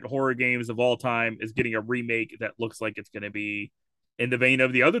favorite horror games of all time is getting a remake that looks like it's going to be in the vein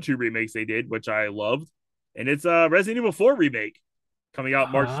of the other two remakes they did, which I loved. And it's a Resident Evil 4 remake coming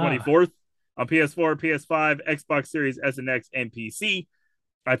out March Ah, 24th on PS4, PS5, Xbox Series S and X, and PC.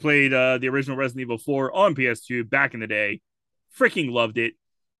 I played the original Resident Evil 4 on PS2 back in the day. Freaking loved it.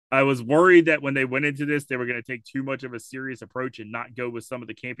 I was worried that when they went into this, they were going to take too much of a serious approach and not go with some of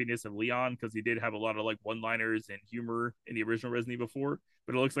the campiness of Leon because he did have a lot of like one-liners and humor in the original Resident Evil 4.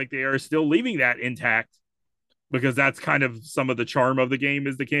 But it looks like they are still leaving that intact because that's kind of some of the charm of the game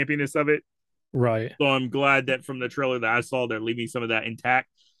is the campiness of it. right. So I'm glad that from the trailer that I saw, they're leaving some of that intact.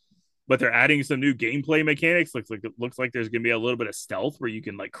 But they're adding some new gameplay mechanics. Looks like there's gonna be a little bit of stealth where you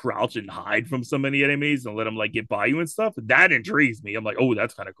can like crouch and hide from so many enemies and let them like get by you and stuff. That intrigues me. I'm like, oh,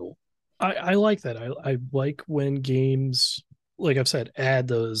 that's kind of cool. I like that. I like when games, like I've said, add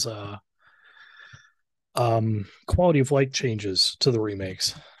those quality of life changes to the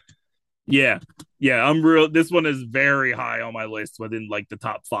remakes. Yeah. Yeah. I'm real. This one is very high on my list within like the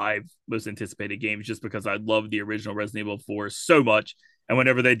top five most anticipated games just because I love the original Resident Evil 4 so much. And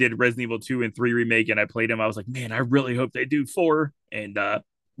whenever they did Resident Evil 2 and 3 remake and I played them, I was like, man, I really hope they do 4. And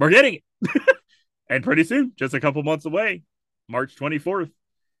we're getting it. And pretty soon, just a couple months away, March 24th.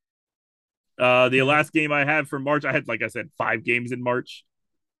 The Yeah. last game I had for March, I had, like I said, 5 games in March.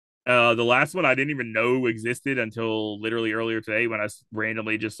 The last one I didn't even know existed until literally earlier today when I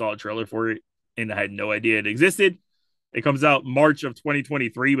randomly just saw a trailer for it and I had no idea it existed. It comes out March of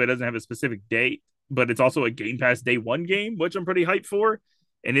 2023, but it doesn't have a specific date. But it's also a Game Pass Day One game, which I'm pretty hyped for.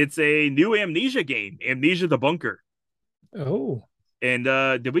 And it's a new Amnesia game, Amnesia the Bunker. Oh, And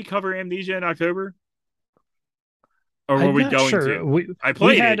did we cover Amnesia in October? Or were I'm we not going sure. to? We I we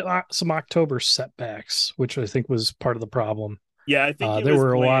played had it. some October setbacks, which I think was part of the problem. Yeah, I think it There was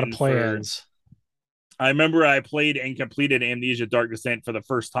were a lot of planned for. plans. I remember I played and completed Amnesia Dark Descent for the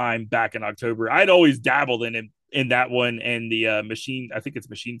first time back in October. I'd always dabbled in that one and the Machine. I think it's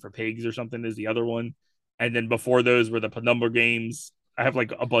Machine for Pigs or something is the other one. And then before those were the Penumbra games. I have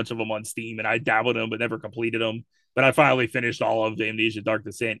like a bunch of them on Steam, and I dabbled in them but never completed them. But I finally finished all of the Amnesia Dark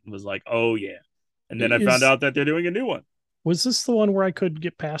Descent and was like, oh yeah. And then I found Is out that they're doing a new one. Was this the one where I couldn't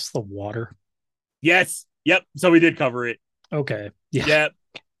get past the water? Yes. Yep. So we did cover it. Okay. Yeah. Yep.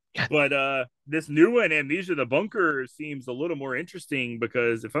 Yeah. But this new one, Amnesia the Bunker, seems a little more interesting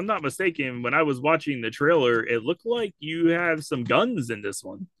because if I'm not mistaken, when I was watching the trailer, it looked like you have some guns in this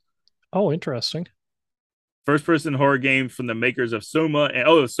one. Oh, interesting. First person horror game from the makers of Soma. And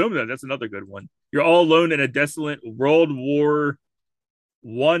oh, Soma, that's another good one. You're all alone in a desolate World War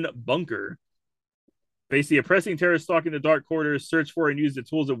I bunker. Face the oppressing terror stalking the dark corridors. Search for and use the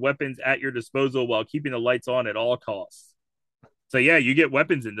tools and weapons at your disposal while keeping the lights on at all costs. So yeah, you get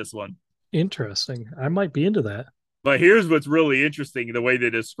weapons in this one. Interesting. I might be into that. But here's what's really interesting: the way they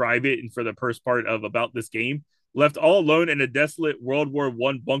describe it, and for the first part of about this game, left all alone in a desolate World War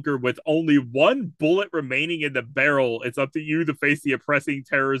I bunker with only one bullet remaining in the barrel. It's up to you to face the oppressing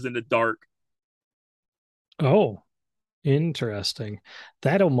terrors in the dark. Oh, interesting.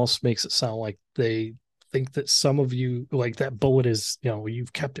 That almost makes it sound like they think that some of you like that bullet is,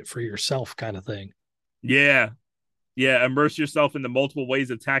 you've kept it for yourself kind of thing. Yeah, yeah. Immerse yourself in the multiple ways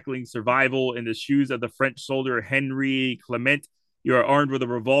of tackling survival in the shoes of the French soldier Henry Clement. You are armed with a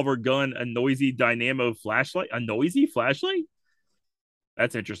revolver gun, a noisy dynamo flashlight. A noisy flashlight?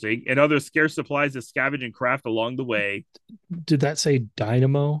 That's interesting. And other scarce supplies to scavenge and craft along the way. Did that say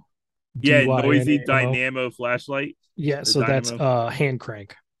dynamo? Yeah, noisy DYNAMO? dynamo flashlight Yeah, or so that's dynamo. hand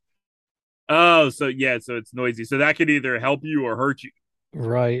crank. Oh, so yeah, so it's noisy. So that could either help you or hurt you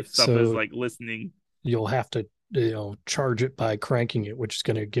Right. if stuff is So like listening. you'll have to, charge it by cranking it, which is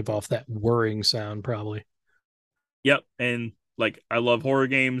going to give off that whirring sound probably. Yep. And like I love horror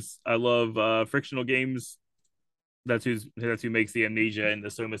games. I love frictional games. That's who makes the Amnesia and the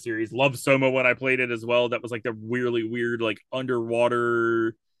Soma series. Love Soma when I played it as well. That was like the really weird, like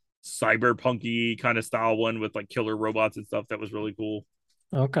underwater cyberpunky kind of style one with like killer robots and stuff. That was really cool.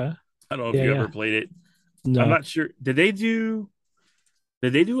 Okay. I don't know if Yeah, you yeah. ever played it. I'm No. not sure. Did they do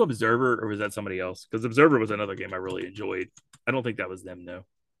Observer or was that somebody else? Because Observer was another game I really enjoyed. I don't think that was them though.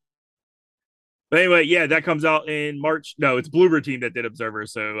 But anyway, yeah, that comes out in March. No, it's Bloober Team that did Observer,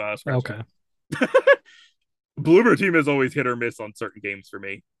 so scratch Okay. that. Bloober Team is always hit or miss on certain games for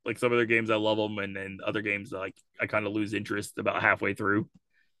me. Like some other games I love them, and then other games like I kind of lose interest about halfway through.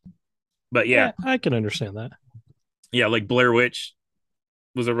 But yeah, Yeah, I can understand that. yeah, like Blair Witch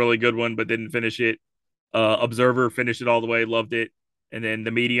was a really good one, but didn't finish it. Observer finished it all the way, loved it, and then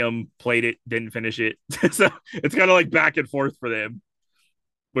the Medium played it, didn't finish it. So it's kind of like back and forth for them,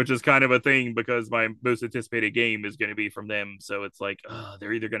 which is kind of a thing because my most anticipated game is going to be from them. So it's like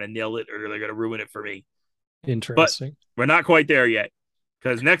they're either going to nail it or they're going to ruin it for me. But Interesting. we're not quite there yet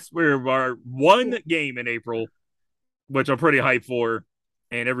because next we're our one game in April, which I'm pretty hyped for,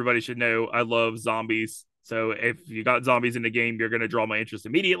 and everybody should know I love zombies. So if you got zombies in the game, you're going to draw my interest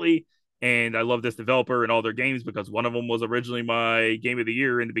immediately. And I love this developer and all their games because one of them was originally my game of the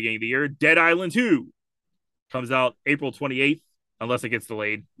year in the beginning of the year. Dead Island 2 comes out April 28th, unless it gets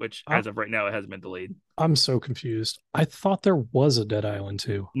delayed, which I'm, as of right now, it hasn't been delayed. I'm so confused. I thought there was a Dead Island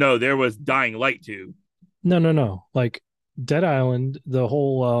too. No, there was Dying Light 2. No, no, no. Like Dead Island, the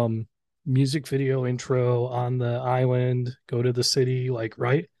whole music video intro on the island, go to the city, like,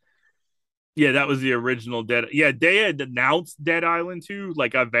 right? Yeah, that was the original Dead. Yeah, they had announced Dead Island 2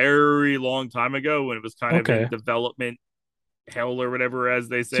 like a very long time ago when it was kind of in Okay. development hell or whatever, as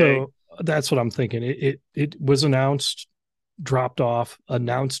they say. So that's what I'm thinking. It was announced, dropped off,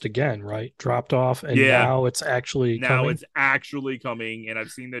 announced again, right? Dropped off, and Yeah, now it's actually now coming. it's actually coming, and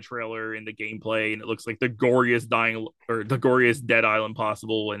I've seen the trailer and the gameplay, and it looks like the goriest dying or the goriest Dead Island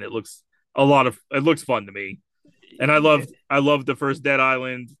possible, and it looks fun to me. And I loved the first Dead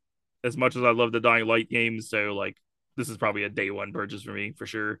Island as much as I love the Dying Light games, so like this is probably a day one purchase for me for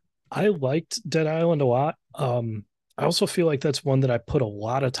sure. I liked Dead Island a lot. I also feel like that's one that I put a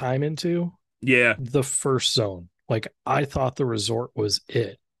lot of time into. Yeah, The first zone, like I thought the resort was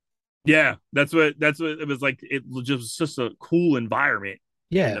it. yeah, that's what it was like. It was just a cool environment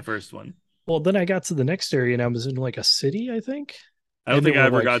in Yeah. the first one. Well, then I got to the next area and I was in like a city, I think. I don't And there think I were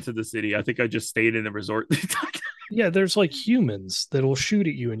ever like, got to the city. I think I just stayed in the resort. yeah, there's like humans that'll shoot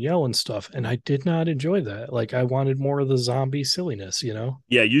at you and yell and stuff. And I did not enjoy that. Like, I wanted more of the zombie silliness, you know?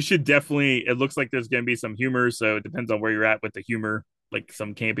 Yeah, you should definitely. It looks like there's going to be some humor, so it depends on where you're at with the humor, like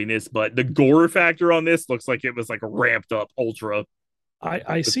some campiness. But the gore factor on this looks like it was like ramped up ultra I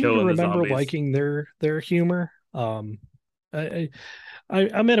with seem to killing the remember zombies. liking their humor. I,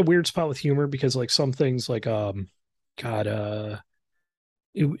 I'm at a weird spot with humor because like some things like God,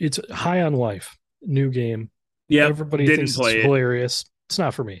 it's High on Life, new game. Yep, Everybody didn't thinks it's play it. hilarious. It's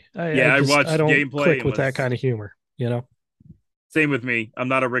not for me. Yeah, I I watched don't gameplay click and with that was kind of humor, you know? same with me. I'm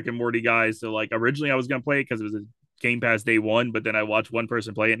not a Rick and Morty guy, so like originally I was gonna play it because it was a Game Pass day one, but then I watched one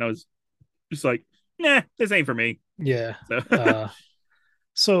person play it and I was just like, nah, this ain't for me. Yeah. So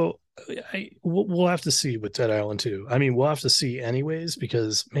So we'll have to see with Dead Island 2. I mean, we'll have to see anyways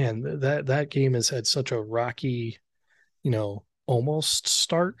because man, that game has had such a rocky, almost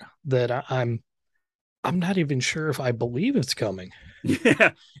start that I'm not even sure if I believe it's coming.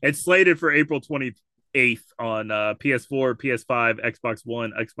 yeah, it's slated for April 28th on PS4, PS5, Xbox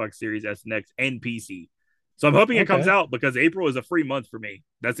One, Xbox Series S and X, and PC. So I'm hoping it comes Okay. out because April is a free month for me.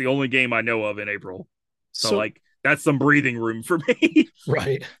 That's the only game I know of in April. So So like that's some breathing room for me.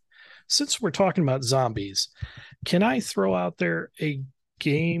 right. Since we're talking about zombies, can I throw out there a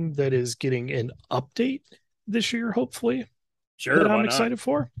game that is getting an update this year, hopefully, Sure, that why I'm not? excited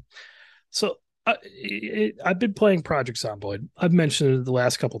for? So I've been playing Project Zomboid. I've mentioned it the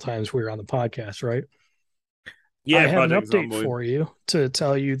last couple times we were on the podcast, right? I Yeah, have an Project update Zomboid. for you to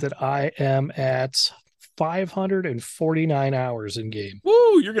tell you that I am at 549 hours in game.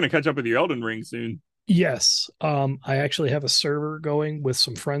 Woo, you're gonna catch up with your Elden Ring soon. Yes, I actually have a server going with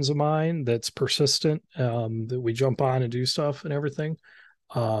some friends of mine that's persistent. That we jump on and do stuff and everything.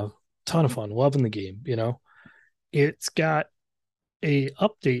 Uh, Ton of fun, loving the game. It's got a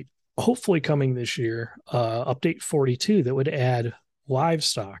update hopefully coming this year. Update 42 that would add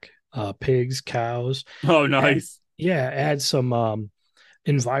livestock, pigs, cows. Oh, Add, nice. yeah, add some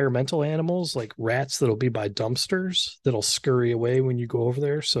environmental animals like rats that'll be by dumpsters that'll scurry away when you go over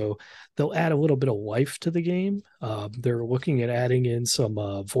there. So they'll add a little bit of life to the game. They're looking at adding in some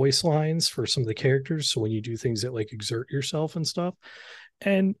voice lines for some of the characters. So when you do things that like exert yourself and stuff,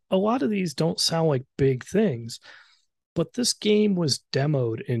 and a lot of these don't sound like big things, but this game was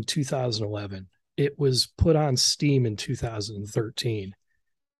demoed in 2011. It was put on Steam in 2013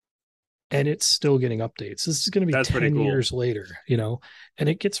 and it's still getting updates. This is going to be That's pretty 10 cool. years later, and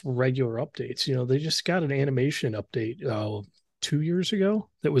it gets regular updates. They just got an animation update 2 years ago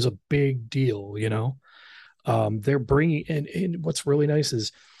that was a big deal. They're bringing and what's really nice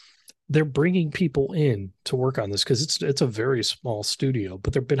is they're bringing people in to work on this because it's a very small studio,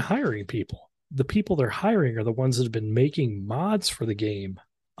 but they've been hiring people. The people they're hiring are the ones that have been making mods for the game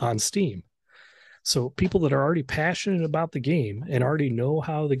on Steam. So people that are already passionate about the game and already know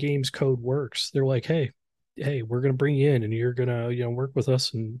how the game's code works, they're like, hey, we're going to bring you in and you're going to, work with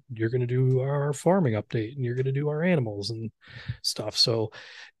us and you're going to do our farming update and you're going to do our animals and stuff. So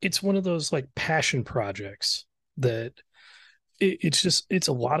it's one of those like passion projects that it's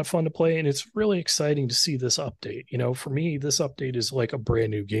a lot of fun to play and it's really exciting to see this update. For me, this update is like a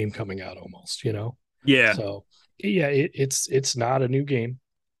brand new game coming out almost. Yeah, So yeah, it's not a new game.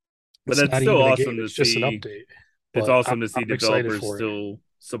 but It's that's not still even a game. awesome to It's just an see. update. It's But I'm, awesome to see I'm excited developers for it. still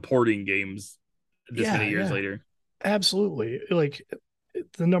supporting games this many Yeah, years yeah, later. absolutely. Like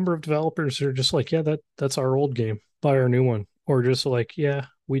the number of developers are just like, yeah, that's our old game. Buy our new one, or just like, yeah,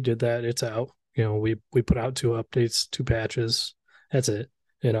 we did that. It's out. We put out two updates, two patches. That's it.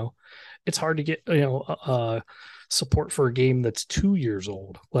 You know, it's hard to get support for a game that's 2 years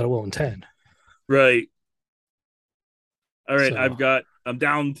old, let alone 10. Right. All right. So I'm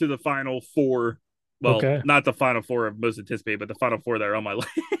down to the final four. Well, okay, not the final four of most anticipated, but the final four that are on my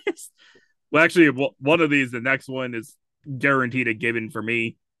list. Well, actually, one of these, the next one is guaranteed a given for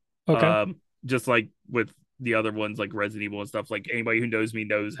me. okay, Just like with the other ones, like Resident Evil and stuff. Like anybody who knows me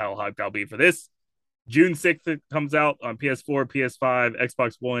knows how hyped I'll be for this. June 6th, it comes out on PS4, PS5,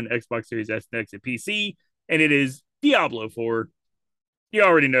 Xbox One, Xbox Series S and X, and PC. And it is Diablo 4. You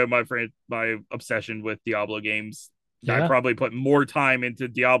already know my obsession with Diablo games. I yeah, probably put more time into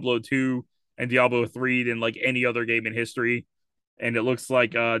Diablo 2 and Diablo 3 than like any other game in history. And it looks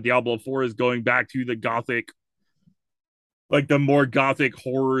like Diablo 4 is going back to the gothic, like the more gothic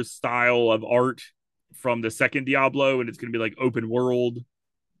horror style of art from the second Diablo, and it's going to be like open world.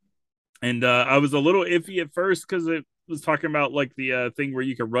 And I was a little iffy at first because it was talking about like the thing where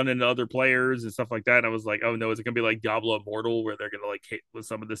you can run into other players and stuff like that. And I was like, oh no, is it gonna be like Diablo Immortal where they're gonna like hit with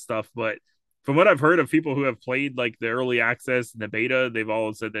some of this stuff? But from what I've heard of people who have played like the early access and the beta, they've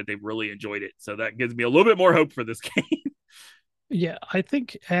all said that they've really enjoyed it. So that gives me a little bit more hope for this game. yeah. I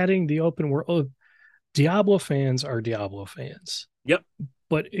think adding the open world, Diablo fans are Diablo fans, Yep.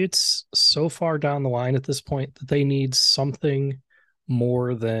 but it's so far down the line at this point that they need something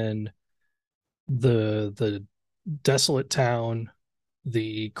more than the desolate town,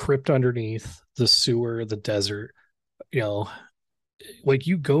 the crypt underneath, the sewer, the desert. You know, like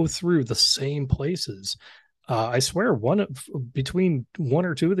you go through the same places. I swear, between one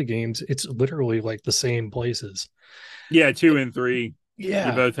or two of the games, it's literally like the same places. Yeah, 2 and 3. You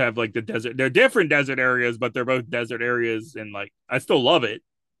Yeah, both have like the desert. They're different desert areas, but they're both desert areas, and like I still love it.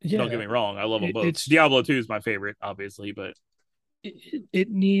 Don't get yeah. me wrong, I love them both. It's Diablo 2 is my favorite, obviously, but it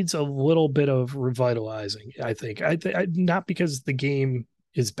needs a little bit of revitalizing. I think not because the game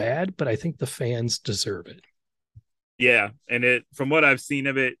is bad, but I think the fans deserve it. Yeah, and it from what I've seen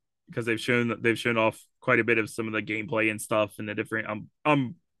of it, because they've shown off quite a bit of some of the gameplay and stuff and the different.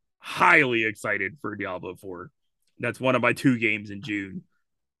 I'm highly excited for Diablo 4. That's one of my two games in June,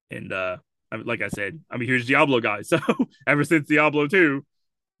 and like I said, I'm a huge Diablo guy. So ever since Diablo 2,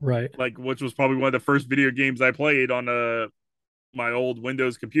 Right. like which was probably one of the first video games I played on my old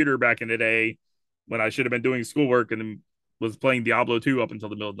Windows computer back in the day when I should have been doing schoolwork and then was playing Diablo 2 up until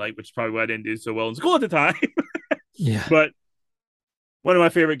the middle of the night, which is probably why I didn't do so well in school at the time. Yeah. But one of my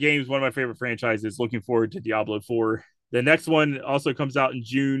favorite games, one of my favorite franchises. Looking forward to Diablo 4. The next one also comes out in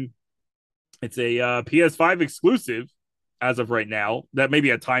June. It's a PS5 exclusive as of right now. That may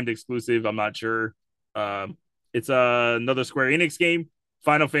be a timed exclusive. I'm not sure. It's another Square Enix game,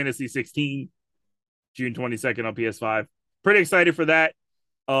 Final Fantasy 16, June 22nd on PS5. Pretty excited for that.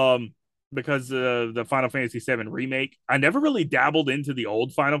 Because the Final Fantasy 7 remake. I never really dabbled into the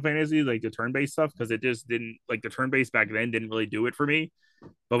old Final Fantasy, like the turn-based stuff, because it just didn't like the turn-based back then didn't really do it for me.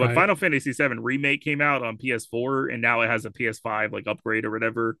 But when Right. Final Fantasy 7 remake came out on PS4 and now it has a PS5 like upgrade or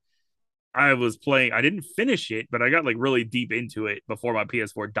whatever, I was playing. I didn't finish it, but I got like really deep into it before my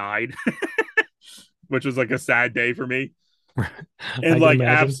PS4 died, which was like a sad day for me. And I can like imagine.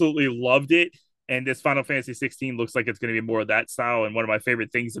 absolutely loved it. And this Final Fantasy 16 looks like it's going to be more of that style. And one of my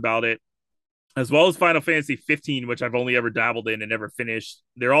favorite things about it, as well as Final Fantasy 15, which I've only ever dabbled in and never finished.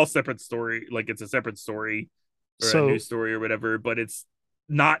 They're all separate story, like it's a separate story or a new So story or whatever, but it's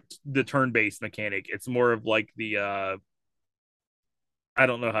not the turn-based mechanic. It's more of like the I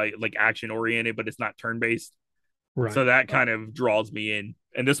don't know how like action oriented, but it's not turn-based. So right. that kind of draws me in.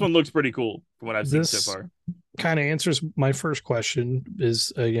 And this one looks pretty cool from what I've seen so This far. kind of answers my first question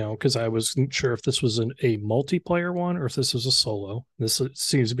is because I wasn't sure if this was a multiplayer one or if this was a solo. This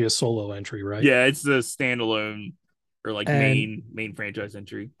seems to be a solo entry, right? Yeah, it's the standalone or like And main franchise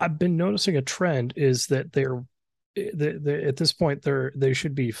entry. I've been noticing a trend is that they're at this point they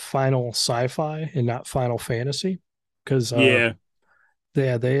should be final sci-fi and not final fantasy because Yeah, they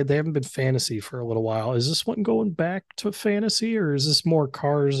haven't been fantasy for a little while. Is this one going back to fantasy or is this more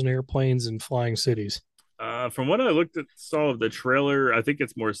cars and airplanes and flying cities? from what I looked at, saw of the trailer, I think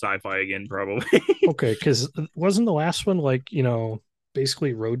it's more sci-fi again, probably. Okay, because wasn't the last one like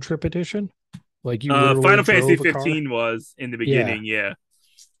basically road trip edition? Like you literally Final Fantasy drove a car. 15 was in the Yeah. beginning, yeah,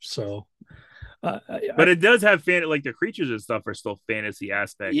 So but it does have like the creatures and stuff are still fantasy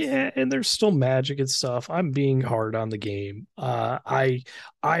aspects. yeah, and there's still magic and stuff. I'm being hard on the game. I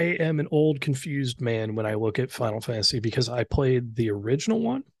am an old confused man when I look at Final Fantasy because I played the original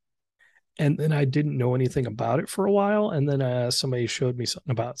one and then I didn't know anything about it for a while, and then somebody showed me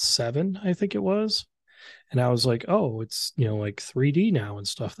something about seven, I think it was, and I was like, oh, it's like 3D now and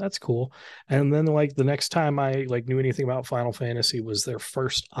stuff. That's cool. And then like the next time I like knew anything about Final Fantasy was their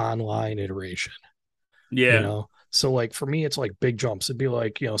first online iteration. Yeah, So like for me, it's like big jumps. It'd be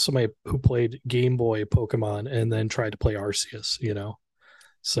like somebody who played Game Boy Pokemon and then tried to play Arceus.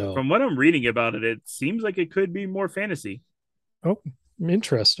 So from what I'm reading about it, it seems like it could be more fantasy. oh,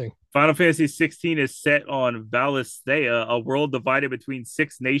 interesting. Final Fantasy 16 is set on Valisthea, a world divided between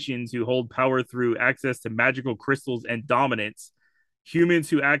six nations who hold power through access to magical crystals and dominance. Humans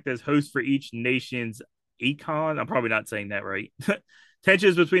who act as hosts for each nation's econ. I'm probably not saying that right.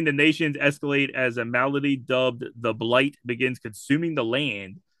 Tensions between the nations escalate as a malady dubbed the Blight begins consuming the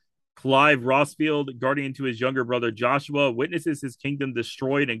land. Clive Rossfield, guardian to his younger brother Joshua, witnesses his kingdom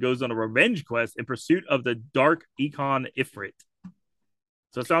destroyed and goes on a revenge quest in pursuit of the dark Econ Ifrit.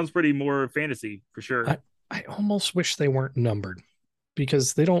 So it sounds pretty more fantasy for sure. I I almost wish they weren't numbered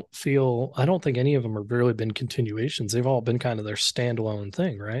because they don't feel. I don't think any of them have really been continuations. They've all been kind of their standalone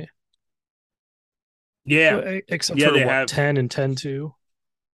thing, right? Yeah, Well, except yeah, for they what, have. 10 and 10 2.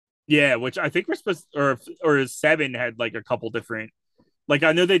 Yeah, which I think we're supposed or seven had like a couple different. Like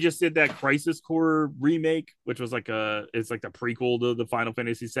I know they just did that Crisis Core remake, which was like it's like the prequel to the Final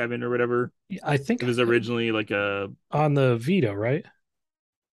Fantasy 7 or whatever. I think It was originally like on the Vita, right?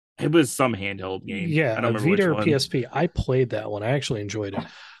 it was some handheld game. I Yeah, don't a remember which Vita or one. PSP. I played that one. I actually enjoyed it.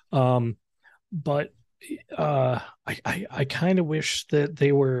 Um, but I kind of wish that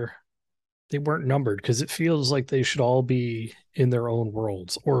they weren't numbered because it feels like they should all be in their own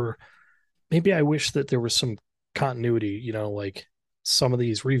worlds. Or maybe I wish that there was some continuity, like some of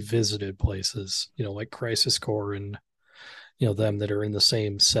these revisited places, like Crisis Core and them that are in the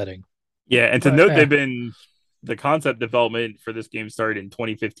same setting. Yeah, and to But note, they've been the concept development for this game started in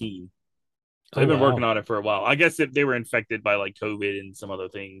 2015. Oh They've been working wow. on it for a while. I guess if they were infected by like COVID and some other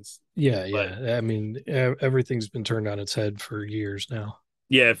things, Yeah, but yeah. I mean, everything's been turned on its head for years now.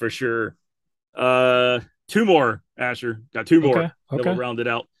 yeah, for sure. Uh, two more, Asher. Got two more Okay, that will okay. round it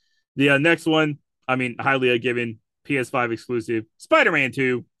out. The next one, I mean, highly a given PS5 exclusive, Spider-Man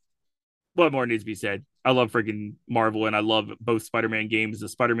 2. What more needs to be said? I love freaking Marvel, and I love both Spider-Man games, the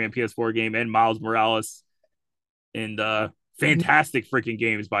Spider-Man PS4 game and Miles Morales, and fantastic freaking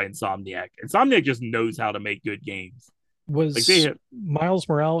games by Insomniac. Insomniac just knows how to make good games. Like they Was have, Miles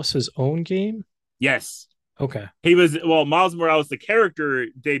Morales his own game? yes, Okay, he was. Well, Miles Morales, the character,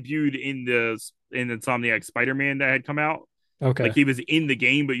 debuted in Insomniac Spider-Man that had come out. Like okay. he was in the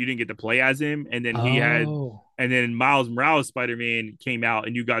game, but you didn't get to play as him. Oh, And then Miles Morales Spider Man came out,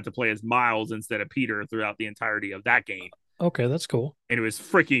 and you got to play as Miles instead of Peter throughout the entirety of that game. okay. That's cool. And it was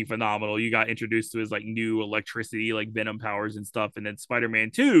freaking phenomenal. You got introduced to his like new electricity, like Venom powers and stuff. And then Spider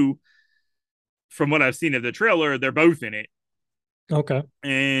Man 2, from what I've seen of the trailer, they're both in it. Okay.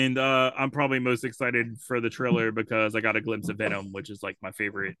 And I'm probably most excited for the trailer because I got a glimpse of Venom, which is like my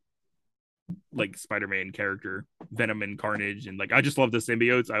favorite like Spider-Man character, Venom and Carnage, and like I just love the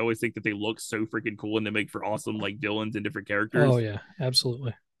symbiotes. I always think that they look so freaking cool and they make for awesome like villains and different Oh characters. yeah,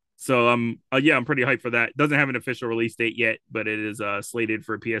 absolutely. So yeah, I'm pretty hyped for that. Doesn't have an official release date yet, but it is slated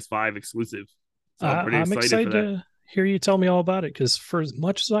for PS5 exclusive. So I'm pretty I'm excited for excited that. to hear you tell me all about it because for as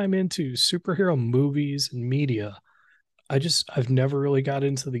much as I'm into superhero movies and media, I've never really got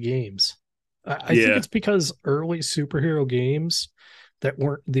into the games. I think Yeah, it's because early superhero games that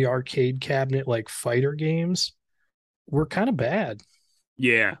weren't the arcade cabinet like fighter games were kind of bad.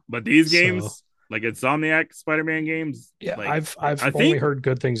 yeah, but these So games, like Insomniac Spider-Man games, yeah, like I've I only think heard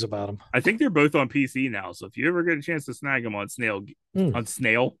good things about them. I think they're both on PC now. So if you ever get a chance to snag them Hmm. on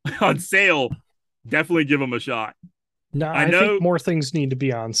snail on sale, definitely give them a shot. No, I I think know more things need to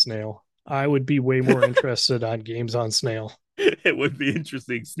be on Snail. I would be way more interested on games on Snail. it would be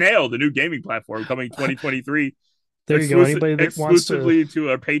interesting. Snail, the new gaming platform coming 2023, There you go. exclusively to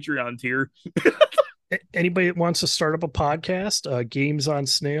our Patreon tier. Anybody that wants to start up a podcast, Games on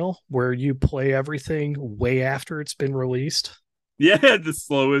Snail, where you play everything way after it's been released. Yeah, the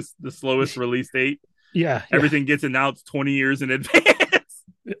slowest release date. Yeah, yeah, Everything gets announced 20 years in advance.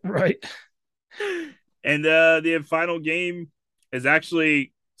 right. And the final game is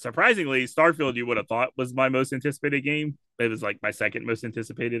actually surprisingly Starfield. You would have thought was my most anticipated game. It was like my second most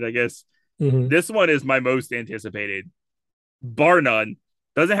anticipated, I guess. Hmm. This one is my most anticipated, bar none.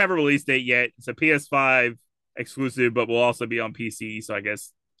 Doesn't have a release date yet. It's a PS5 exclusive, but will also be on PC. So I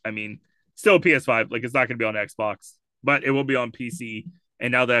guess, I mean, still PS5. Like it's not going to be on Xbox, but it will be on PC.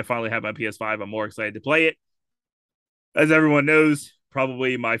 And now that I finally have my PS5, I'm more excited to play it. As everyone knows,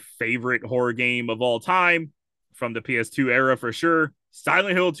 probably my favorite horror game of all time from the PS2 era for sure.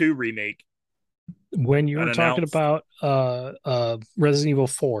 Silent Hill 2 remake When you got were talking announced. about Resident Evil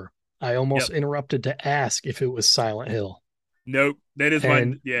 4, I almost Yep. interrupted to ask if it was Silent Hill. Nope. That is my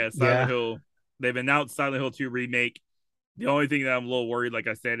And Silent yeah, Hill. They've announced Silent Hill 2 remake. The only thing that I'm a little worried, like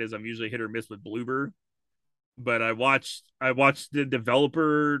I said, is I'm usually hit or miss with Bloober. But I watched the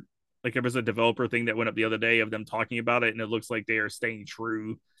developer, like there was a developer thing that went up the other day of them talking about it, and it looks like they are staying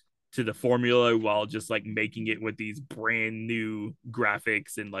true to the formula while just like making it with these brand new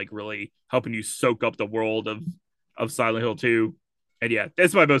graphics and like really helping you soak up the world of Silent Hill 2. And yeah,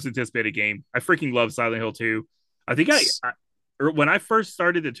 that's my most anticipated game. I freaking love Silent Hill 2. I think when I first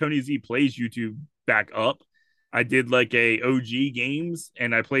started the Tony Z Plays YouTube back up, I did like a OG games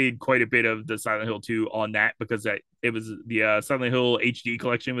and I played quite a bit of the Silent Hill 2 on that because it was the Silent Hill HD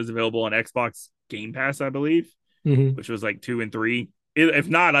collection was available on Xbox Game Pass, I believe, mhm. which was like 2 and 3. If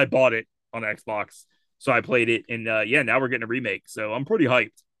not, I bought it on Xbox. So I played it and yeah, now we're getting a remake. So I'm pretty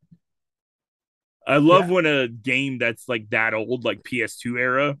hyped. I love Yeah, when a game that's like that old, like PS2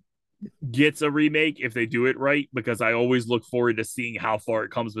 era, gets a remake if they do it right, because I always look forward to seeing how far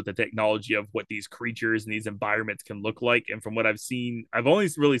it comes with the technology of what these creatures and these environments can look like. And from what I've seen, I've only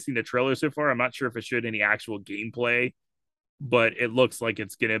really seen the trailer so far. I'm not sure if it showed any actual gameplay, but it looks like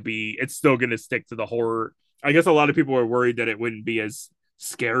it's still gonna stick to the horror. I guess a lot of people are worried that it wouldn't be as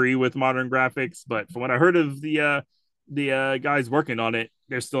scary with modern graphics, but from what I heard of the guys working on it,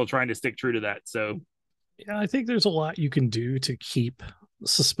 they're still trying to stick true to that. So yeah, I think there's a lot you can do to keep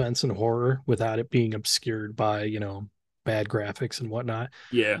suspense and horror without it being obscured by, bad graphics and whatnot.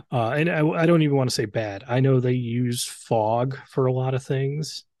 yeah, And I don't even want to say bad. I know they use fog for a lot of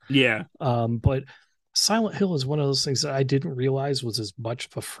things, yeah, but Silent Hill is one of those things that I didn't realize was as much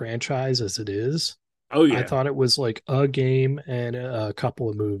of a franchise as it is. oh I yeah, thought it was like a game and a couple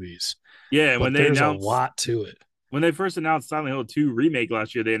of movies, yeah. but there's a lot to it. When they first announced Silent Hill 2 remake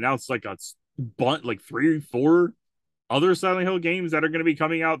last year, they announced like like 3 4 other Silent Hill games that are going to be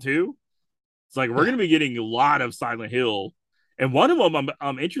coming out too. It's like we're Yeah. going to be getting a lot of Silent Hill, and one of them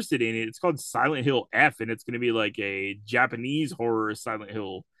I'm interested in. It's called Silent Hill F, and it's going to be like a Japanese horror Silent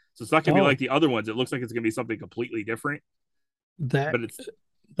Hill. So it's not going to be like Oh, the other ones. It looks like it's going to be something completely different, that but it's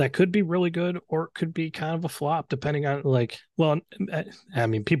that could be really good, or it could be kind of a flop, depending on like. Well, I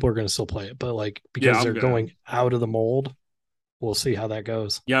mean, people are going to still play it, but like yeah, because I'm they're gonna going out of the mold, we'll see how that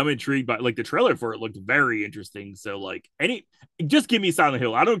goes. yeah, I'm intrigued by like the trailer for it looked very interesting. So like just give me Silent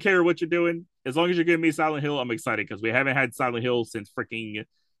Hill. I don't care what you're doing. As long as you're giving me Silent Hill, I'm excited because we haven't had Silent Hill since freaking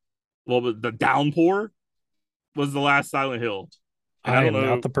what was the Downpour was the last Silent Hill. And I I don't am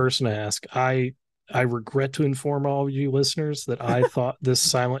not know. the person to ask. I regret to inform all of you listeners that I thought this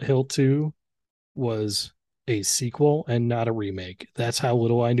Silent Hill 2 was a sequel and not a remake. That's how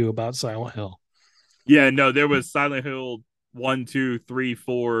little I knew about Silent Hill. Yeah, no, there was Silent Hill 1, 2, 3,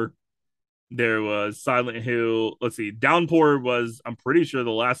 4. There was Silent Hill. Let's see. Downpour was I'm pretty sure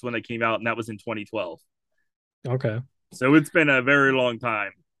the last one that came out, and that was in 2012. Okay. So it's been a very long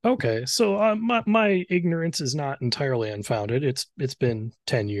time. Okay. So my ignorance is not entirely unfounded. It's been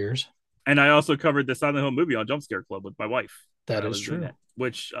 10 years. And I also covered the Silent Hill movie on Jump Scare Club with my wife when That I is was doing true. that,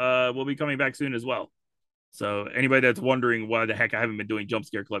 which will be coming back soon as well. So anybody that's wondering why the heck I haven't been doing Jump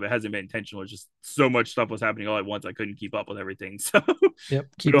Scare Club, it hasn't been intentional. It's just so much stuff was happening all at once. I couldn't keep up with everything. So Yep.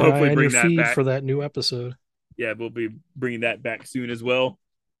 Keep we'll an eye hopefully on your bring that feed back. for that new episode. Yeah, we'll be bringing that back soon as well.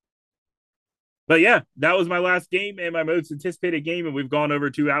 But yeah, that was my last game and my most anticipated game, and we've gone over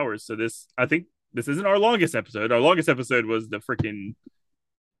 2 hours. So I think this isn't our longest episode. Our longest episode was the freaking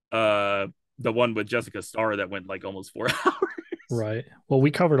uh the one with Jessica Starr that went like almost 4 hours. Right. Well,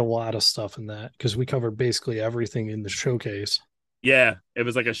 we covered a lot of stuff in that because we covered basically everything in the showcase. Yeah, it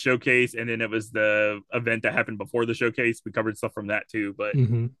was like a showcase, and then it was the event that happened before the showcase. We covered stuff from that too, but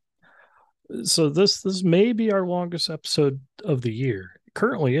Mm-hmm. So this may be our longest episode of the year. It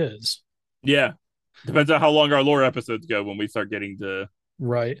currently is. yeah, depends on how long our lore episodes go when we start getting to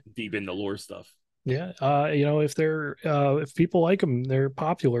Right. deep into lore stuff. Yeah. If they're if people like them, they're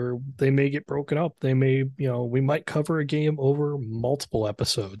popular. They may get broken up. They may, we might cover a game over multiple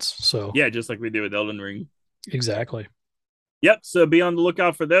episodes. So Yeah, just like we did with Elden Ring. exactly. Yep. So be on the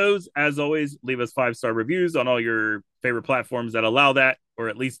lookout for those. As always, leave us 5-star reviews on all your favorite platforms that allow that, or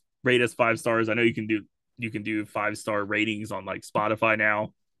at least rate us 5 stars. I know you can do 5-star ratings on like Spotify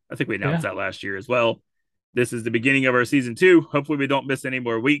now. I think we announced Yeah. that last year as well. This is the beginning of our season 2. Hopefully, we don't miss any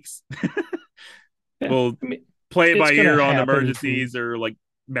more weeks. Yeah. We'll I mean, play it it's by gonna ear on happen from emergencies or like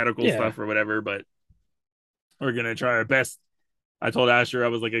medical yeah. stuff or whatever, but we're gonna try our best. I told Asher I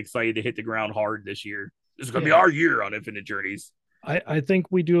was like excited to hit the ground hard this year. This is gonna be Yeah. our year on Infinite Journeys. I think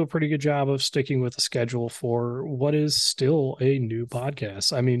we do a pretty good job of sticking with the schedule for what is still a new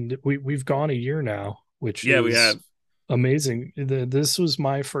podcast. I mean, we've gone a year now, which Yeah, we is have. amazing. This was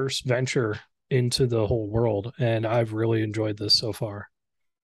my first venture into the whole world, and I've really enjoyed this so far.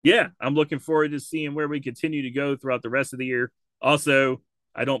 Yeah, I'm looking forward to seeing where we continue to go throughout the rest of the year. Also,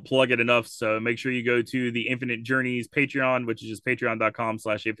 I don't plug it enough, so make sure you go to the Infinite Journeys Patreon, which is just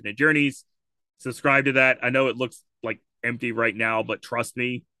patreon.com/infinite journeys. Subscribe to that. I know it looks like empty right now, but trust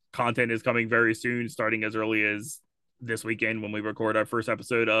me, content is coming very soon, starting as early as this weekend when we record our first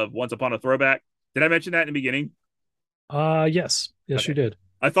episode of Once Upon a Throwback. Did I mention that in the beginning? Yes, you Okay. did.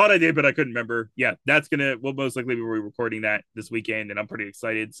 I thought I did, but I couldn't remember. Yeah, we'll most likely be recording that this weekend, and I'm pretty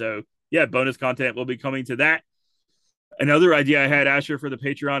excited. So, yeah, bonus content will be coming to that. Another idea I had, Asher, for the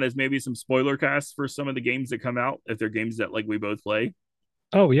Patreon is maybe some spoiler casts for some of the games that come out, if they're games that like we both play.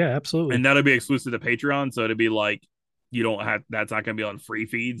 Oh yeah, absolutely. And that'll be exclusive to Patreon. So it'll be like, you don't have, that's not going to be on free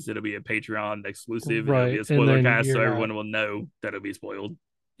feeds. It'll be a Patreon exclusive and it'll be Right, a and spoiler then cast. you're So not. everyone will know that it'll be spoiled.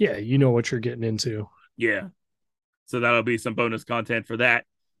 Yeah, you know what you're getting into. Yeah. So that'll be some bonus content for that.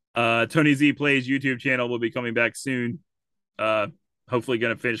 Tony Z Plays YouTube channel will be coming back soon. Uh, Hopefully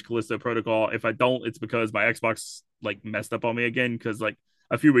gonna finish Callisto Protocol. If I don't, it's because my Xbox like messed up on me again. Because like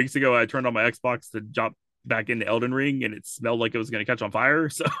a few weeks ago, I turned on my Xbox to jump back into Elden Ring, and it smelled like it was gonna catch on fire.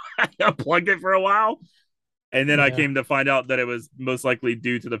 So I unplugged it for a while, and then I Yeah. came to find out that it was most likely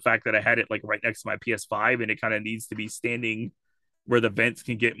due to the fact that I had it like right next to my PS5, and it kind of needs to be standing where the vents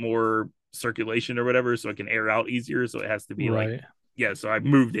can get more circulation or whatever, so it can air out easier. So it has to be like, Right. yeah. So I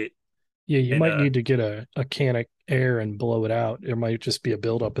moved it, Yeah, you and might need to get a can of air and blow it out. There might just be a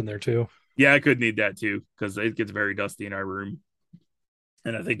buildup in there too. yeah, I could need that too because it gets very dusty in our room.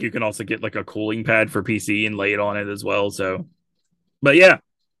 And I think you can also get like a cooling pad for PC and lay it on it as well. So, but yeah,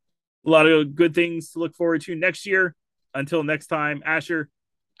 a lot of good things to look forward to next year. Until next time, Asher.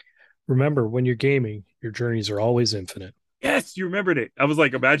 Remember, when you're gaming, your journeys are always infinite. Yes, you remembered it. I was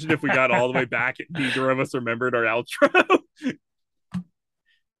like, imagine if we got all the way back and neither of us remembered our outro.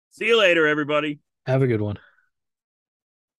 See you later, everybody. Have a good one.